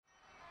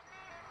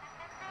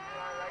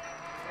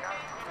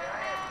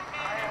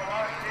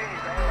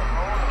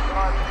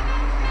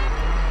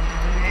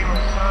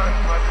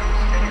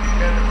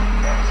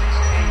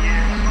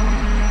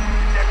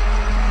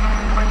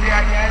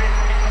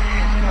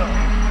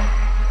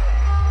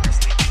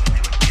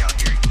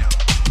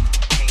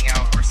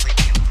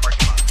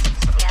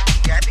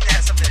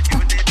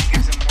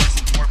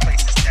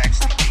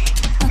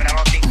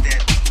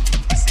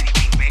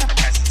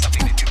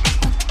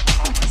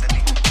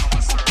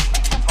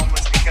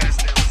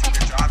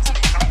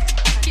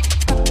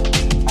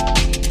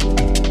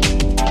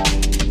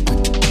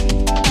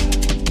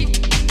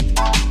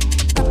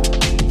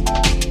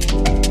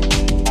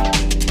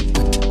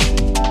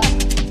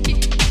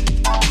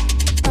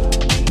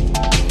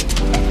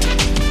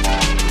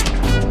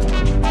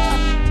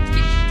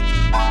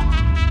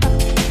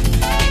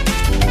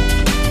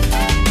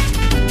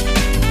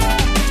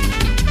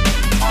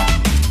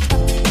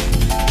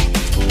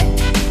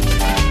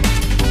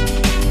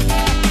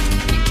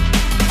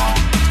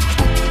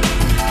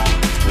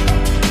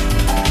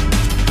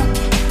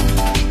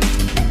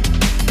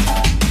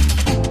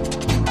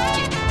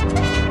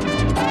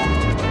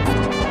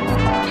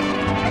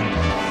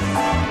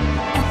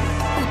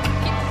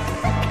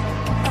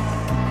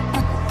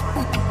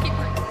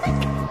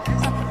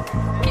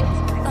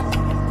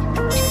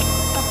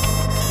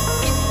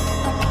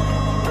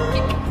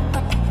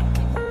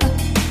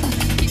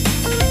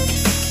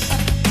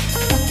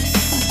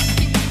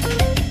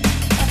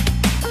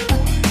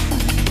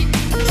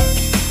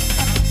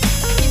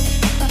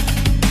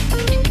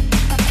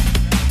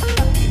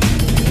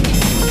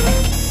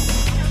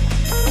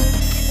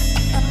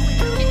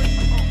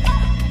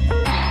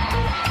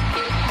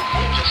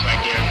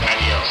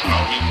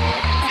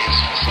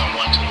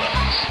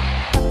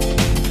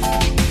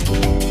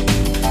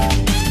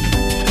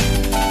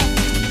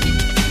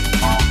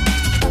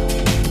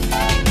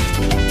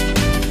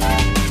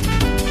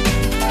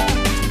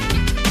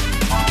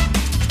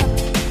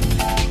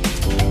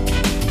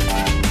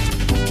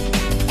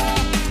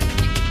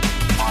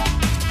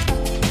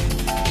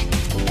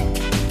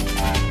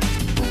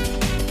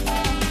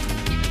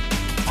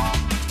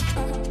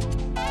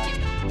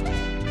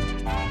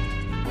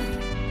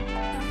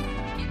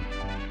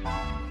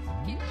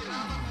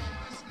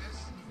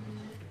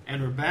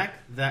And we're back.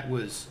 That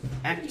was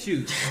Act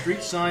 2,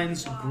 Street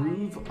Signs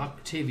Groove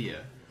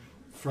Octavia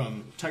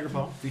from Tiger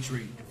Paw,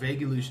 featuring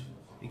Vague Illusion.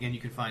 Again, you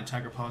can find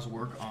Tiger Paw's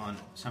work on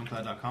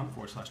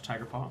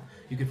soundcloud.com/Tiger Paw.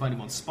 You can find him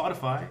on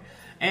Spotify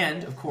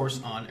and, of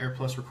course, on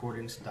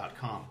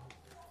airplusrecordings.com.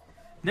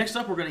 Next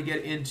up, we're going to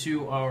get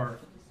into our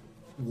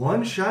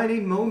One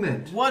Shining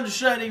Moment. One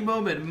Shining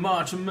Moment,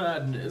 March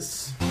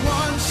Madness.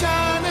 One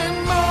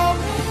shining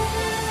moment.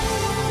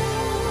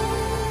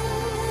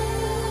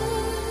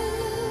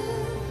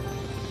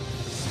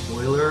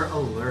 Spoiler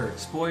alert.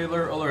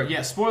 Spoiler alert.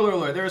 Yeah, spoiler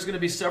alert. There's going to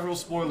be several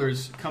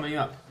spoilers coming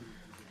up.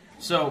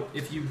 So,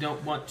 if you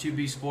don't want to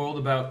be spoiled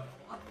about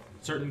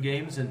certain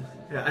games and...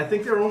 Yeah, I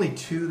think there are only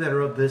 2 that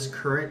are of this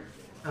current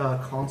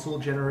console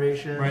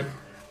generation. Right.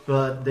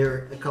 But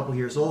they're a couple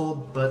years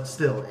old. But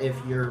still, if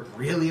you're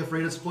really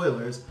afraid of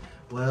spoilers,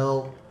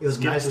 well, it was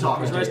nice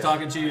talking to you. It was nice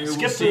talking to you. Skip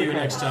We'll to see the you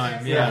credits. next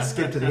time. Yeah,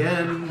 skip to the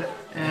end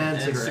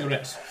and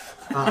cigarettes.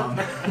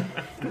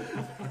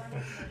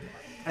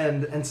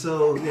 And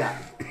so, yeah,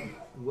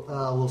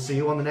 we'll see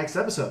you on the next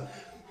episode.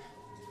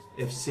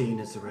 If seen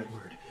is the right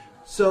word.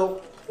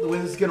 So, the way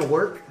this is going to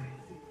work,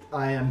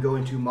 I am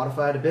going to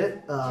modify it a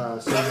bit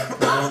so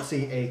that I don't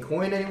see a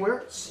coin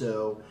anywhere.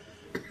 So,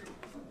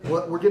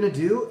 what we're going to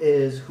do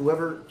is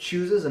whoever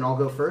chooses, and I'll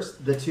go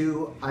first, the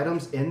 2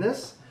 items in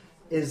this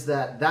is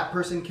that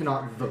person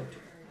cannot vote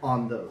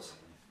on those.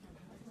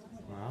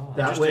 Wow.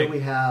 That way we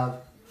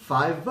have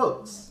 5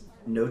 votes,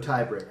 no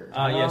tiebreaker.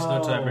 Yes,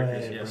 no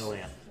tiebreakers, yes.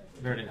 Brilliant.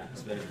 Very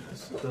nice, very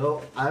nice.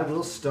 So, I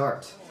will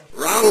start.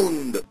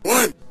 Round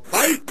 1,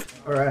 fight!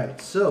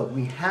 Alright, so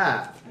we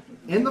have,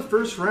 in the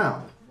first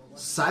round,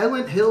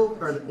 Silent Hill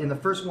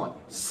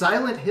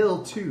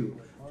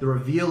 2, The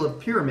Reveal of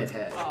Pyramid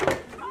Head,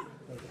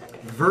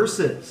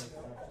 versus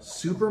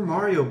Super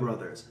Mario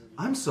Brothers.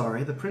 I'm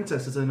sorry, the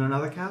princess is in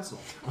another castle.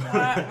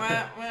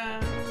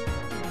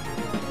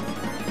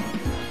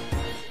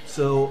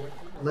 So,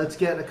 let's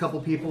get a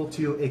couple people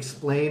to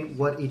explain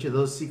what each of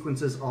those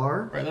sequences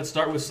are. Right, let's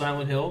start with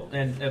Silent Hill,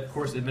 and of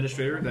course,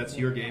 Administrator, that's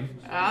your game.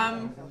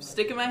 I'm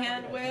sticking my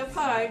hand way up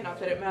high. Not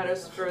that it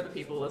matters for the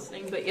people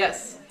listening, but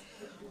yes.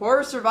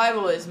 Horror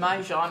survival is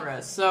my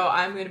genre, so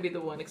I'm going to be the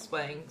one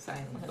explaining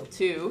Silent Hill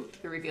 2,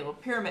 The Reveal of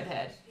Pyramid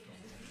Head.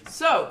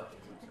 So,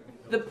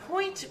 the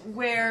point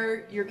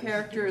where your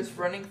character is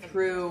running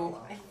through,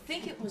 I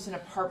think it was an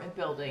apartment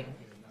building,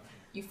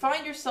 you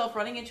find yourself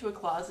running into a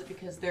closet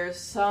because there's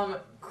some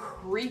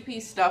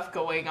creepy stuff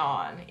going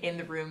on in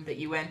the room that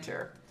you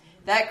enter.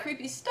 That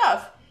creepy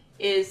stuff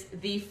is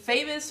the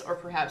famous, or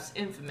perhaps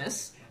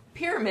infamous,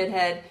 Pyramid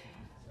Head,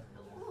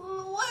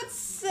 let's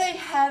say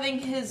having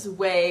his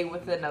way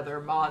with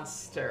another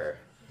monster.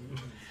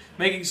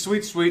 Making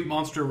sweet, sweet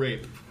monster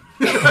rape.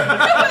 Sweet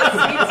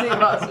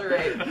monster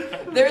rape.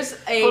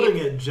 Putting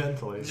it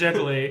gently.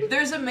 Gently.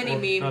 There's a mini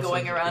meme Not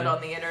going so around gently.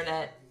 on the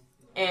internet,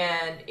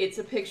 and it's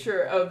a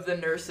picture of the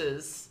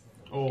nurses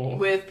Oh.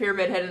 with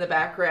Pyramid Head in the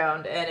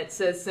background, and it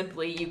says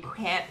simply, "You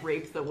can't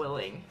rape the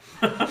willing."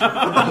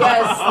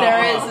 Yes,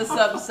 there is a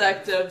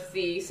subsect of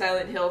the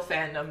Silent Hill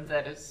fandom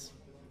that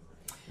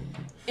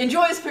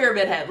enjoys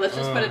Pyramid Head. Let's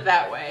just put it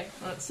that way.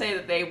 Let's say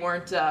that they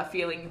weren't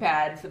feeling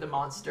bad for the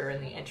monster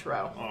in the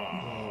intro.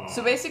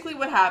 So basically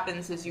what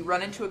happens is you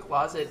run into a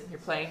closet, you're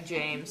playing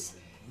James,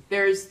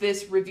 there's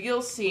this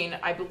reveal scene,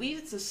 I believe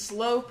it's a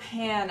slow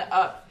pan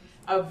up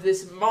of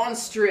this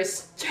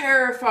monstrous,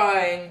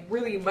 terrifying,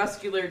 really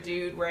muscular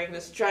dude wearing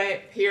this giant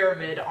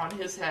pyramid on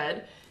his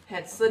head,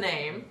 hence the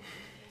name,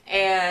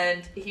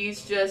 and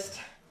he's just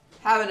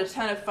having a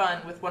ton of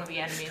fun with one of the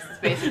enemies. It's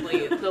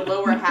basically the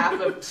lower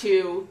half of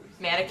 2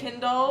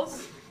 mannequin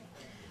dolls.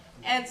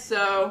 And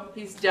so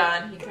he's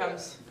done. He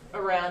comes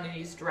around and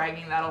he's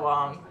dragging that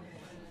along.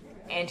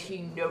 And he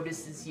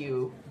notices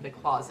you in the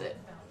closet.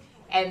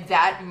 And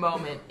that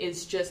moment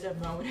is just a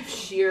moment of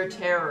sheer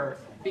terror.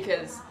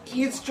 Because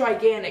he's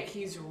gigantic.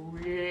 He's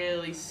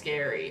really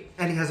scary.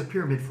 And he has a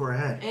pyramid for a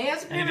head. And he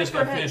has a And he pyramid just for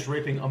got a head. finished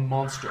raping a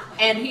monster.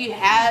 And he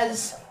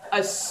has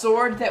a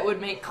sword that would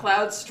make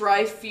Cloud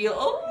Strife feel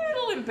a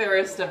little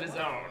embarrassed of his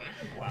own.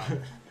 Wow.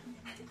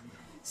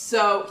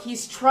 So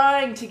he's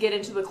trying to get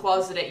into the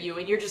closet at you,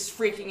 and you're just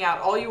freaking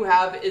out. All you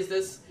have is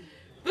this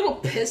little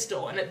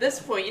pistol, and at this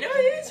point, you know,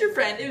 he's your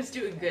friend. It was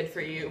doing good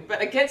for you.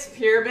 But against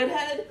Pyramid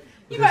Head,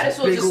 you might as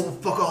well big just...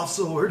 old fuck-off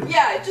sword.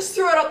 Yeah, just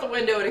throw it out the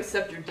window and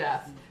accept your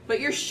death. But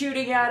you're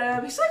shooting at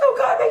him. He's like, oh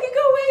god, make it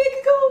go away, make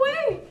it go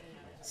away.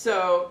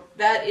 So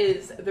that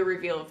is the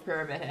reveal of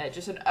Pyramid Head.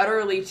 Just an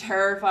utterly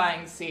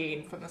terrifying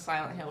scene from the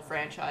Silent Hill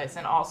franchise,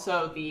 and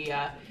also the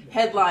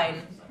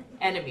headline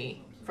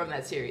enemy from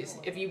that series.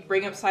 If you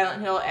bring up Silent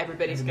Hill,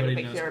 everybody's going to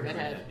pick knows Pyramid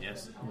Head.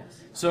 Yes.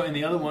 So, and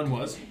the other one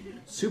was...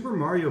 Super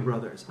Mario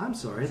Brothers. I'm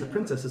sorry, the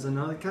princess is in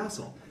another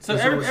castle. So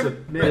This one was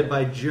submitted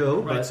by Joe.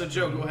 Right, but so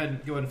Joe, go ahead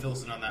and fill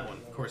us in on that one.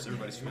 Of course,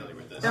 everybody's familiar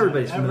with this.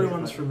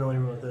 Everyone's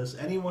familiar with this.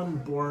 Anyone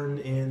born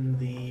in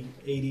the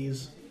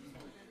 80s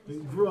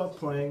who grew up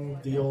playing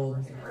the old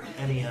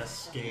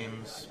NES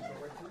games,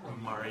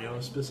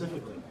 Mario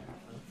specifically.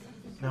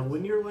 Now,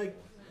 when you're like...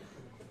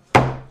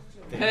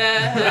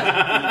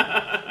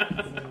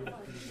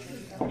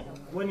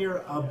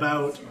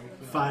 about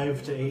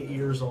 5 to 8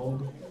 years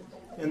old,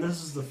 and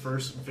this is the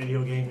first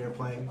video game you're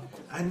playing,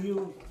 and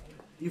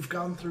you've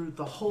gone through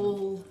the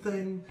whole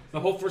thing, The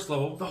whole first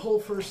level. the whole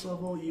first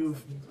level.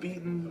 You've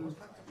beaten,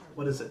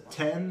 what is it,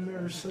 10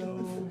 or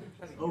so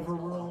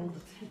overworld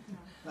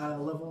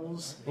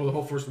levels. Or the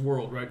whole first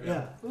world, right?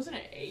 Yeah. Wasn't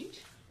it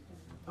 8?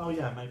 Oh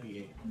yeah, it might be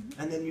 8.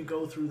 And then you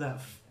go through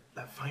that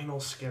final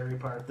scary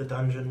part, the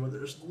dungeon, where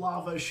there's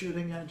lava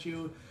shooting at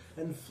you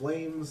and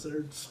flames that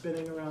are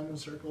spinning around in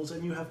circles,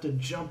 and you have to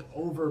jump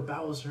over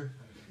Bowser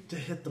to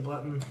hit the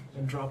button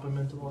and drop him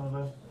into the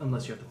lava.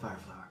 Unless you have the fire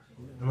flower.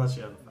 Unless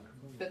you have the fire.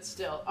 But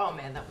still, oh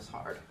man, that was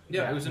hard.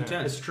 Yeah, it was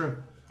intense. It's true.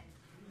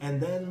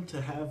 And then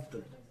to have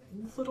the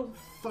little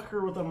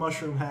fucker with a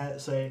mushroom hat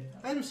say,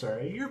 "I'm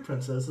sorry, your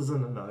princess is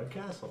in another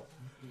castle."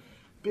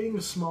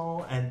 Being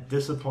small and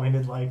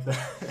disappointed like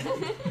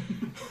that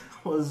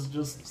was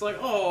just... It's like,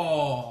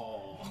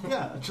 oh.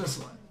 Yeah, just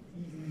like,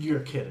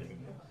 you're kidding.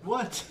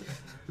 What?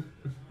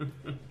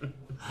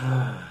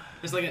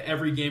 It's like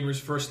every gamer's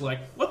first, like,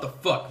 what the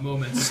fuck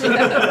moments.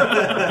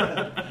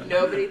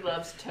 Nobody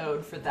loves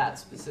Toad for that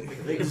specific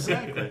reason.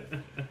 Exactly.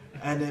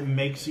 And it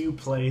makes you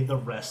play the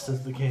rest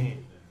of the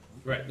game.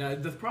 Right. Now,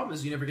 the problem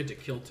is you never get to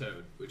kill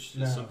Toad, which is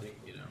No. something,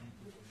 you know.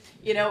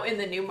 You know, in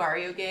the new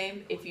Mario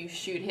game, if you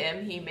shoot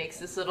him, he makes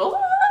this little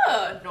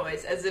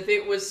noise, as if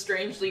it was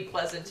strangely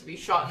pleasant to be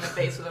shot in the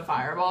face with a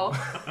fireball.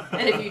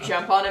 And if you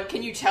jump on him,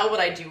 can you tell what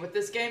I do with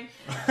this game?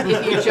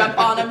 If you jump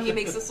on him, he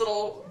makes this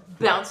little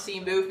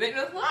bouncy movement.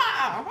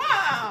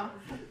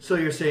 So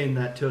you're saying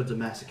that Toad's a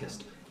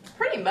masochist?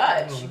 Pretty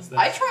much. Oh, that's-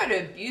 I try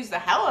to abuse the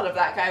hell out of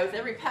that guy with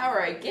every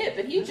power I get,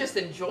 but he just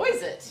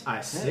enjoys it.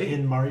 I see.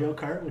 In Mario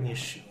Kart, when you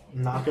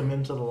knock him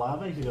into the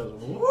lava, he goes,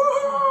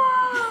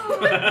 "Whoa!"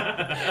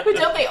 But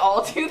don't they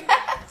all do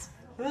that?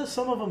 Well,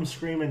 some of them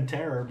scream in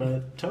terror,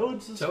 but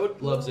Toad's is...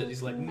 Toad loves it.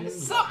 He's like,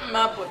 There's something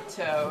up with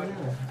Toad.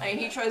 I mean,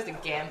 he tries to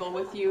gamble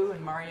with you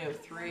in Mario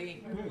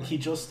 3. He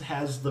just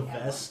has the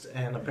vest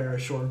and a pair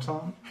of shorts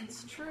on.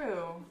 It's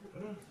true.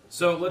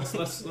 So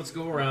let's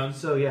go around.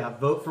 So yeah,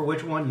 vote for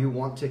which one you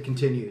want to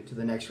continue to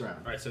the next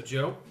round. All right. So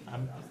Joe.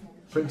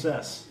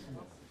 Princess.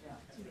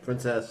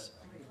 Princess.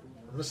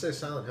 I'm gonna say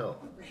Silent Hill.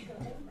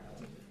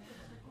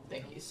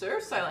 Thank you, sir.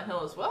 Silent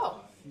Hill as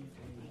well.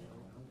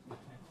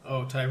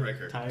 Oh,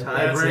 tiebreaker.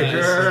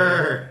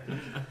 Tiebreaker.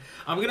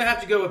 I'm gonna have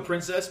to go with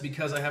Princess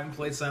because I haven't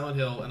played Silent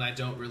Hill and I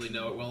don't really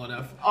know it well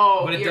enough.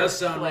 Oh, but it you're does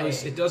sound really.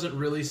 playing. It doesn't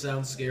really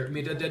sound scary. I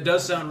mean, it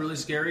does sound really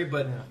scary,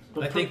 but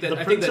But I think that the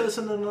I think that Princess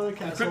in Another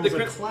Castle is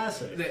a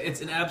classic.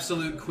 it's an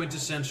absolute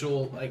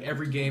quintessential, like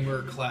every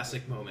gamer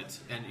classic moment,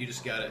 and you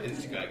just gotta go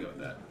with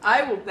that.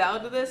 I will bow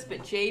to this, but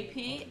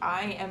JP,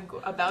 I am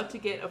about to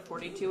get a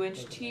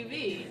 42-inch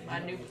TV in my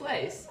new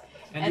place.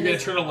 And you're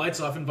gonna turn the lights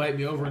off, invite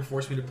me over, and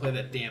force me to play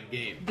that damn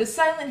game. The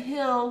Silent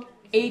Hill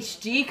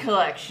HD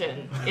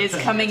collection is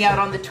coming out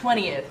on the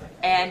 20th,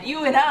 and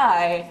you and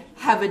I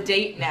have a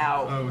date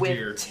now Oh, with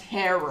dear.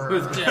 terror.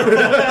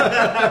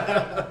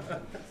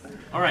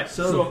 All right,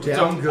 So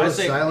down goes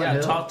I say,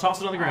 Silent Hill. Toss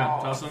it on the ground.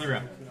 Aw. Toss it on the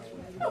ground.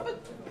 No, but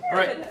All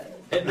right,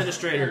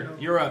 Administrator,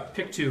 you're up.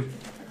 Pick 2.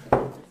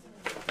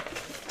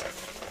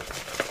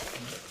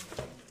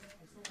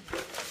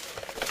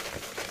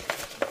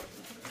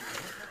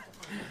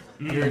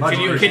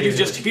 Can you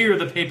just hear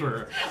the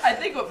paper? I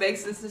think what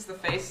makes this is the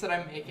face that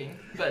I'm making,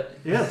 but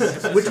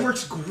Yes, which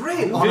works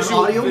great on an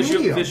audio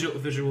medium.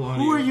 Visual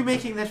audio. Who are you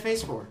making that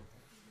face for?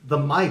 The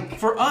mic.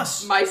 For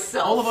us.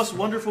 myself. All of us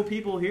wonderful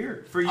people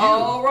here. For you.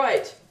 All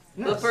right.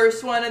 The Yes.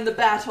 first one in the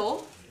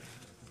battle.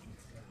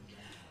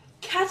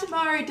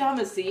 Katamari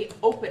Damacy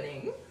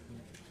opening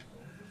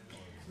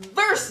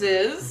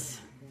versus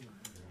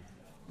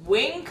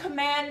Wing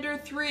Commander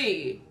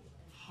 3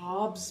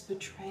 Hobbs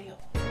Betrayal.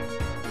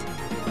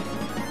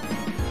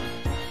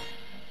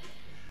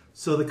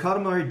 So the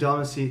Katamari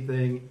Damacy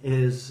thing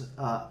is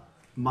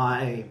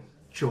my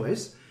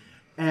choice.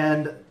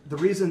 And the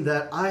reason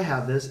that I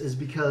have this is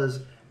because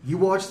you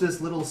watch this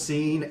little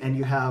scene and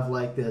you have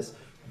like this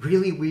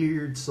really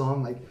weird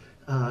song like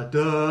da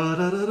da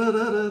da da da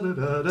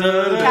da da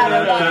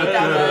Katamari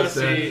da,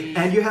 Damacy.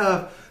 and you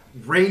have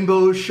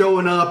rainbows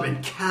showing up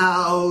and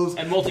cows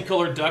And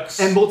multicolored ducks.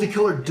 and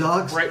multicolored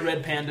ducks. bright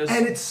red pandas.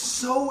 And it's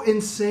so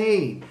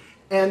insane.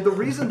 And the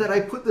reason that I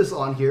put this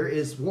on here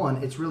is, one,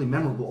 it's really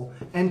memorable,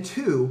 and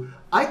two,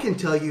 I can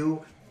tell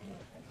you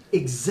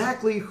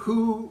exactly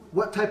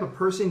what type of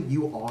person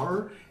you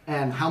are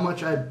and how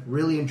much I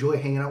really enjoy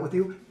hanging out with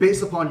you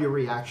based upon your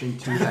reaction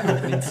to that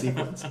opening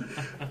sequence.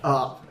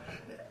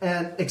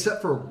 And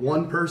except for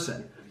one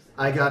person,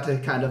 I got to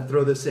kind of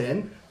throw this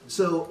in.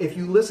 So if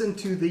you listen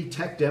to the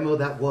tech demo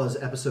that was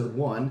episode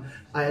 1,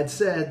 I had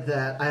said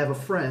that I have a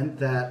friend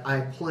that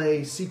I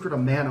play Secret of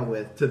Mana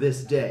with to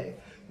this day.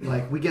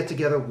 Like, we get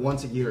together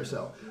once a year or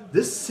so.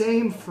 This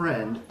same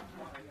friend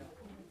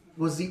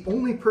was the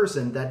only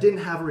person that didn't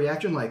have a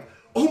reaction like,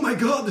 oh my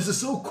god, this is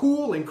so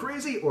cool and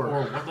crazy, or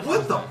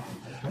what the?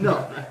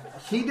 No,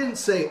 he didn't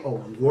say a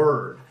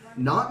word.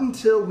 Not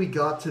until we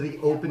got to the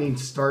opening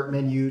start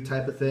menu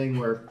type of thing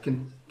where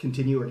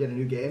continue or get a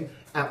new game,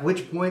 at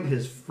which point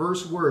his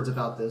first words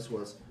about this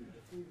was,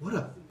 "What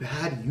a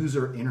bad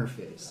user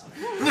interface."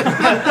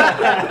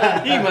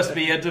 He must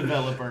be a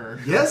developer.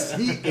 Yes,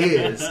 he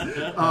is.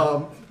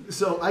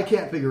 So I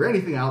can't figure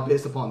anything out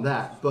based upon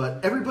that.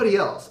 But everybody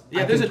else,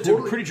 Yeah, I there's can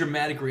a pretty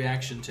dramatic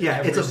reaction to Yeah,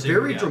 every it's a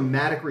single very guy.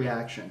 dramatic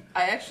reaction.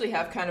 I actually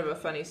have kind of a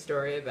funny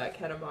story about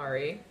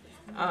Katamari.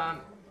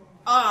 Well,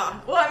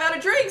 I'm out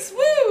of drinks.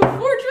 Woo! 4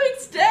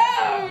 drinks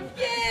down.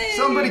 Yay!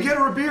 Somebody get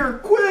her a beer,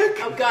 quick!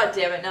 Oh, god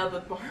damn it! Now the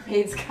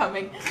barmaid's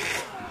coming.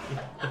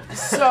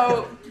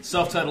 So,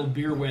 Self-titled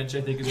beer wench,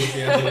 I think, is what she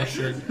has on her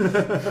shirt.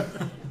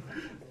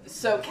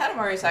 so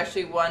Katamari is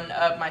actually one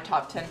of my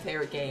top 10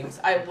 favorite games.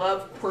 I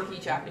love quirky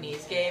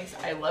Japanese games.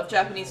 I love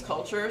Japanese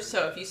culture.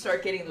 So if you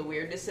start getting the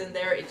weirdness in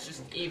there, it's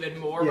just even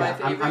more my Yeah,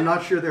 favorite. I'm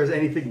not sure there's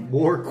anything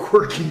more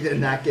quirky than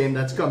that game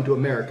that's come to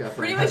America.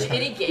 Pretty frankly. much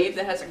any game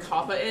that has a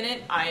kappa in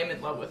it, I am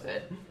in love with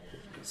it.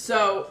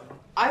 So,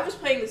 I was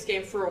playing this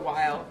game for a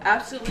while,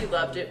 absolutely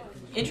loved it,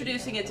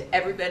 introducing it to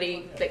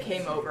everybody that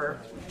came over.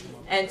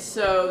 And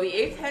so, the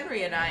 8th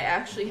Henry and I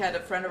actually had a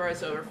friend of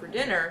ours over for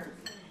dinner,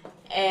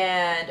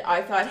 and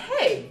I thought,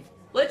 hey,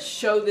 let's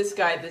show this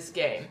guy this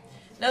game.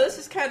 Now, this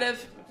is kind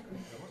of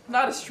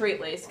not a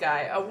straight-laced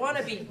guy, a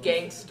wannabe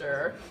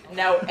gangster.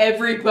 Now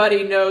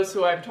everybody knows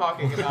who I'm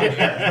talking about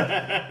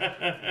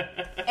here.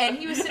 And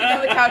he was sitting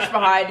on the couch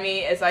behind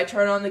me as I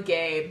turn on the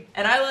game,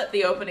 and I let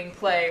the opening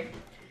play.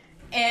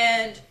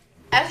 And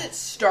as it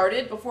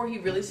started, before he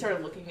really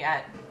started looking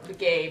at the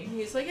game,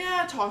 he's like,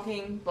 yeah,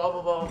 talking, blah,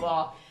 blah, blah,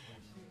 blah.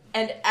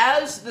 And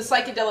as the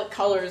psychedelic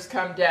colors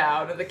come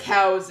down and the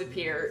cows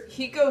appear,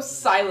 he goes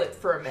silent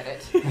for a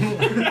minute. And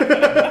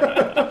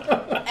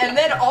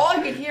then all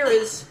I could hear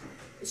is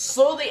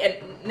slowly, and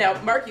now,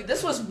 mark you,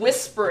 this was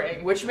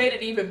whispering, which made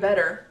it even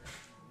better.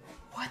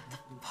 What the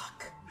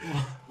fuck?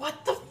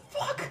 What the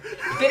fuck?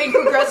 Getting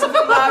progressively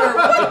louder.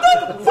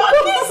 What the fuck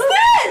is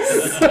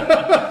this?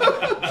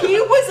 He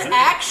was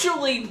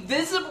actually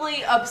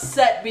visibly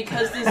upset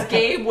because this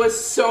game was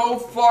so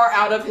far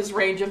out of his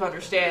range of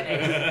understanding.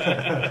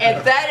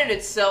 And that in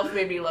itself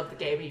made me love the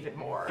game even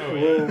more.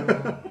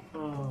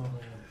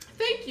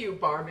 Thank you,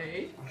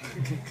 barmaid.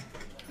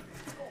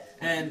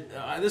 And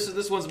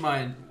this one's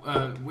mine.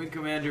 Wing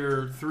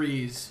Commander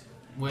 3's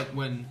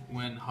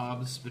when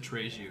Hobbs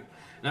betrays you.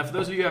 Now, for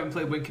those of you who haven't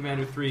played Wing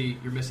Commander 3,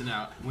 you're missing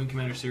out. Wing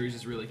Commander series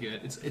is really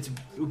good. It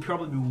would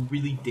probably be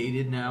really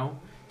dated now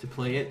to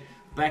play it.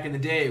 Back in the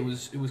day, it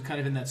was kind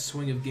of in that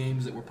swing of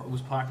games that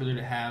was popular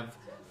to have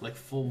like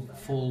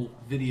full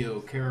video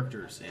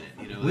characters in it.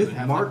 You know, they With would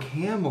have, Mark like,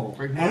 Hamill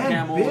Mark and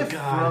Hamill, Biff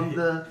God. from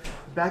the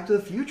Back to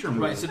the Future movie.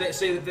 Right, so they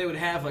say that they would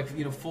have like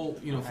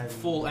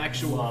full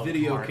actual Love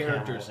video Mark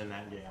characters. Hamill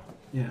in that game.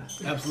 Yeah.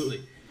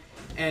 Absolutely.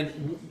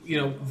 And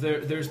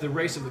there's the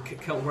race of the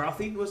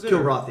Kilrathi, was it?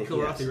 Kilrathi,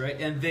 Kilrathi, yes. right?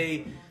 And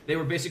they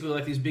were basically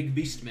like these big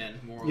beast men,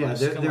 more or Yeah, less.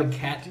 they're Kinda like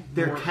cat.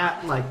 They're more-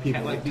 cat-like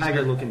people, cat-like like beast men.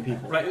 tiger-looking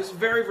people. Right. It was a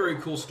very, very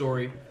cool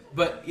story.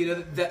 But you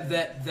know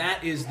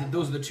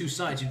those are the two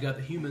sides. You've got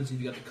the humans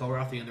and you've got the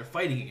Kilrathi, and they're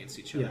fighting against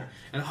each other. Yeah.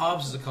 And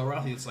Hobbs is a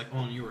Kilrathi that's like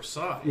on your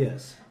side.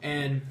 Yes.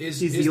 And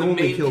He's is the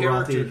only main Kilrathi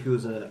character,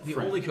 who's a the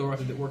friend. only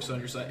Kilrathi that works on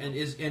your side, and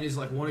is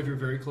like one of your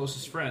very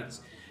closest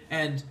friends.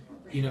 And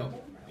you know,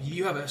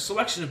 you have a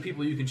selection of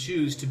people you can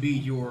choose to be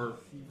your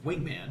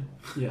wingman.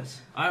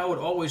 Yes. I would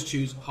always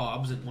choose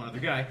Hobbs and one other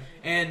guy,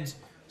 and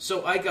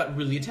so I got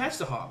really attached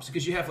to Hobbs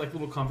because you have like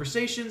little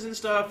conversations and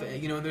stuff,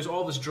 you know, and there's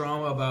all this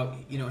drama about,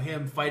 you know,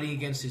 him fighting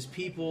against his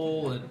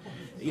people, and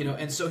you know,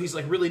 and so he's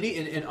like really neat,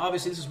 and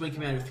obviously this is Wing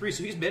Commander 3,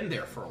 so he's been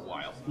there for a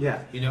while.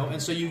 Yeah. You know,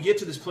 and so you get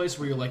to this place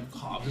where you're like,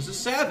 Hobbs is a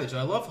savage.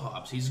 I love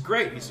Hobbs. He's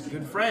great. He's a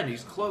good friend.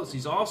 He's close.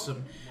 He's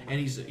awesome,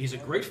 and he's a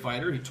great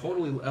fighter. He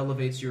totally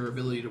elevates your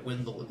ability to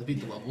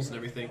beat the levels and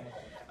everything.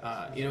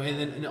 You know, and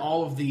then in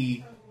all of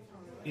the,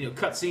 you know,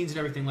 cutscenes and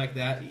everything like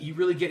that, you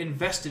really get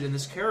invested in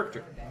this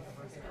character.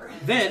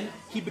 Then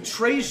he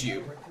betrays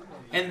you,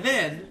 and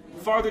then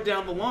farther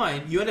down the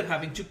line, you end up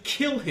having to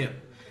kill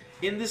him.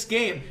 In this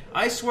game,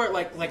 I swear,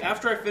 like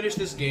after I finished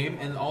this game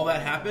and all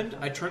that happened,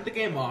 I turned the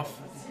game off.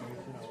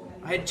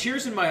 I had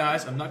tears in my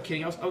eyes. I'm not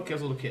kidding. I was a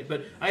little kid,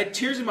 but I had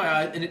tears in my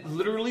eyes, and it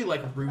literally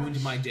like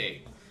ruined my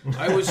day.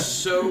 I was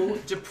so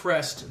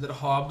depressed that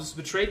Hobbs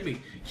betrayed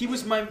me. He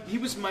was my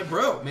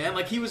bro, man.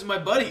 Like, he was my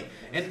buddy,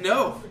 and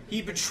no,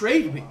 he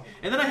betrayed me.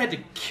 And then I had to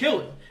kill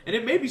him, and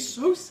it made me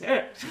so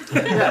sad.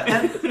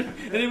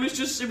 And it was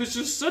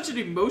just such an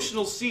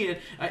emotional scene.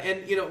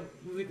 And you know,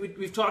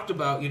 we've talked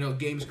about, you know,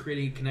 games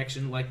creating a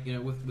connection, like, you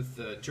know,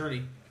 with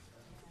Journey.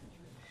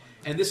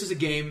 And this is a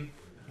game,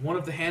 one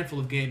of the handful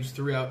of games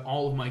throughout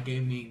all of my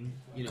gaming,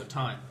 you know,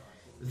 time,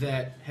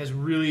 that I've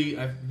really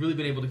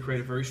been able to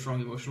create a very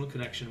strong emotional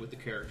connection with the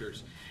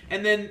characters,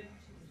 and then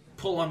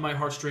pull on my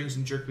heartstrings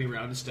and jerk me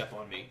around and step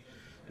on me,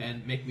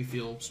 and make me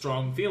feel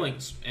strong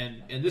feelings.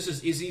 And this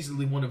is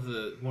easily one of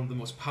the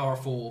most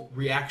powerful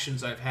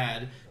reactions I've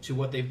had to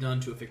what they've done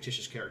to a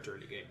fictitious character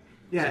in a game.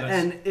 Yeah, So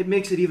and it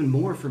makes it even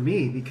more for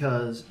me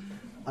because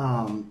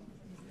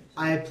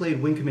I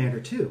played Wing Commander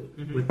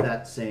 2 with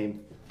that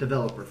same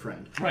developer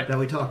friend Right. that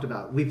we talked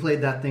about. We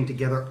played that thing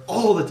together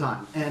all the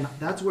time, and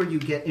that's where you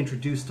get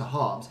introduced to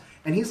Hobbs.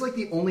 And he's like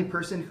the only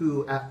person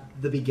who, at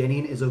the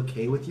beginning, is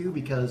okay with you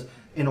because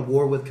in a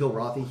war with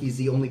Kilrathi, he's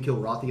the only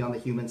Kilrathi on the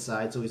human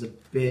side, so he's a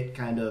bit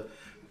kind of...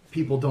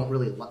 People don't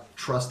really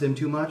trust him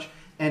too much.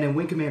 And in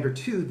Wing Commander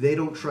 2, they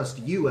don't trust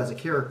you as a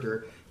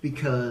character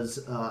because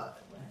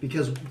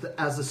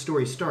as the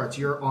story starts,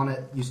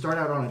 you start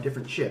out on a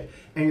different ship,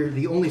 and you're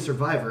the only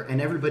survivor, and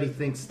everybody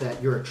thinks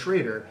that you're a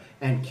traitor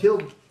and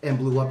killed and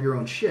blew up your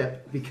own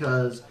ship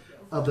because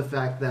of the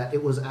fact that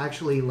it was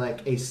actually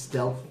like a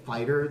stealth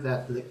fighter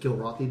that the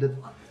Kilrathi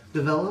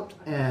developed,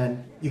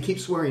 and you keep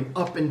swearing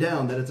up and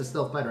down that it's a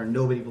stealth fighter, and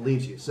nobody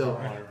believes you.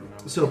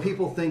 So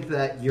people think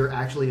that you're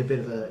actually a bit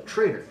of a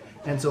traitor.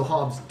 And so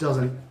Hobbs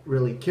doesn't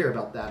really care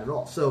about that at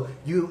all. So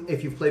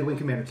if you've played Wing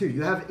Commander 2,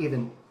 you have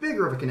even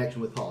bigger of a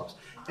connection with Hobbs.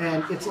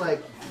 And it's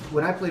like,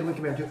 when I played Wing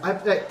Commander 2, I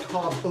played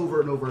Hobbs over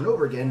and over and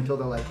over again until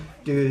they're like,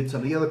 dude,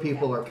 some of the other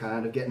people are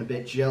kind of getting a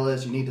bit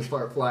jealous. You need to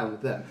start flying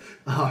with them.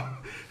 Right.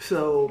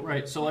 So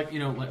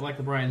like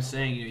the Brian's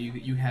saying,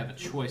 you have a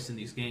choice in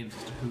these games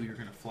as to who you're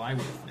going to fly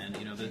with,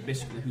 and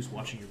basically who's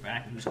watching your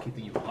back and who's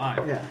keeping you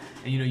alive. Yeah.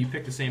 And you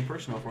pick the same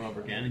person over and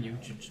over again, and you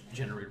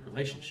generate a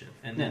relationship,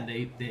 and then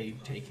they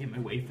take him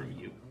away from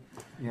you.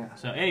 Yeah.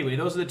 So anyway,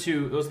 those are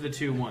the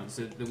two ones.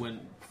 When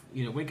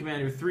Wing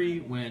Commander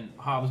 3, when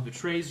Hobbs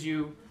betrays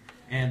you,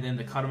 and then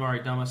the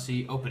Katamari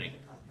Damacy opening.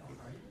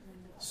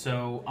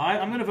 So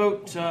I'm going to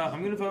vote.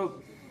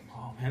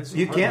 Oh man, this is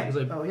You hard can't.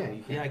 because Oh, yeah,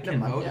 you can. I Never can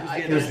mind. vote.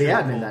 It was the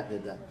admin that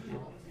did that.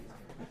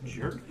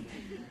 Jerk.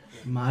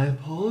 My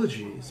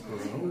apologies,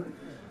 bro.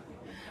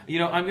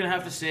 I'm going to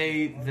have to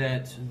say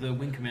that the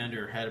Wing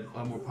Commander had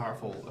a more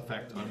powerful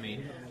effect on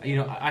me.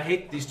 I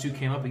hate these two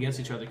came up against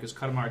each other because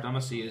Katamari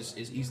Damacy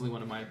is easily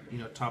one of my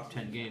top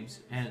 10 games,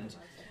 and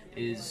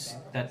is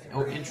that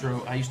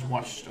intro I used to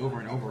watch over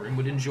and over and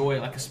would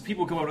enjoy. Like, 'cause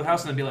people come over to the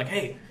house and they'd be like,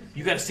 "Hey,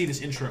 you got to see this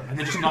intro," and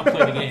then just not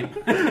play the game.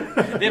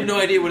 They have no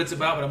idea what it's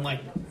about, but I'm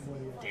like,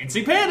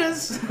 dancing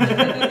pandas.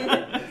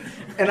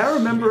 And I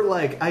remember,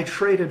 I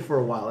traded for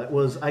a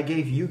while. I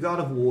gave you God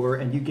of War,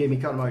 and you gave me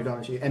Katamari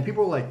Damacy, and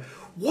people were like,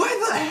 why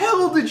the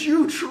hell did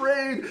you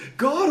trade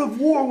God of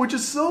War, which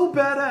is so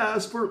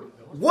badass, for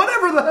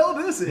whatever the hell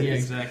this is? Yeah,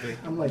 exactly.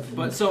 I'm like,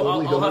 But so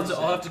totally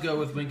I'll have to go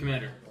with Wing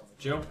Commander.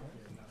 Joe?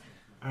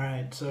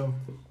 Alright, so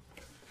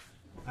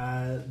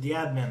the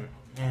admin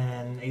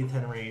and 8th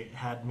Henry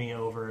had me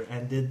over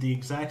and did the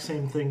exact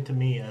same thing to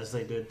me as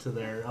they did to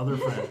their other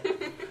friend.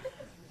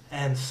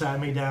 And sat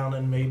me down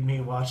and made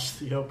me watch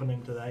the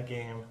opening to that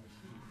game.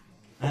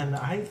 And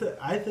I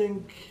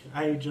think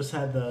I just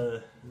had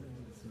the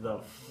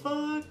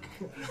fuck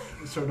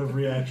sort of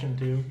reaction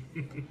too.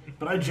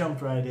 But I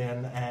jumped right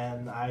in,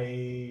 and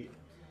I,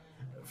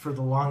 for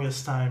the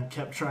longest time,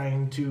 kept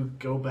trying to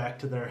go back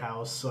to their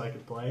house so I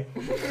could play.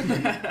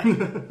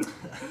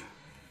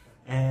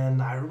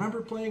 And I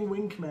remember playing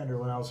Wing Commander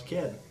when I was a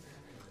kid.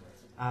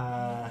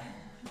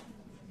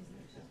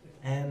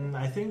 And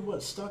I think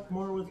what stuck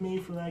more with me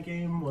from that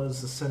game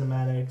was the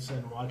cinematics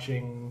and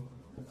watching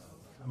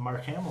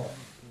Mark Hamill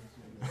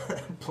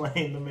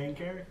playing the main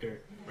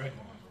character. Right.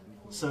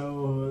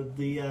 So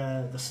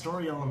the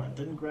story element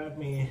didn't grab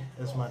me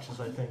as much as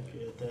I think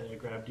it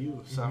grabbed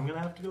you. So I'm going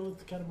to have to go with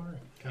the Katamari.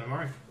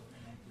 Katamari.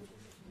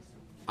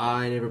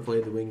 I never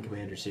played the Wing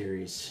Commander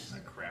series, Oh,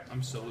 crap.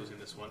 I'm so losing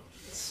this one.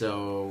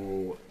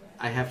 so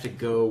I have to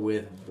go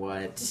with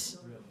what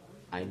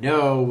I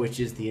know, which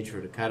is the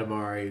intro to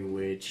Katamari,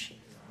 which...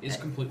 Is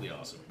completely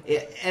awesome.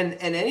 And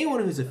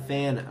anyone who's a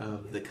fan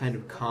of the kind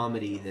of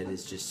comedy that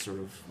is just sort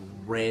of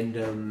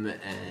random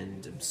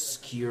and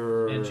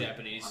obscure... And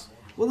Japanese.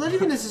 Well, not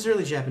even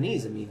necessarily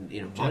Japanese. I mean,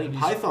 Monty Japanese.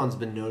 Python's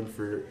been known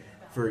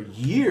for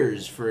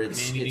years for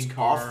its Man-eating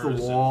off the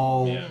cars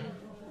wall, and- yeah.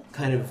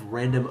 kind of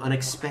random,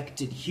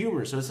 unexpected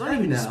humor. So it's not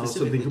even now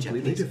specifically something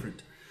completely Japanese.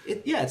 different.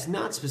 It's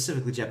not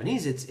specifically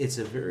Japanese. It's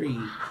a very,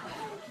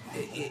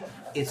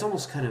 it's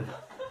almost kind of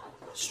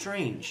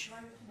strange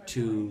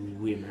to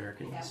we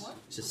Americans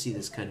to see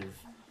this kind of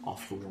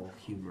off the wall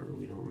humor.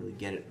 We don't really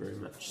get it very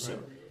much. So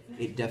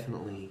it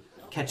definitely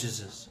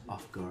catches us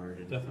off guard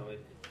and Definitely.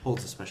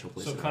 holds a special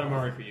place. So in our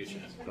Katamari for you,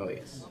 Chad. Oh,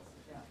 yes.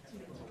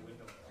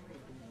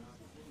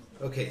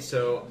 Okay,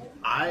 so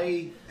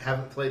I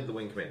haven't played the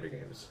Wing Commander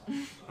games.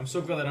 I'm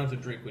so glad I don't have to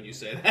drink when you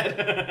say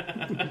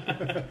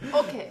that.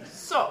 Okay,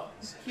 so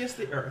Here's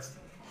the Earth.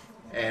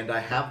 And I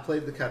have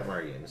played the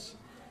Katamari games.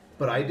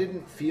 But I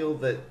didn't feel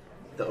that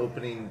the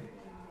opening...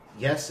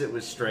 Yes, it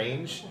was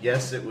strange.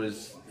 Yes, it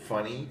was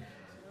funny.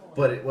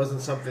 But it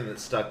wasn't something that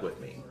stuck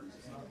with me.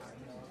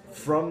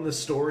 From the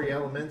story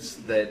elements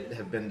that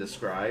have been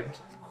described,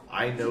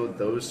 I know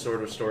those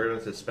sort of story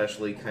elements,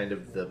 especially kind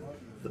of the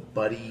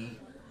buddy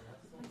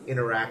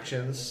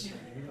interactions,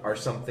 are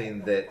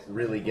something that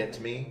really get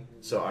to me.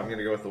 So I'm going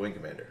to go with the Wing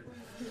Commander.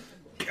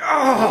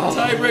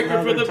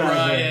 Tiebreaker for the Another tiebreaker.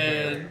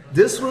 Brian.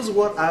 This was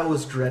what I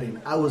was dreading.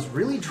 I was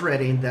really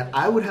dreading that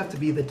I would have to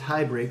be the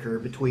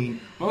tiebreaker between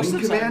Most Wing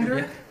of the time, Commander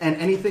yeah. and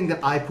anything that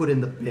I put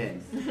in the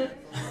bin.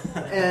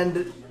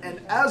 and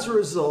as a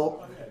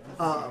result,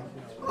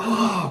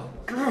 I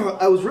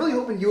was really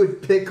hoping you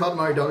would pick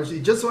Katamari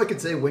Damacy just so I could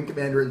say Wing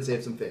Commander and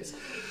save some face.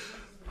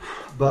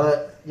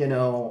 But, you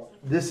know,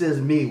 this is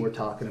me we're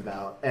talking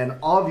about. And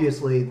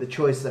obviously, the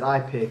choice that I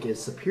pick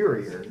is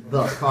superior.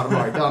 Thus,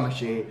 Katamari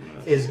Damacy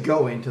is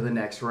going to the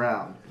next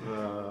round.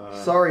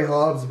 Sorry,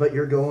 Hobbs, but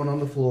you're going on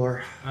the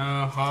floor.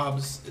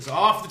 Hobbs is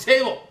off the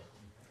table.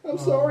 I'm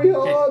sorry,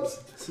 Hobbs.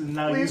 So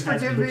now Please you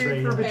have to forgive me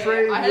betray for him.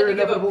 betraying I had your to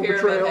give up inevitable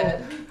Pyramid betrayal.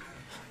 Head.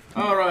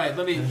 All right,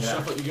 let me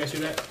shuffle. You guys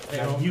hear that?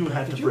 Yeah, you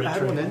had to Did you add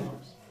betray one him.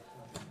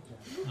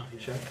 in? No,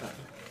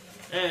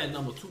 and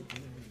number 2.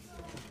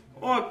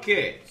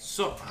 Okay,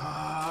 so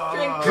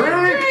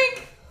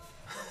Drink.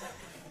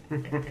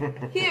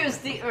 Here's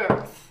the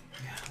earth.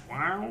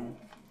 wow.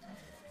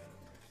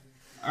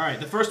 All right,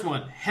 the first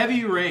one,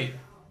 Heavy Rain,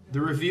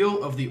 the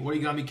reveal of the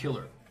Origami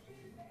Killer.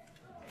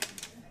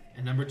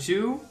 And number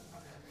 2,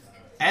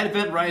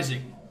 Advent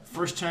Rising,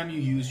 first time you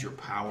use your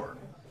power.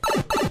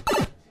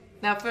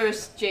 Now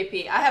first,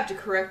 JP, I have to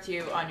correct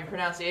you on your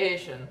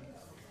pronunciation.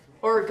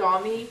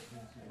 Origami?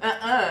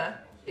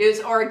 It was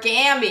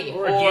origami.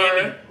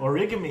 Origami.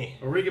 Origami.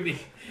 Origami.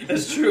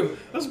 That's true.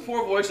 Those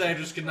poor voice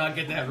actors could not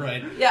get that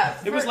right. Yeah.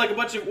 It was like a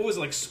bunch of, what was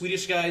it, like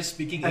Swedish guys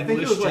speaking I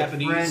think English, it was like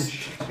Japanese.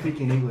 French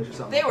speaking English or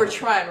something. They were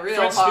trying real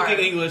French hard.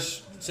 speaking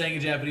English, saying a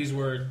Japanese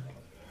word.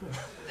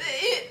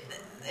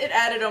 It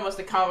added almost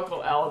a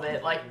comical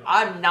element. Like,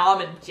 I'm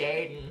Nam and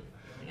Jaden.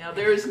 You know,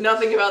 there was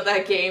nothing about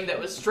that game that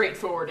was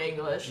straightforward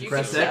English. You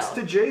Press can X tell.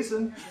 to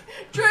Jason.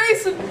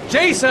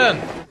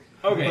 Jason!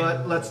 Okay.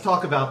 But let's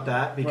talk about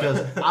that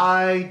because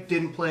I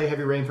didn't play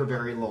Heavy Rain for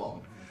very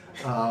long.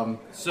 I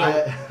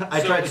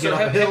tried to get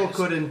up a hill,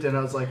 couldn't, and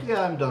I was like,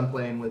 yeah, I'm done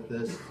playing with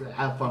this.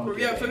 Have fun with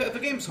it. Yeah, if a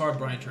game's hard,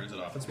 Brian turns it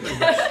off. It's pretty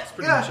much,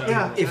 much how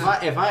yeah. it is.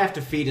 If I have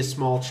to feed a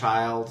small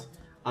child,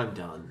 I'm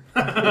done.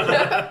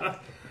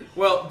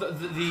 Well,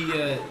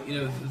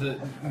 the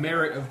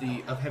merit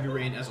of Heavy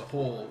Rain as a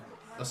whole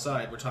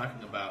aside, we're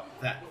talking about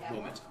that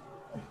moment.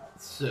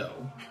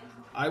 So,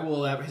 I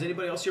will. Has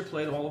anybody else here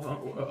played all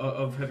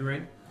of Heavy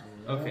Rain?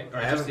 Okay, all I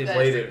right. haven't Just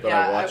played it, but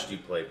yeah, I watched you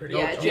play pretty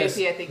Yeah, much. Yes.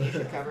 JP, I think you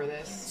should cover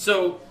this.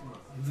 So,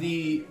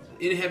 in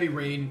Heavy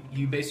Rain,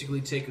 you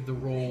basically take the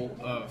role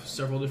of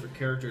several different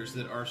characters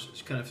that are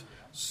kind of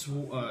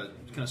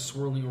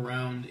swirling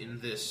around in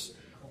this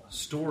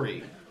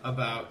story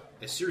about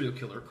a serial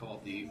killer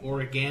called the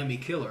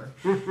Origami Killer.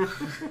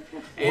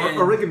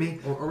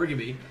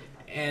 Origami.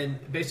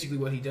 And basically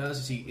what he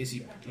does is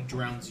he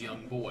drowns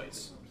young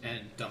boys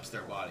and dumps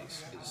their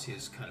bodies, is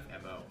his kind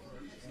of MO.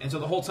 And so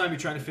the whole time you're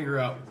trying to figure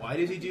out, why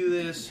did he do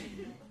this?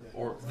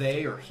 Or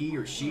they, or he,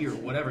 or she, or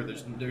whatever.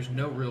 There's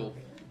no real,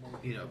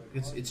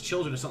 it's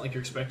children. It's not like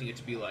you're expecting it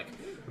to be like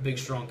a big,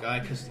 strong guy,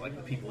 because like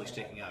the people he's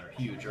taking out are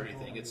huge or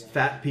anything. It's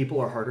Fat people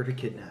are harder to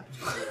kidnap.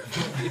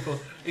 people.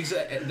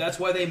 That's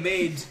why they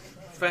made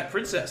Fat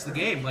Princess the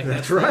game. Like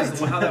That's right.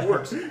 That's how that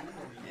works.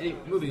 Anyway,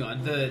 moving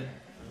on.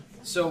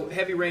 So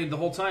Heavy Rain, the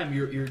whole time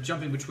you're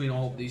jumping between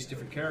all of these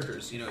different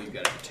characters. You've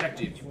got a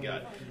detective, you've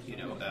got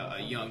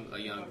a young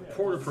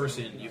reporter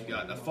person, you've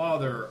got a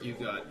father, you've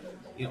got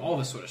all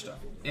this sort of stuff,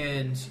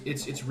 and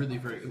it's really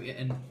very.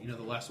 And the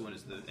last one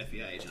is the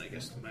FBI agent. I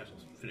guess I might as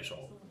well finish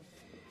all of them.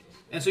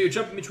 And so you're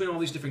jumping between all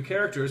these different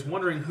characters,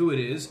 wondering who it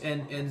is,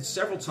 and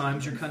several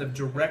times you're kind of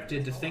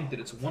directed to think that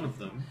it's one of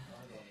them.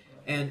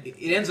 And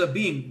it ends up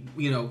being,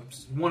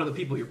 one of the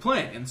people you're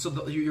playing, and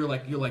so you're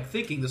like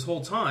thinking this whole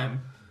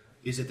time,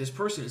 is it this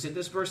person? Is it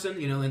this person?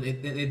 And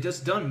it's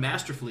just done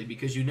masterfully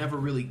because you never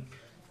really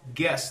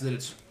guess that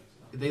it's.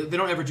 They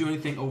don't ever do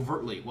anything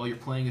overtly while you're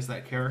playing as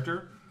that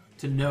character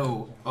to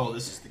know, oh,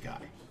 this is the guy.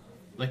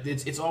 Like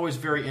it's always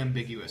very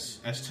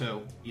ambiguous as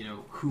to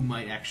who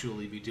might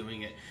actually be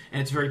doing it,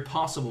 and it's very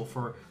possible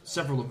for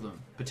several of them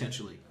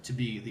potentially to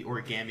be the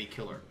Origami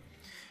Killer,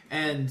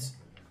 and.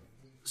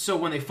 So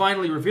when they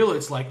finally reveal it,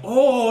 it's like,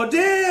 oh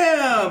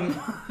damn!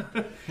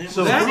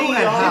 So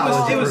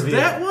it was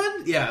that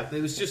one. Yeah,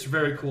 it was just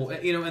very cool,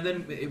 and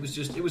then it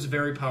was a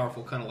very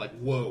powerful kind of like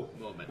whoa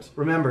moment.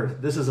 Remember,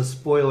 this is a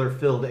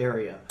spoiler-filled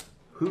area.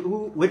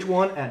 Which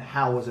one, and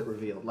how was it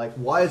revealed? Like,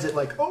 why is it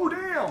like, oh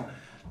damn?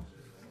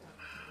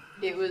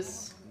 It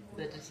was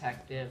the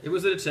detective. It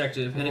was the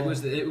detective, and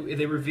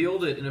they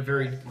revealed it in a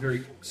very,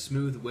 very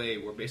smooth way,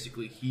 where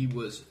basically he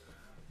was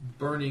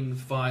burning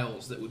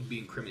files that would be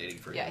incriminating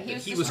for him. Yeah, he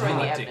was was destroying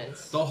the collecting.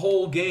 evidence. The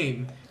whole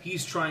game,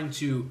 he's trying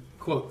to,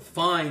 quote,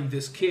 find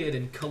this kid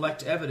and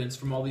collect evidence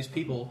from all these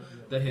people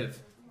that have,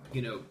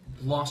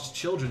 lost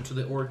children to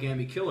the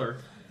Origami Killer.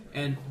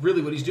 And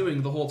really what he's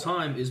doing the whole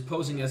time is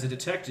posing as a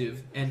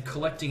detective and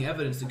collecting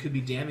evidence that could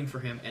be damning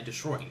for him and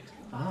destroying it.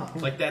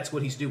 Like, that's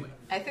what he's doing.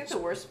 I think the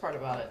worst part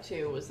about it,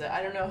 too, was that,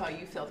 I don't know how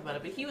you felt about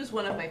it, but he was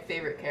one of my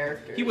favorite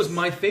characters. He was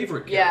my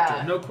favorite character,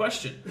 Yeah. no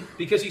question.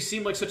 Because he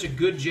seemed like such a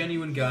good,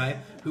 genuine guy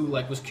who,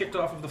 like, was kicked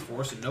off of the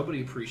force and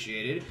nobody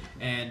appreciated.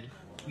 And,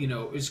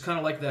 it's kind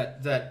of like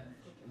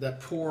that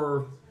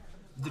poor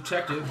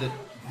detective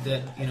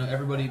that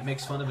everybody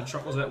makes fun of and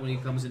chuckles at when he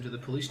comes into the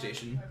police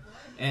station.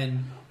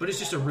 But it's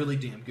just a really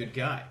damn good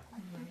guy.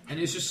 and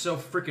it's just so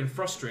freaking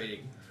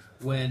frustrating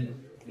when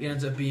it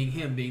ends up being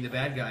him being the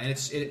bad guy, and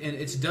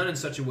it's done in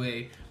such a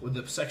way with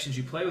the sections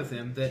you play with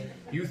him that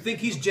you think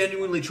he's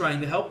genuinely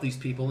trying to help these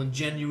people and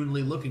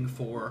genuinely looking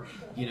for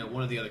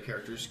one of the other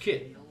characters'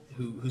 kid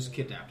who's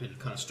kidnapped, and it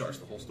kind of starts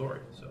the whole story.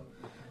 So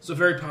it's a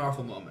very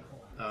powerful moment.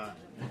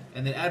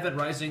 And then Advent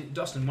Rising,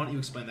 Dustin, why don't you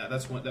explain that?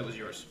 That was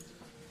yours.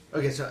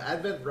 Okay, so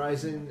Advent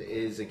Rising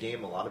is a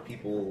game a lot of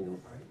people,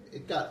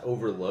 it got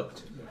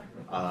overlooked.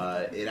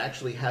 It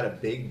actually had a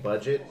big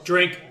budget.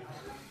 Drink.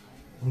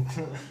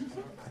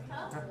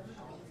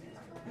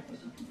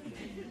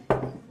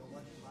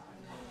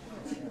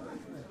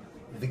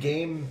 The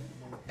game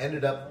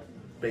ended up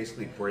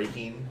basically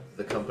breaking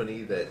the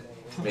company that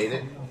made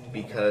it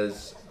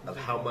because of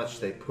how much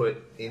they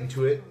put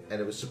into it,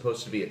 and it was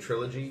supposed to be a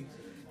trilogy,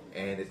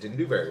 and it didn't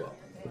do very well.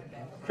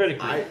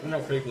 Critically,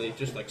 not critically,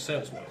 just like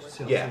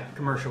sales-wise. Yeah.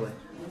 Commercially.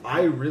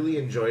 I really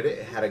enjoyed it.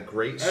 It had a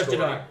great story. As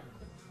did I.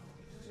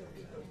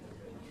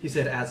 He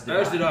said as did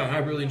As I. did I. I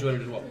really enjoyed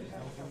it as well.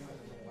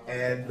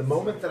 And the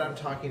moment that I'm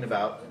talking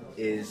about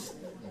is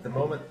the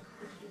moment,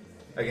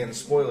 again,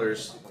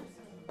 spoilers,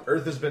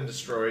 Earth has been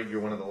destroyed,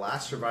 you're one of the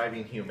last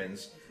surviving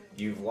humans,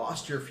 you've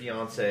lost your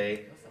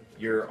fiancé,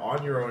 you're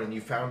on your own, and you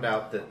found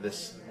out that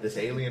this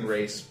alien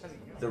race,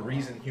 the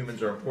reason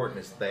humans are important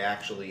is that they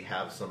actually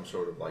have some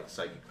sort of like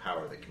psychic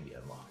power that can be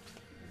unlocked.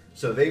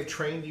 So they've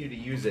trained you to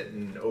use it,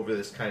 and over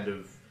this kind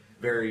of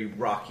very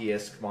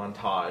Rocky-esque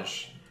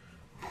montage.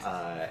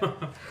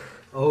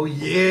 Oh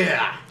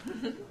yeah!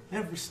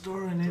 Every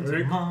story needs a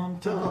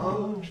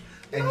montage.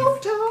 And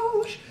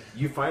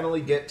you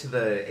finally get to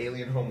the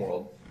alien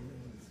homeworld,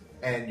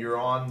 and you're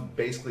on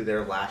basically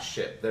their last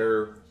ship.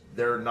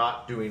 They're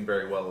not doing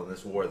very well in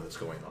this war that's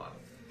going on.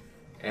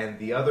 And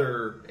the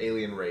other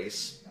alien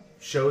race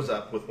shows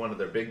up with one of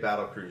their big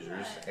battle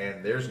cruisers,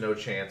 and there's no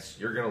chance,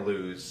 you're going to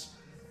lose.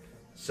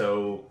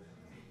 So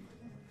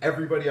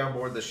everybody on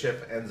board the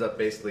ship ends up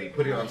basically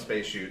putting on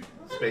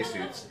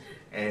spacesuits,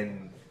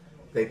 and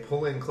they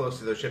pull in close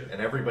to their ship,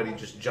 and everybody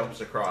just jumps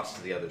across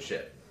to the other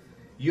ship.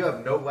 You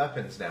have no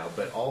weapons now,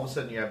 but all of a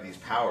sudden you have these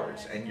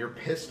powers, and you're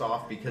pissed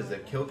off because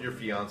they've killed your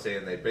fiancé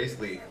and they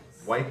basically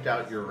wiped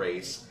out your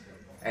race,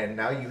 and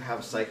now you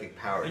have psychic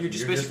powers. And you're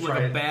just basically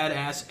like a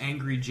badass,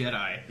 angry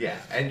Jedi. Yeah,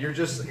 and you're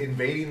just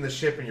invading the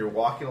ship, and you're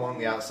walking along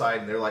the outside,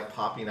 and they're like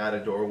popping out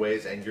of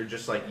doorways, and you're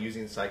just like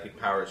using psychic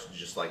powers to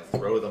just like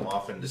throw them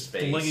off into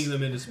space, flinging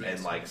them into space,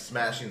 and like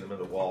smashing them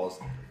into walls.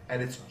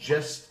 And it's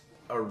just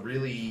a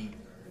really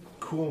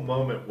cool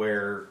moment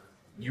where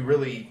you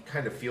really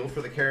kind of feel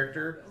for the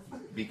character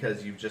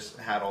because you've just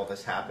had all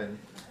this happen,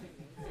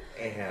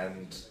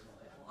 and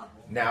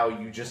now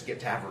you just get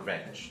to have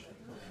revenge.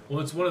 Well,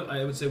 it's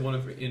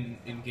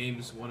in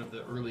games one of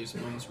the earliest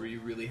moments where you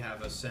really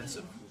have a sense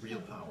of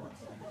real power.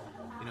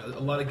 A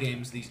lot of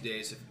games these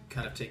days have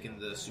kind of taken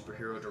the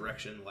superhero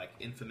direction, like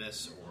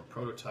Infamous or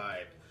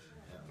Prototype,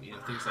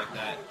 things like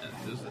that. And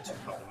those are the two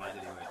top of mind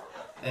anyway.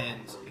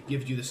 And it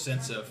gives you the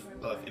sense of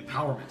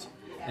empowerment.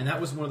 And that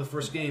was one of the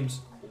first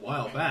games a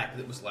while back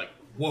that was like,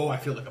 whoa, I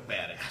feel like a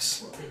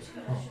badass.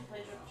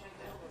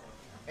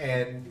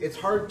 And it's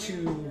hard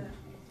to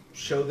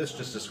show this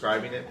just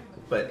describing it,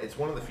 but it's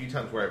one of the few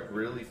times where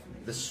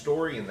the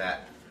story in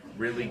that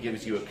really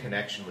gives you a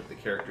connection with the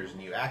characters,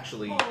 and you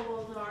actually,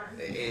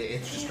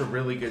 it's just a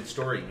really good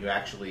story, and you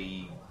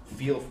actually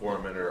feel for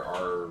them and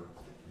are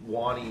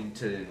wanting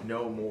to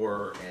know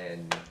more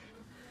and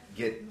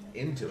get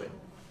into it.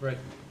 Right.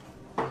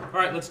 All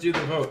right, let's do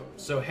the vote.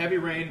 So, Heavy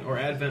Rain or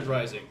Advent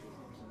Rising?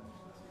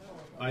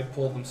 I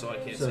pulled them, so I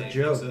can't say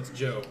Joe. anything. So that's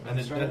Joe, and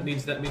then that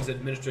means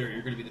administrator,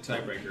 you're going to be the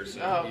tiebreaker.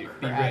 So be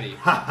crap. ready.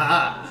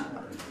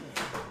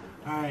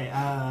 Alright,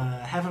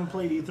 haven't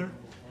played either,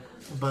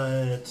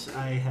 but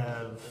I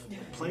have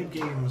played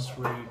games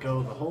where you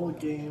go the whole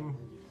game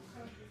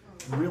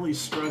really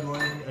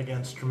struggling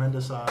against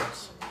tremendous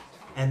odds,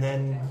 and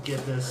then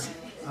get this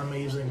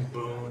amazing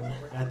boon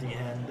at the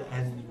end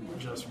and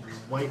just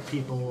wipe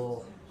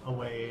people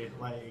away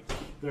like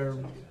they're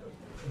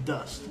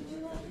dust.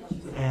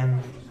 And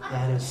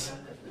that is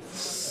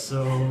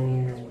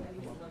so...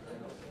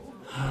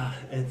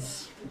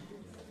 it's...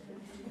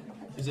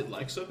 Is it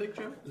like so big,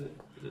 Joe?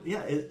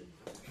 Yeah, it...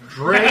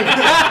 Drink.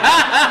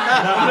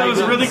 It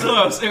was really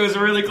close. It was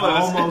really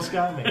close. Almost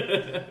got me.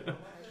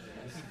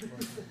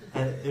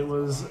 And it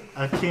was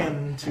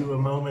akin to a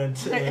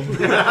moment in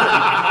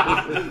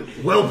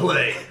Well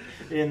played.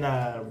 in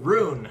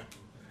Rune,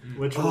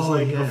 which was Oh,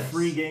 like a yes.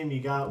 free game you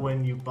got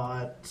when you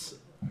bought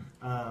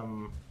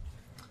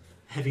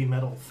Heavy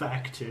Metal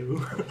Fact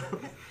 2.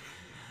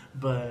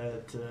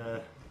 But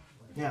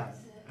yeah,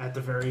 at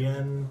the very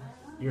end,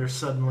 you're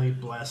suddenly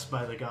blessed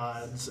by the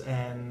gods,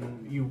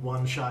 and you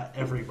one-shot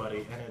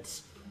everybody, and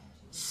it's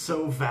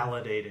so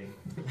validating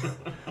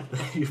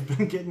that you've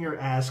been getting your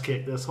ass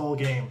kicked this whole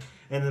game,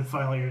 and then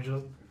finally you're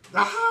just,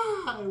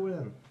 I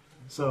win.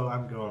 So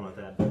I'm going with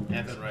that.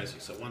 Advent Rising.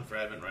 So one for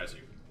Advent Rising.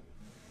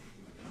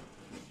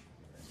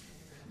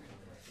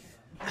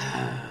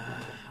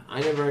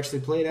 I never actually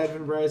played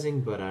Advent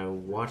Rising, but I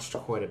watched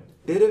quite a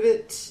bit of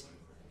it,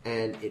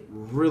 and it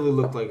really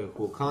looked like a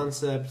cool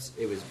concept.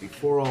 It was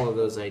before all of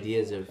those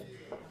ideas of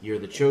you're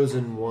the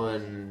chosen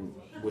one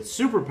with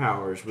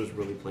superpowers was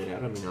really played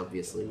out. I mean,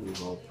 obviously,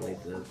 we've all played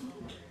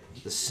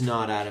the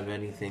snot out of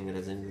anything that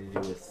has anything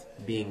to do with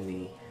being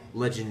the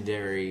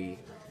legendary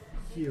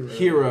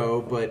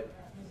hero, but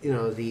you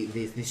know, the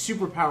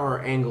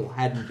superpower angle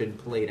hadn't been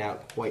played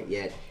out quite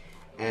yet.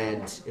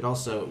 And it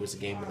was a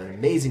game with an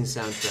amazing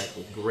soundtrack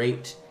with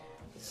great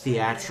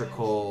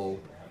theatrical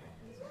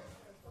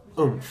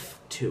oomph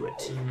to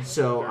it.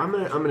 So I'm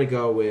gonna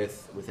go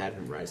with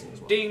Advent Rising as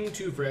well. Ding,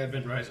 2 for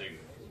Advent Rising.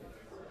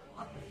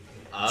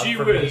 Gee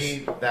For whiz.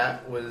 me,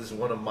 that was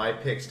one of my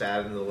picks to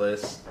add in the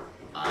list.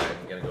 I'm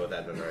gonna go with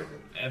Advent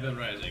Rising. Advent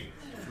Rising.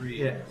 3.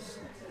 Yes.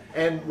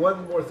 And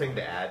one more thing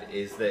to add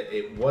is that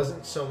it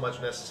wasn't so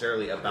much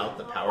necessarily about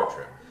the power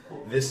trip.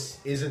 This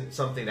isn't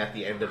something at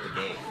the end of the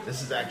game.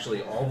 This is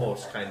actually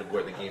almost kind of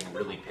where the game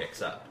really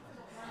picks up.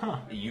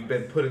 You've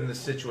been put in this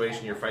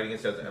situation, you're fighting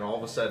against others, and all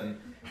of a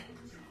sudden,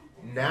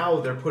 now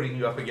they're putting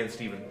you up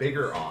against even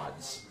bigger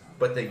odds,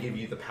 but they give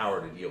you the power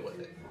to deal with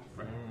it.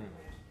 Right.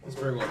 That's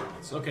very well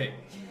balanced. Okay,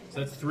 so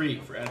that's 3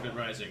 for Advent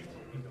Rising.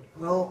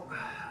 Well,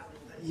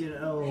 you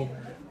know,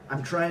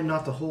 I'm trying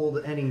not to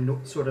hold any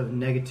sort of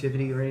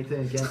negativity or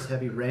anything against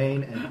Heavy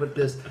Rain and put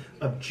this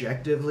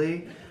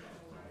objectively.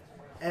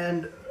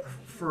 And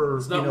for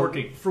It's not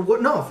working. For what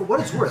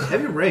it's worth,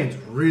 Heavy Rain's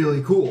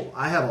really cool.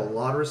 I have a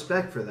lot of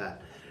respect for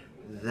that.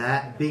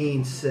 That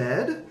being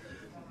said,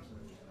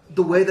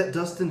 the way that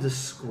Dustin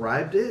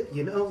described it,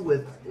 you know,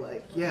 with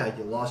like, yeah,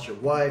 you lost your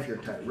wife, your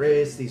entire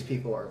race, these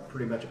people are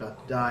pretty much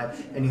about to die,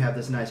 and you have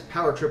this nice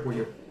power trip where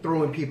you're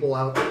throwing people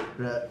out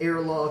the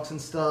airlocks and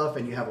stuff,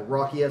 and you have a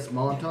Rocky-esque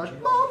montage.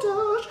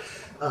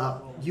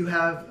 You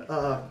have,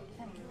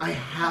 I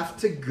have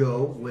to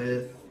go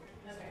with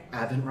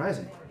Advent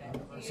Rising.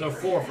 So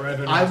 4 for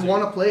Advent I Rising.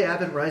 want to play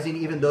Advent Rising,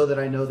 even though that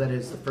I know that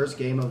it's the first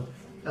game of,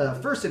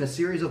 first in a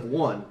series of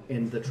 1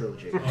 in the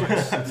trilogy.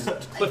 It's a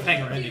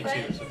cliffhanger ending,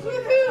 too. So.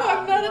 Woohoo!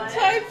 I'm not a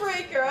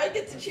tiebreaker. I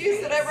get to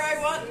choose whatever I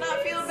want and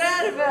not feel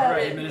bad about All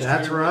right, it. Administrator,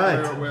 That's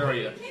right. Where are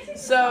you?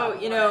 So,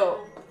 you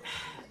know,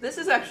 this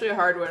is actually a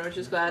hard one, which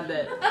is why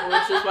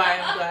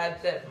I'm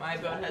glad that my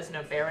vote has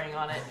no bearing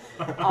on it.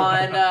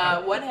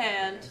 On one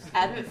hand,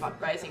 Advent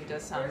Rising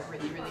does sound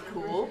really, really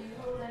cool,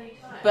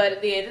 but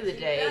at the end of the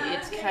day,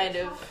 it's kind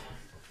of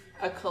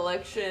a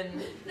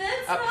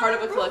part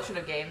of a collection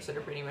of games that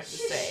are pretty much the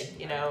same.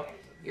 You know,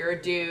 you're a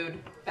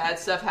dude, bad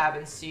stuff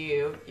happens to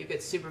you, you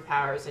get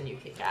superpowers, and you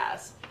kick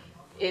ass.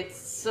 It's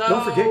so...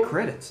 Don't forget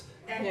credits.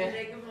 Yeah.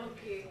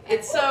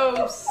 It's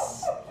so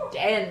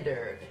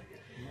standard.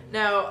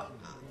 Now,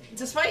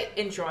 despite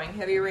enjoying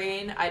Heavy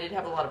Rain, I did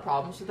have a lot of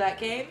problems with that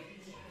game.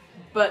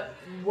 But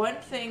one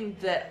thing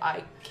that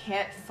I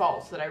can't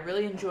fault, that I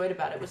really enjoyed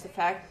about it, was the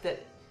fact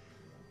that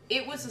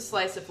it was a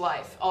slice of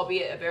life,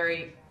 albeit a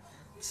very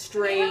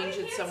strange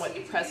and somewhat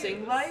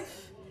depressing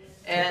life,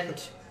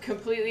 and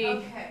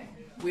completely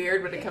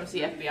weird when it comes to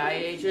the FBI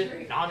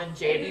agent, Non and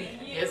Jaden,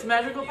 his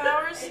magical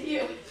powers.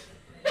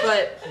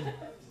 But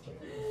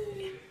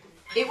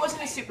it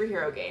wasn't a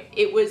superhero game.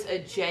 It was a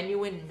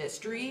genuine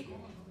mystery,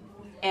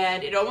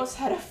 and it almost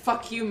had a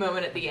fuck you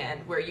moment at the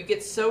end, where you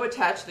get so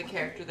attached to the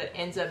character that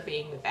ends up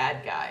being the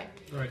bad guy.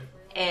 Right.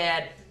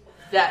 And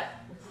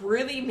that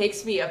really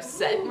makes me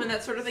upset when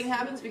that sort of thing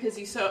happens, because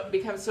you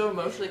become so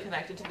emotionally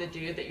connected to the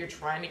dude that you're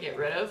trying to get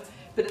rid of.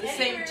 But at the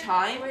same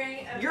time,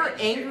 you're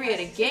angry at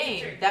a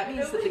game. That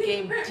means that the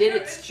game did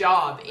its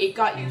job. It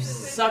got you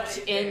sucked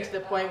in to the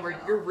point where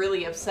you're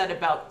really upset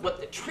about what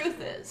the truth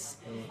is.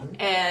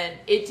 And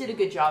it did a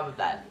good job of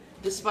that.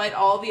 Despite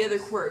all the other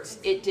quirks,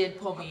 it did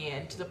pull me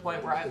in to the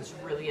point where I was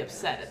really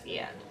upset at the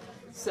end.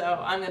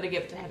 So I'm going to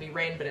give it to Heavy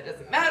Rain, but it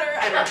doesn't matter.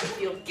 I don't have to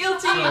feel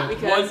guilty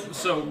because...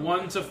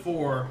 1 to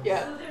 4.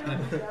 Yeah.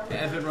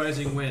 Advent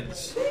Rising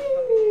wins.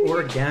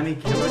 Origami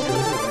Killer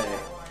goes away.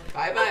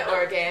 Bye-bye,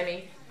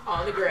 Origami.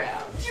 On the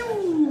ground.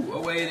 Ooh,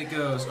 away it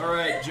goes. All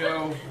right,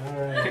 Joe.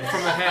 Pick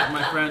from a hat,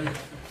 my friend.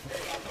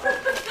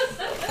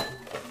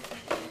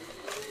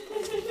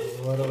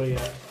 What do we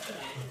got?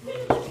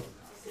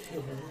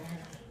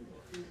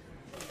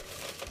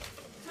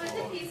 Put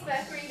the piece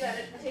back where you got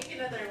it. Take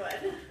another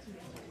one.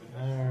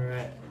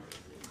 Alright.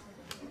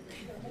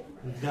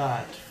 We've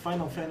got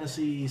Final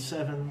Fantasy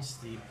VII's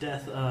The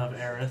Death of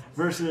Aerith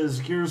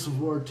versus Gears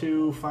of War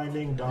 2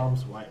 Finding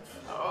Dom's Wife.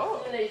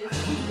 Oh. And they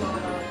just keep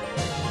going on.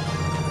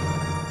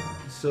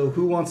 So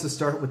who wants to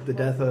start with the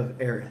death of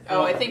Aerith?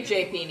 Oh, I think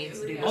JP needs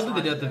to do this I'll do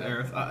the one. death of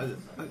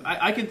Aerith.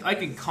 I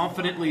can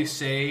confidently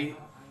say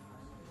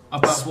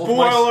about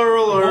Spoiler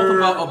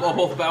alert!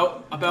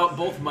 about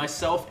both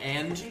myself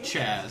and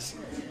Chaz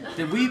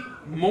that we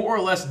more or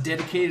less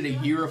dedicated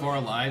a year of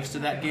our lives to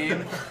that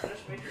game.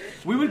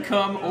 We would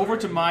come over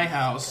to my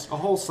house A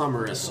whole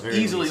summer is very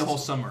easily least. a whole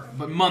summer,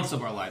 but months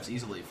of our lives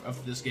easily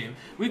of this game.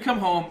 We'd come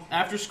home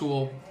after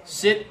school,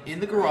 sit in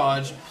the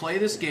garage, play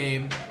this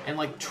game, and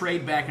like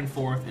trade back and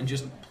forth and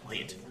just play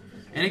it.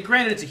 And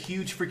granted, it's a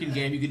huge freaking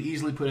game. You could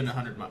easily put in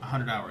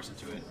 100 hours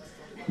into it.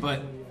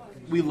 But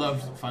we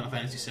loved Final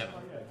Fantasy VII.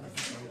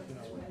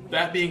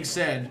 that being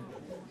said,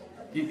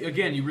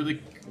 again, you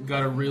really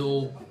got a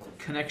real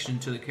connection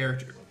to the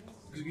character.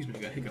 Excuse me,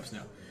 I got hiccups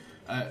now.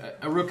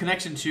 A real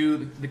connection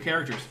to the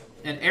characters.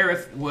 And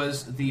Aerith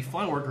was the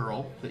flower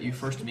girl that you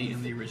first meet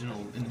in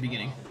the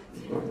beginning.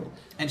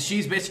 And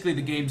she's basically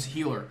the game's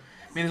healer.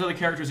 I mean, there's other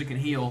characters that can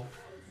heal,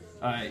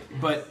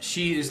 but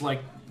she is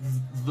like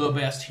the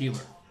best healer.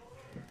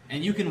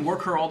 And you can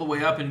work her all the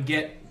way up and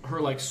get her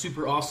like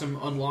super awesome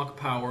unlock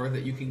power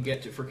that you can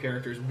get for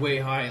characters way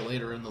high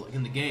later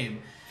in the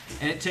game.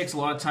 And it takes a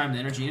lot of time and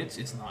energy, and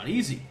it's not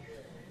easy.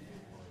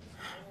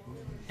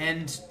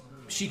 And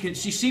she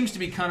seems to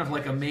be kind of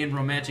like a main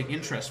romantic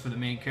interest for the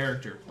main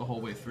character the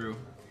whole way through.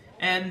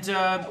 And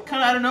kind of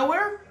out of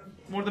nowhere,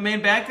 one of the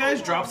main bad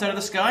guys drops out of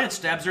the sky and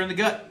stabs her in the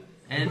gut,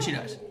 and she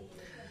dies.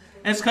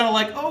 And it's kind of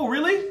like, oh,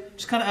 really?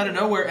 Just kind of out of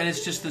nowhere, and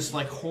it's just this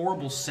like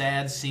horrible,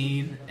 sad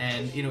scene,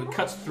 and it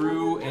cuts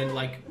through, and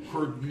like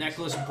her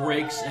necklace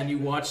breaks, and you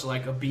watch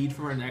like a bead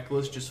from her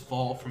necklace just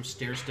fall from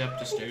stair step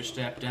to stair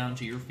step down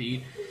to your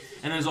feet,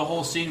 and there's a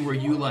whole scene where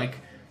you like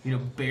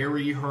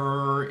bury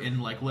her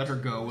and like let her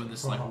go in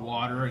this like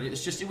water, and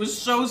it was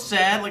so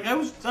sad. Like I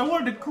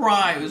wanted to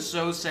cry. It was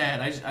so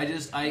sad.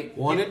 I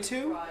wanted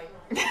to.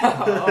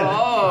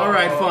 Oh. All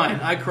right,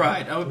 fine. I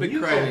cried. I'm a big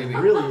crybaby.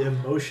 Really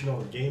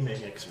emotional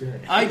gaming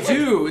experience. I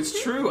do.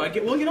 It's true. I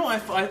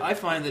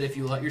find that if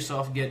you let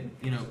yourself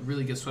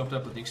really get swept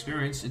up with the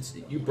experience,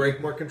 you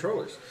break more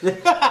controllers.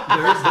 There's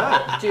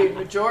that. Dude,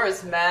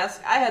 Majora's Mask.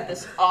 I had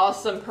this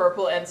awesome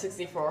purple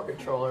N64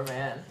 controller,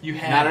 man. You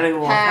had. Not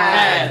anymore.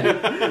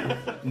 Had.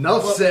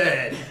 Enough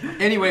said.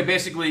 Anyway,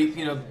 basically,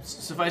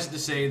 suffice it to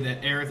say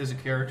that Aerith is a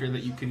character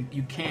that you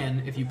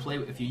can if you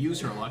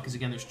use her a lot, because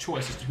again, there's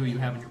choice as to who you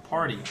have in your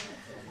party.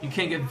 You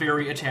can get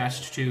very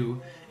attached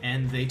to,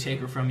 and they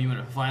take her from you in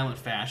a violent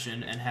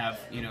fashion and have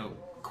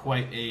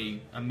quite a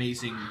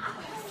amazing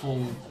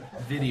full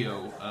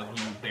video of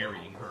you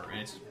burying her,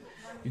 and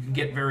you can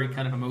get very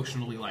kind of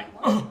emotionally like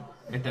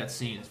at that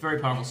scene. It's a very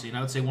powerful scene.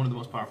 I would say one of the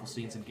most powerful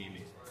scenes in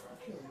gaming.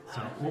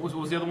 So what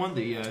was the other one?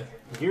 The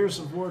Gears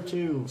of War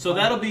 2. So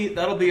that'll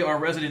be our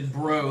resident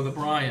bro, the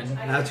Brian.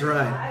 That's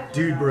right.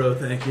 Dude bro,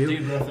 thank you.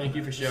 Dude bro, thank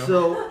you for show.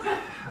 So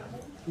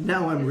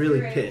now I'm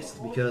really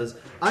pissed because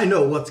I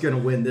know what's going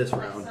to win this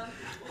round.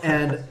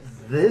 And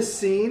this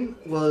scene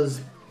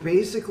was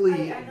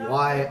basically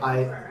what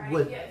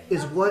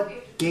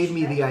gave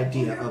me the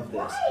idea of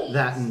this.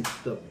 That and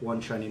the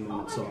One Shiny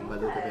Moment song by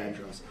Luther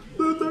Vandross.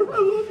 Luther, I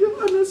love you,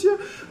 I miss you.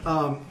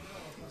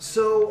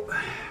 So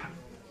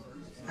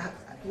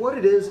what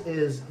it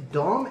is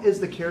Dom is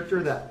the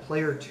character that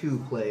player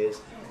 2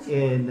 plays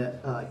in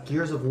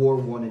Gears of War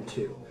 1 and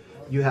 2.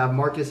 You have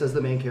Marcus as the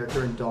main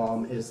character, and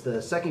Dom is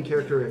the second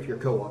character if you're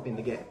co-oping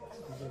the game.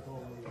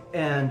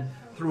 And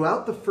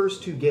throughout the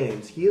first 2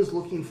 games, he is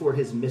looking for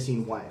his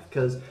missing wife,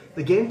 because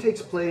the game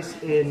takes place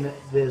in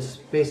this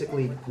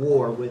basically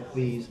war with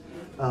these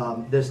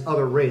this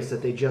other race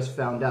that they just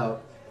found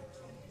out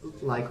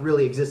like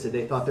really existed.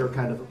 They thought they were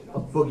kind of a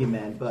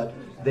boogeyman, but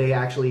they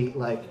actually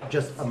like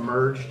just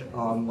emerged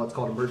on what's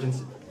called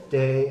Emergence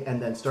Day,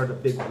 and then started a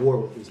big war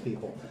with these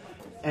people.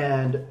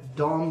 And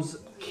Dom's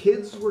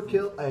kids were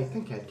killed. I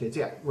think he had kids.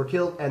 Yeah, were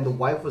killed, and the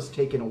wife was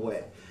taken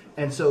away.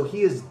 And so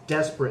he is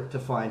desperate to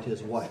find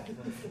his wife.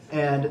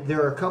 And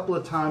there are a couple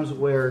of times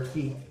where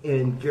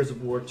in Gears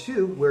of War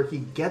 2, where he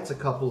gets a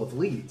couple of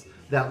leads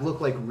that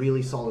look like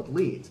really solid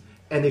leads,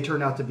 and they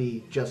turn out to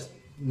be just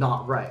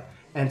not right.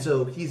 And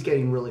so he's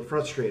getting really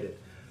frustrated.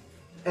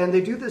 And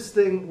they do this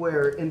thing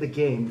where in the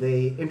game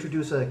they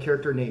introduce a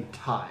character named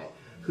Ty,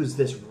 who's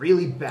this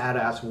really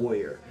badass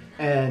warrior.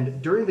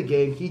 And during the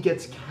game, he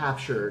gets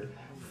captured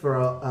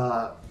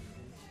by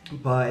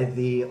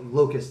the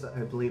Locusts, I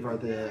believe are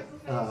the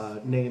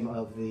name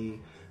of the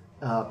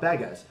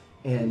bad guys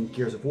in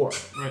Gears of War.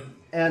 Right.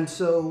 And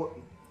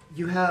so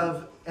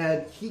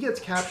and he gets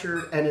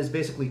captured and is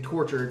basically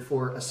tortured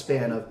for a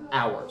span of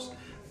hours.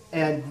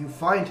 And you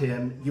find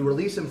him, you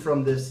release him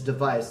from this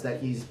device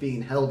that he's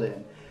being held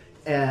in,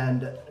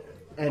 and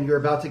you're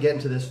about to get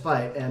into this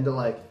fight, and they're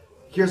like,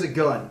 here's a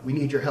gun, we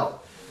need your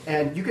help.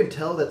 And you can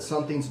tell that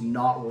something's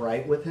not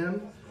right with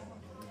him.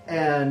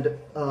 And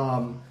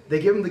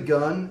they give him the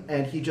gun,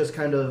 and he just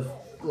kind of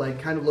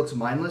looks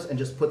mindless and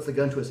just puts the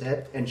gun to his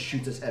head and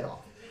shoots his head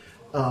off.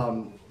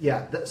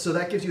 So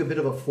that gives you a bit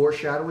of a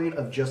foreshadowing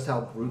of just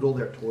how brutal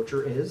their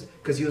torture is,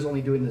 because he was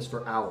only doing this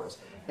for hours.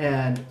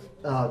 And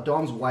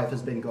Dom's wife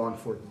has been gone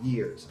for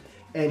years.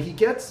 And he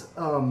gets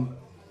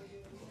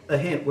a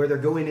hint where they're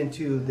going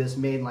into this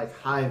main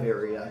hive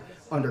area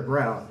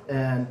underground.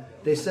 And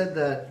they said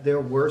that there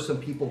were some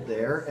people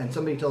there, and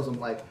somebody tells him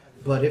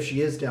but if she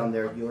is down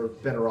there,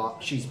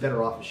 she's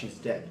better off if she's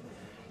dead.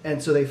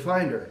 And so they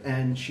find her,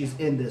 and she's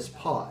in this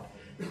pod.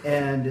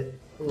 And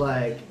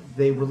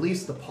they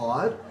release the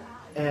pod,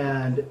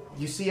 and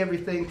you see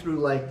everything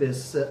through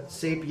this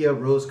sepia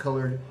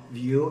rose-colored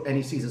view, and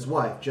he sees his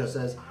wife just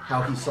as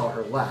how he saw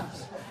her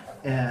last.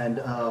 And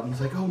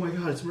he's like, oh my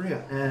god, it's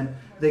Maria. And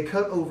they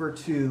cut over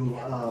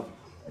to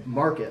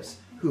Marcus,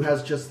 who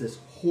has just this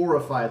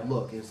horrified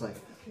look. He's like,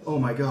 oh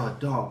my god,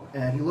 Dom.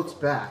 And he looks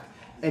back,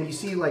 and you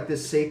see like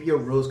this sepia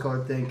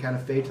rose-colored thing kind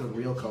of fade to the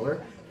real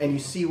color, and you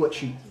see what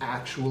she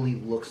actually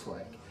looks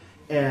like.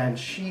 And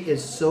she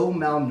is so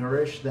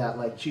malnourished that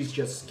like she's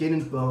just skin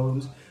and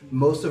bones.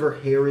 Most of her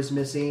hair is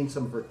missing.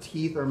 Some of her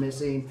teeth are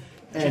missing.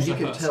 And She's you a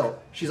can husk. tell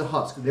she's a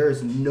husk. There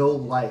is no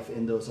life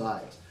in those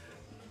eyes.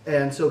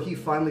 And so he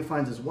finally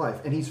finds his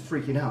wife, and he's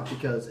freaking out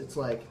because it's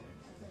like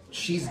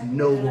she's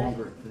no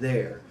longer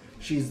there.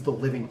 She's the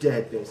living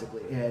dead,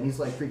 basically. And he's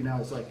like freaking out.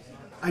 He's like,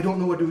 I don't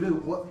know what to do.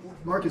 What,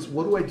 Marcus,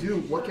 what do I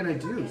do? What can I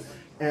do?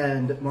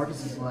 And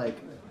Marcus is like,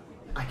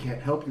 I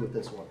can't help you with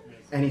this one.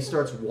 And he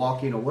starts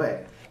walking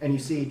away. And you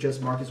see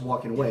just Marcus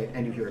walking away,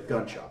 and you hear a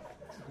gunshot.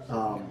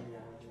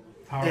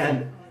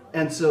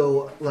 And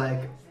so,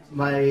 like,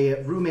 my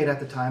roommate at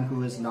the time,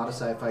 who is not a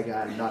sci-fi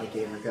guy, not a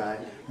gamer guy,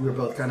 we were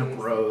both kind of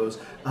bros.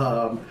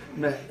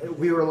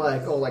 We were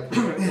like,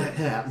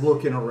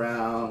 looking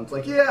around,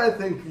 like, yeah, I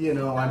think,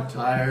 I'm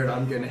tired.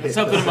 I'm gonna hit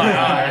Something this. in my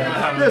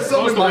eye. There's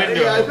something in my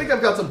window. yeah, I think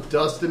I've got some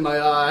dust in my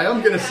eye.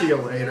 I'm gonna see you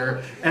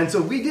later. And so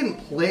we didn't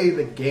play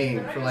the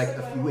game for like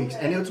a few weeks,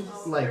 and it was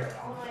like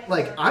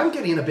I'm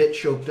getting a bit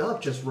choked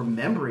up just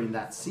remembering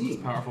that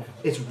scene. Powerful.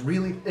 It's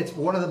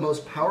one of the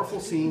most powerful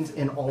scenes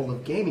in all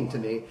of gaming to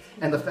me,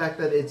 and the fact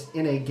that it's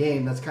in a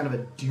game that's kind of a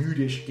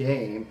dude-ish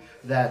game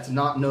that's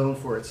not known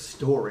for its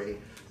story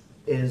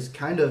is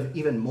kind of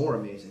even more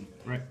amazing.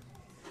 Right.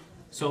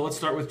 So let's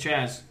start with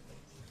Chaz.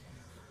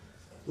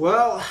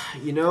 Well,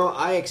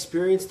 I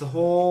experienced the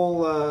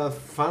whole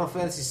Final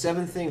Fantasy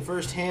VII thing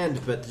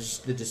firsthand, but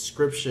just the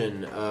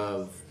description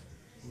of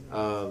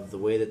the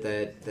way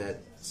that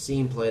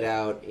scene played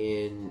out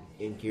in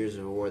Gears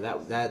of War,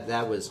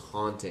 that was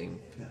haunting.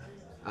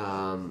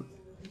 I'm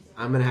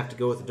gonna have to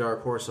go with the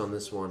dark horse on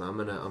this one. I'm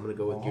gonna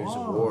go with Gears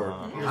of War.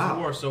 Gears of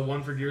War. So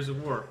one for Gears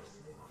of War.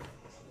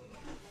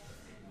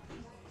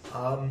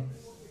 I'm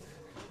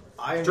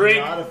Drink.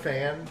 not a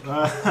fan.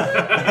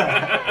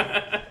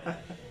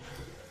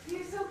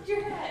 You soaked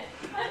your head.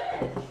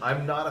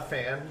 I'm not a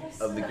fan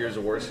of the Gears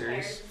of War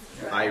series.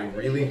 I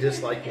really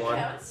dislike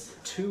 1.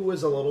 2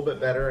 was a little bit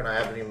better, and I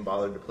haven't even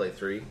bothered to play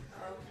 3.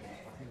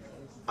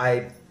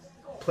 I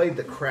played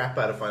the crap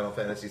out of Final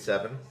Fantasy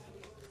VII,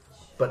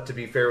 but to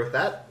be fair with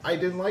that, I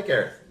didn't like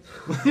Aerith.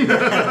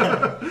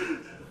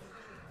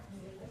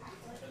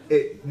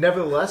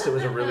 Nevertheless, it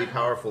was a really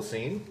powerful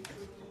scene,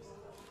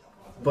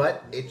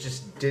 but it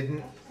just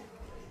didn't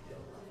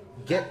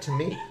get to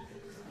me.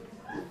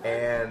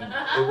 And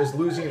it was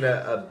losing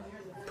a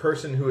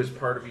person who is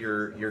part of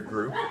your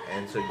group,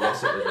 and so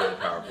yes, it was really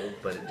powerful,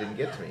 but it didn't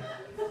get to me.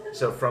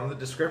 So from the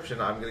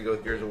description, I'm going to go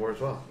with Gears of War as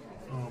well.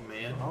 Oh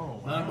man.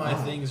 None of my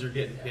things are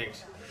getting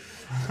picked.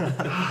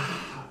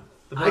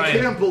 I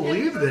can't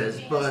believe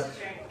this, but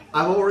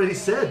I've already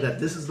said that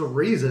this is the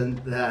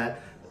reason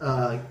that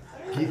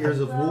Gears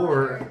of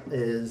War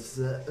is,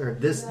 or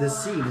this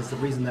scene is the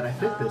reason that I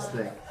picked this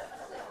thing.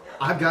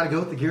 I've got to go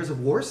with the Gears of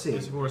War scene.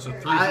 Gears of War. So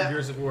 3 for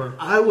Gears of War.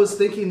 I was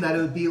thinking that it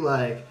would be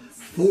like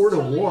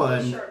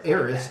 4-1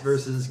 Eris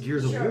versus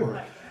Gears of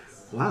War.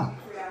 Wow.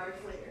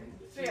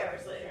 3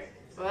 hours later.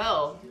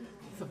 Well,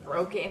 the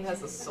bro game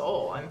has a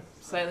soul. I'm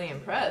slightly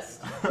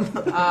impressed.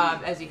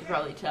 As you can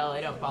probably tell,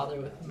 I don't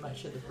bother with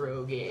much of the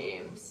bro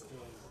games.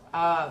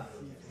 Though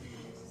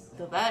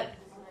that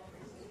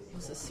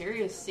was a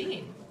serious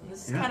scene.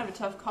 This is kind of a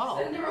tough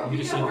call. You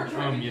just said you have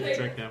to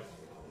drink now.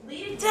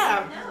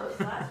 Damn!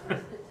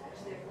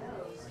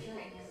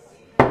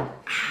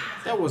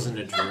 That wasn't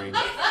a drink.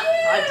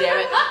 God damn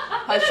it.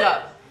 Hush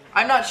up.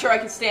 I'm not sure I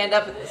can stand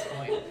up at this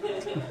point.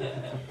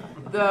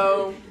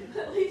 Though,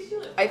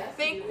 I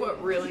think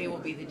what really will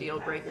be the deal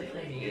breaker for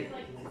me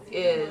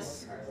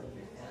is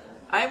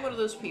I'm one of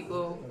those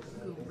people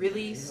who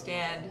really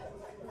stand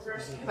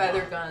by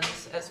their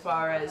guns as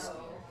far as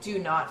do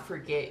not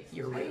forget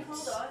your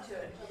roots.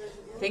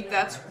 I think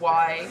that's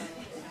why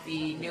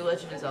the new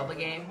Legend of Zelda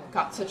game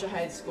got such a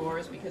high score,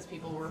 is because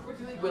people were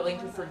willing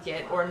to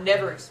forget or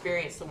never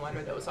experience the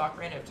wonder that was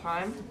Ocarina of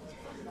Time.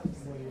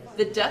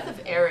 The death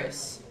of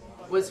Aeris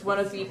was one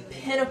of the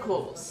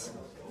pinnacles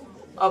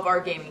of our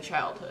gaming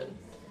childhood.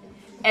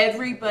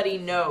 Everybody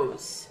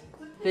knows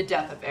the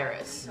death of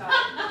Aeris.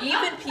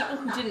 Even people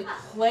who didn't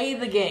play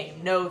the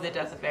game know the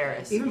death of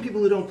Aeris. Even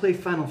people who don't play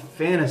Final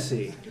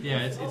Fantasy.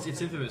 Yeah, it's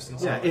infamous. In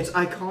some Yeah, ways. it's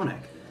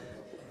iconic.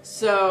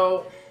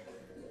 So,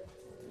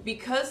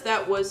 because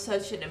that was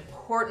such an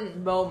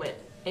important moment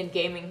in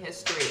gaming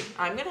history,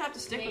 I'm going to have to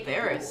stick with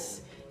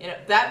Aeris.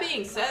 That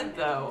being said,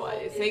 though,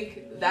 I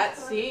think that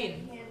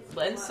scene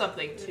lends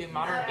something to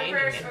modern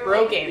gaming and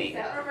bro gaming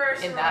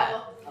in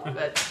that.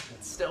 But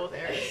still with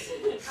Aeris.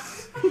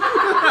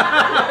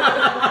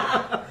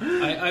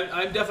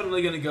 I'm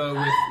definitely going to go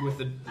with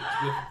the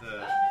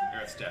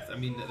Aerith's death. I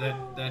mean,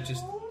 that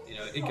just,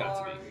 it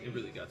got to me. It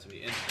really got to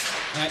me. And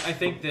I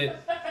think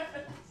that,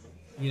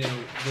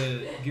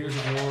 the Gears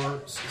of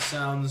War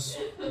sounds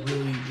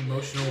really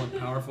emotional and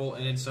powerful,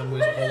 and in some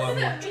ways a whole lot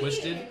more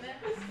twisted.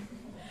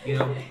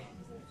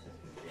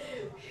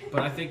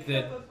 But I think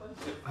that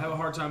have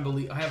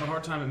a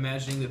hard time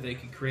imagining that they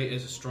could create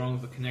as strong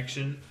of a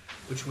connection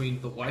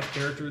between the wife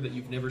character that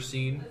you've never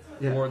seen,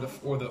 Yeah. or the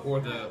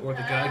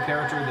guy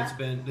character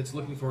that's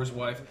looking for his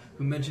wife,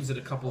 who mentions it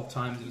a couple of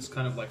times, and it's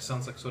kind of like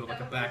sounds like sort of like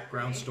a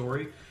background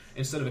story,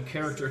 instead of a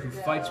character who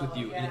fights with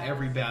you in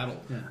every battle,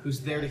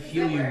 who's there to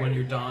heal you when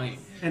you're dying,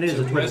 And is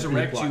to a twist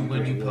resurrect plot you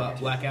when you really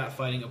black out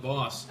fighting a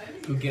boss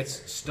who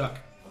gets stuck,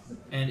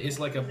 and is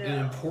like an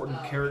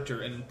important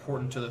character and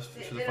important to the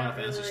Final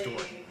Fantasy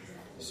story.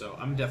 So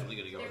I'm definitely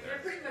going to go with They're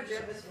there. pretty much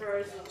up as far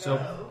as they'll So-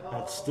 go.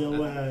 That's still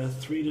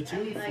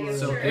 3-2 for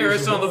So Gears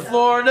Eris of on the War.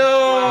 floor,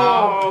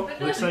 no!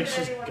 But Looks not like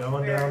she's anyone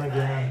going very down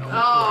again.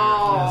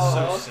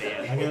 Oh, So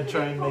sad. I'm gonna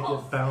try and make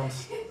it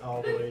bounce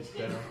all the way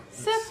down.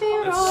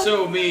 That's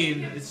so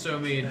mean. It's so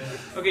mean.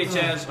 Okay,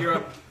 Chaz, you're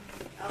up.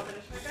 I'll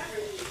finish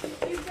my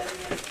beer. You've done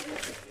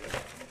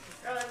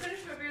the I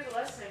finished my beer the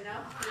last time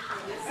now.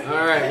 Finish my beer.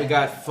 All right, we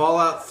got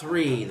Fallout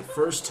 3, the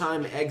first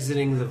time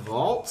exiting the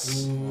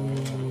vaults,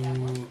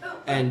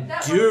 and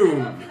That one,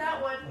 Doom, I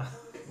that one.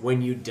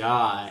 when you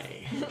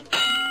die.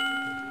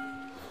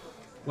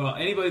 Well,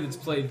 anybody that's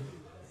played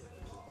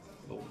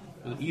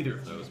either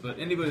of those, but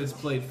anybody that's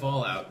played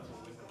Fallout,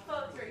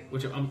 Fallout 3.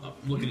 which I'm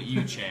looking at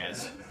you,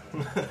 Chaz.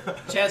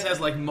 Chaz has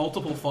like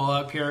multiple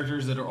Fallout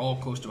characters that are all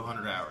close to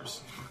 100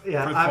 hours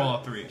Yeah, for I-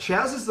 Fallout 3.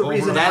 Chaz is the Over-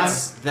 reason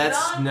That's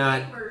not.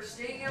 Non-gamer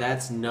staying up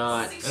That's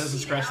not. 60 That doesn't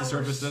scratch the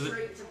surface, does it?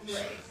 straight to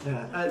play.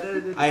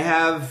 Yeah, I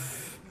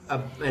have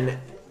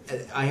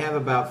I have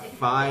about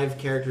 5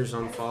 characters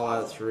on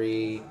Fallout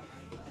 3,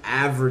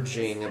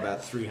 averaging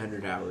about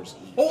 300 hours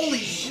each. Holy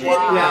shit!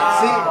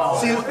 yeah.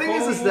 See, the thing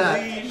is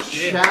that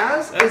shit.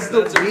 Chaz is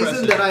the That's reason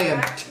impressive. that I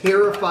am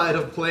terrified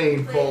of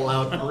playing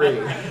Fallout 3.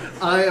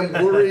 I am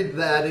worried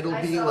that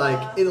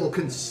it'll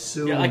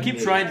consume. Yeah, I keep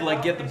me. trying to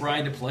like get the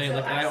Brian to play it.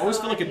 Like, I always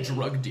feel like a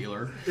drug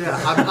dealer. Yeah,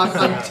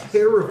 I'm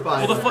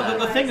terrified. Well, of that.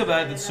 the thing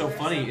about it that's so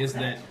funny is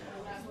that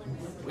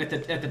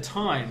at the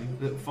time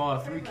that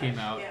Fallout 3 came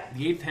out,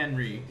 the 8th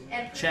Henry,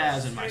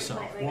 Chaz, and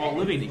myself were all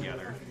living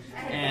together.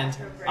 And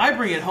I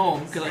bring it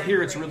home because I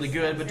hear it's really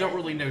good, but don't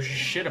really know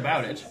shit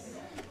about it.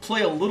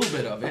 Play a little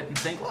bit of it and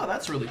think, wow,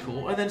 that's really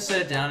cool, and then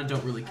set it down and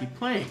don't really keep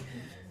playing.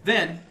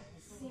 Then,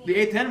 the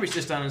 8th Henry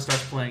sits down and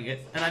starts playing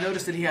it, and I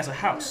notice that he has a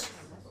house.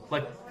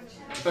 Like,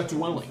 a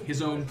dwelling,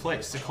 his own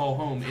place to call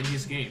home in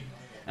his game.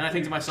 And I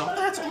think to myself,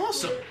 that's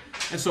awesome.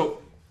 And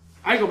so,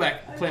 I go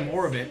back, play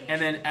more of it,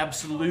 and then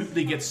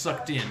absolutely get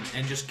sucked in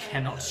and just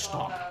cannot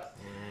stop.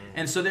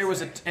 And so there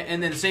was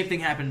and then the same thing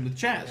happened with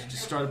Chaz.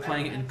 Just started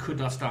playing it and could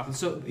not stop. And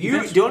so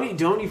You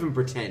don't even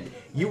pretend.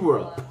 You were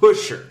a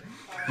pusher.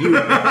 You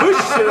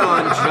pushed it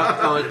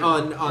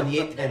on the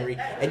 8th Henry,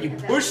 and you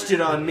pushed it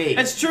on me.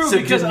 It's true so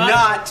because do I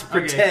not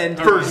pretend.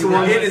 Okay, First you were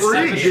one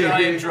innocent, free.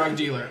 giant drug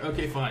dealer.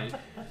 Okay, fine.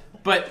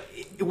 But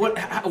what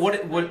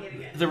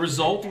the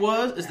result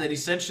was is that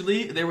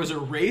essentially there was a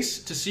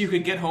race to see who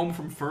could get home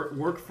from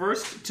work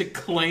first to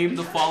claim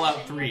the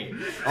Fallout 3.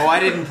 Oh, I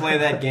didn't play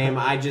that game.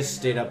 I just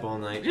stayed up all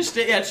night.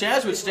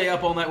 Chaz would stay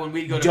up all night when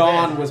we'd go to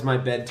Dawn bed. was my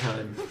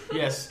bedtime.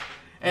 Yes.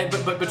 And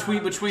but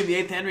between the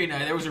 8th Henry and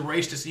I, there was a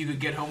race to see who could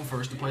get home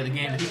first to play the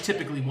game, and he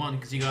typically won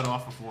because he got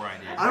off before I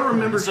did. I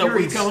remember So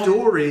hearing we come-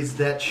 stories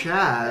that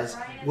Chaz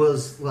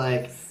was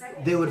like,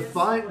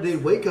 they'd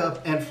wake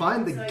up and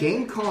find the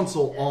game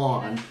console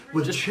on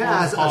with Just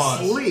Chaz on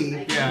pause.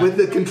 asleep Yeah. with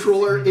the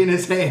controller in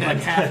his hand. Like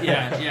half,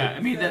 yeah. I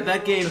mean,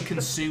 that game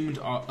consumed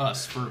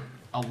us for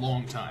a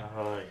long time.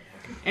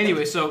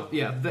 Anyway, so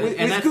yeah, With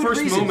and that good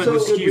first reason. moment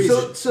was huge.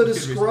 So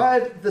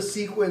describe the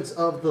sequence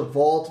of the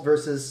vault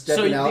versus So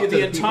stepping out. the to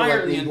people entire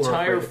like me who are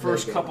entire afraid to play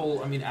first the game.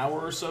 couple, hour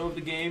or so of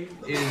the game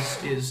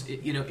is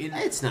in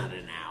It's not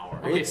an hour.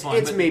 Okay, it's fine,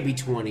 it's but- maybe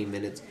 20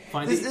 minutes.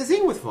 Fine. The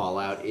thing with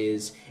Fallout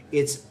is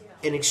it's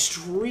an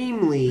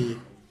extremely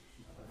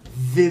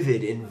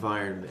vivid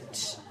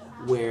environment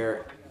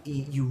where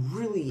you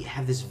really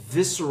have this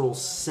visceral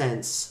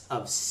sense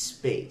of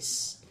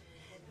space.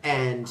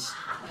 And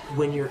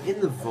when you're in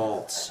the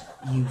vault,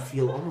 you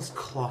feel almost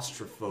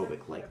claustrophobic,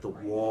 like the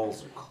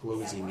walls are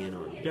closing in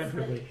on you.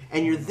 Definitely.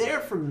 And you're there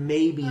for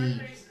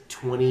maybe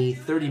 20,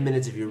 30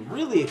 minutes if you're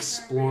really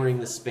exploring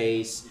the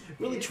space,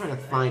 really trying to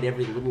find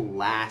every little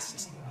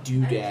last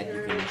doodad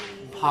you can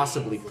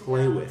possibly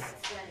play with.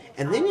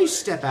 And then you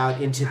step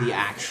out into the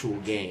actual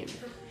game,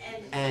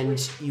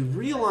 and you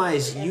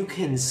realize you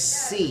can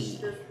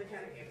see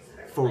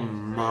for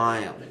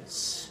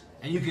miles.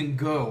 and you can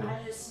go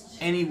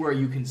anywhere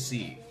you can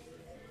see.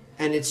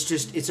 And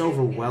it's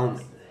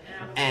overwhelming.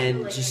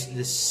 And just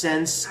the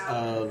sense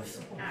of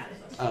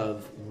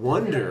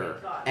wonder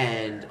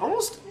and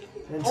almost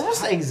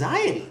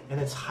anxiety. And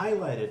it's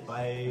highlighted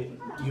by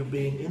you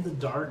being in the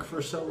dark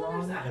for so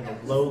long in a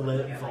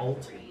low-lit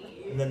vault,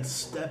 and then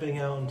stepping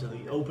out into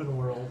the open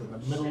world in the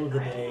middle of the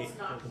day,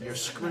 and your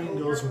screen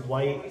goes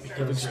white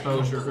because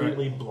Exposure, you're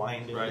completely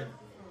blinded. Right.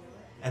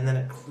 And then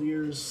it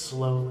clears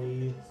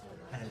slowly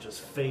and just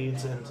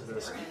fades into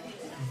this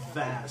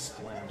vast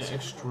Yeah, landscape.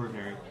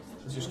 extraordinary.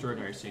 It's an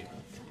extraordinary scene.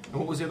 And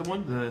what was the other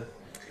one? The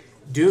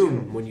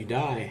Doom when you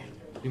die.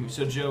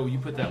 So Joe, you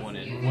put that one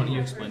in. Why don't you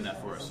explain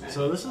that for us?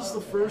 So this is the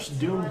first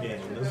Doom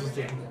game. This is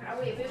the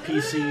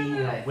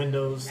PC,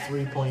 Windows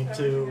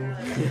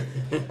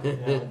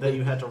 3.2 that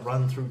you had to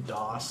run through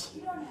DOS.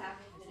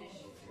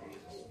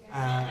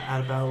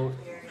 At about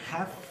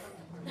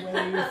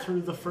halfway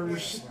through the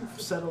first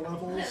set of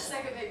levels,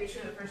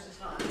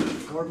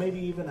 or maybe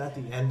even at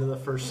the end of the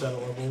first set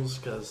of levels,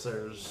 because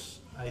there's,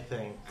 I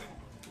think,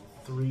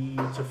 3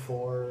 to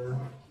 4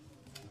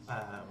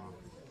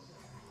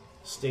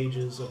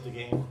 stages of the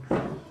game.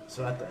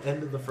 So at the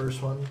end of the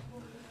first one,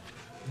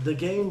 the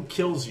game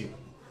kills you.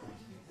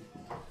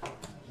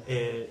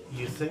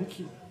 You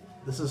think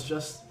this is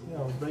just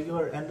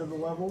regular end of the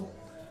level.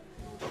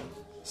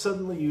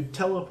 Suddenly you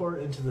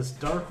teleport into this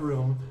dark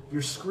room,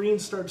 your screen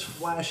starts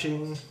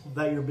flashing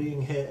that you're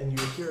being hit, and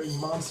you're hearing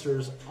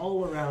monsters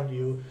all around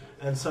you,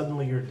 and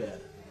suddenly you're dead.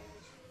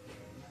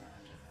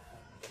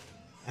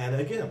 And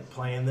again,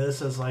 playing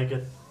this as like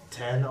a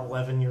 10,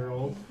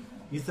 11-year-old,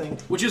 you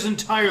think... Which is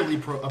entirely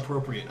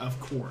appropriate, of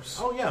course.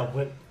 Oh yeah,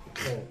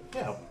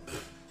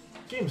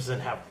 games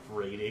didn't have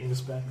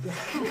ratings back then.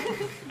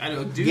 I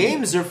know. Doom,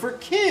 Games are for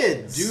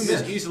kids. Doom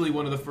is easily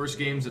one of the first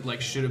games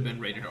that should have been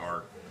rated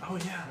R. Oh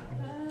yeah.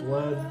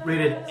 Blood.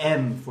 Rated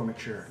M for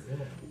mature.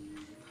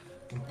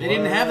 They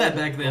didn't have that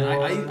back then.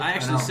 I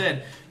actually know.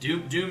 said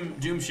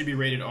Doom should be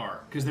rated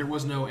R because there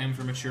was no M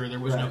for mature. There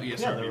was no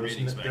ESRB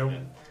ratings back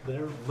then.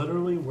 There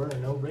literally were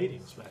no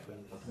ratings back then.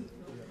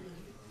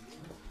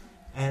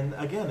 And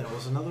again, it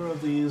was another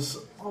of these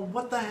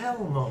what the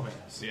hell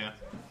moments. Yeah.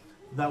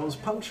 That was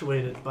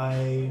punctuated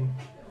by,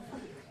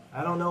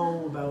 I don't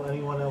know about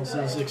anyone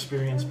else's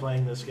experience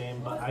playing this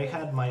game, but I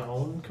had my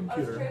own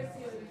computer.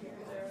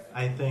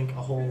 I think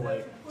a whole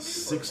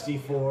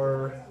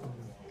 64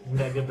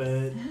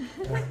 megabyte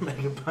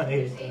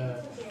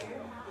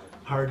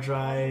hard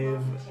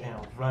drive,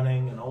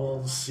 running an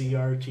old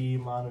CRT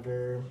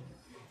monitor.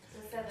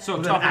 So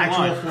With top an of the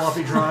actual line.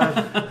 floppy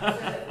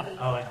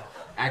drive.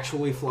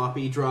 Actually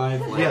floppy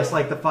drive. Yes,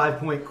 like the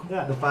 5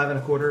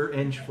 1/4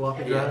 inch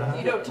floppy drive. Yeah.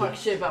 You don't talk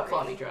shit about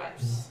floppy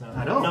drives.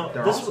 I don't. No,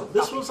 They're this awesome.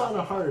 this was on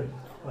a hard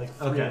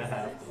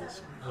 3.5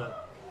 disc.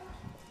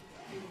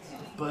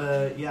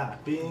 But yeah,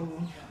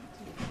 being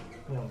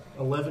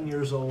 11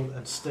 years old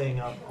and staying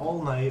up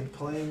all night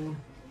playing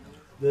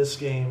this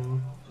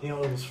game. It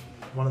was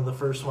one of the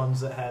first ones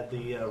that had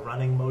the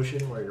running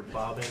motion where you're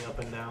bobbing up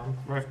and down.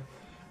 Right.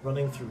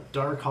 Running through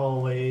dark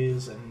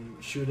hallways and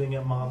shooting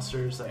at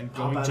monsters that And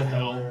pop going out to of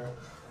hell. nowhere.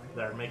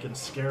 They're making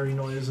scary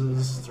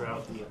noises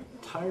throughout the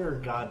entire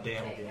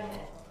goddamn game.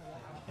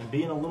 And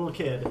being a little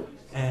kid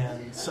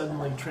and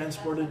suddenly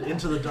transported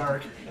into the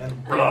dark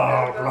and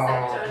blah,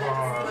 blah,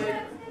 blah,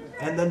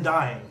 and then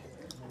dying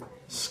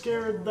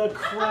scared the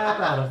crap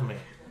out of me.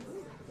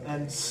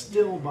 And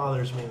still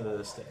bothers me to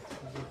this day.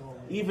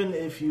 Even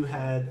if you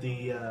had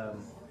the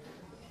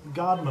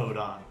God mode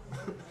on.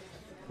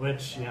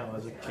 Which,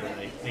 as a kid,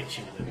 I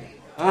cheated.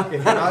 If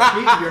you're not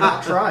cheating, you're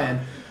not trying.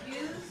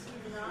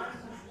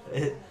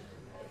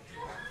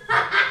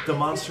 The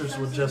monsters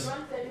would just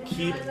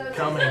keep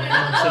coming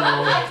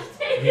until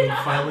you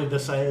finally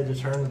decided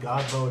to turn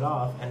God mode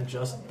off and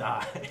just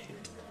die.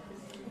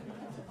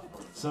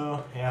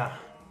 So, yeah.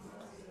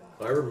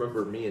 I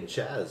remember me and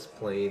Chaz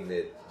playing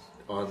it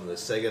on the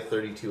Sega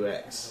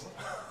 32X.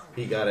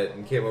 He got it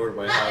and came over to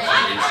my house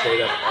and we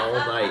stayed up all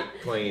night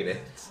playing it.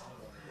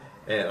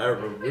 And I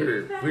remember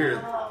we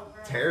were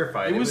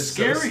terrified. It was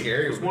scary. So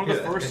scary. It was one of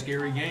the first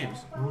scary games.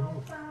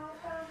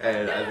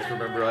 And I just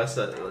remember us,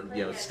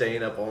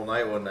 staying up all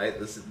night one night,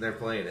 sitting there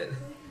playing it.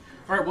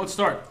 All right, well, let's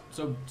start.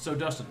 So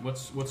Dustin,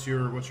 what's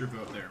your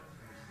vote there?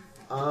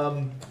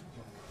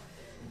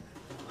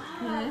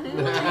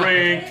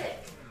 Drink.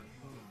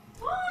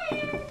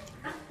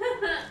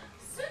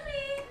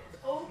 Swimming.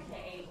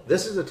 Okay.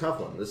 This is a tough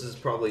one. This is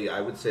probably,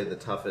 I would say, the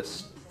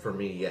toughest for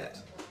me yet.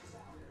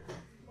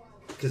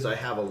 Because I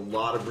have a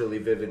lot of really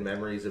vivid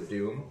memories of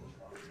Doom.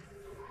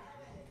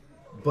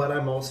 But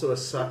I'm also a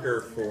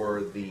sucker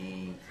for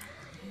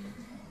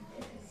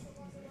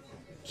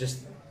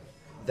just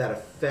that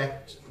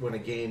effect when a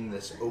game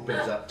this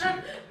opens up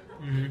to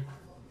you.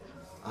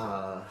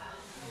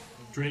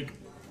 Drink.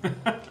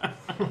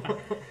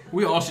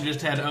 We also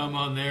just had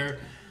on there.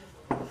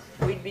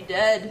 We'd be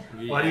dead.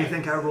 Why do you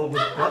think I rolled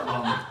with butt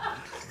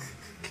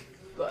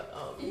But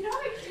You know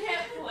I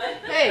can't play.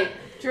 hey,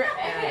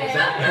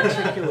 That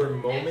particular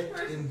moment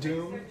in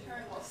Doom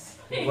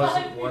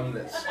wasn't one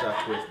that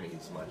stuck with me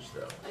as much,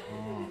 though.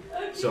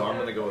 So I'm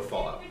going to go with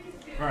Fallout.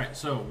 All right,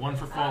 so 1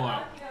 for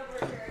Fallout,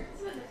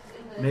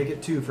 Make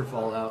it 2 for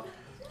Fallout.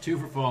 2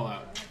 for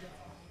Fallout.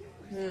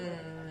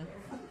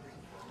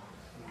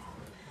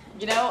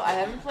 I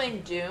haven't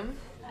played Doom,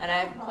 and I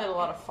haven't played a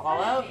lot of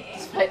Fallout,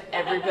 despite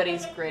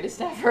everybody's greatest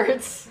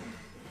efforts.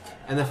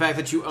 And the fact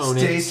that you own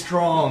Stay it.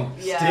 strong.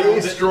 Yeah. Stay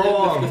The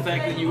strong.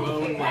 fact that you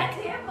own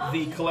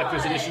the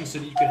collector's edition, so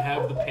that you could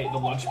have the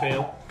lunch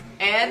pail.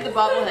 And the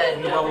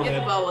bobblehead. The Don't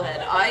forget bobblehead. the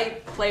bobblehead. I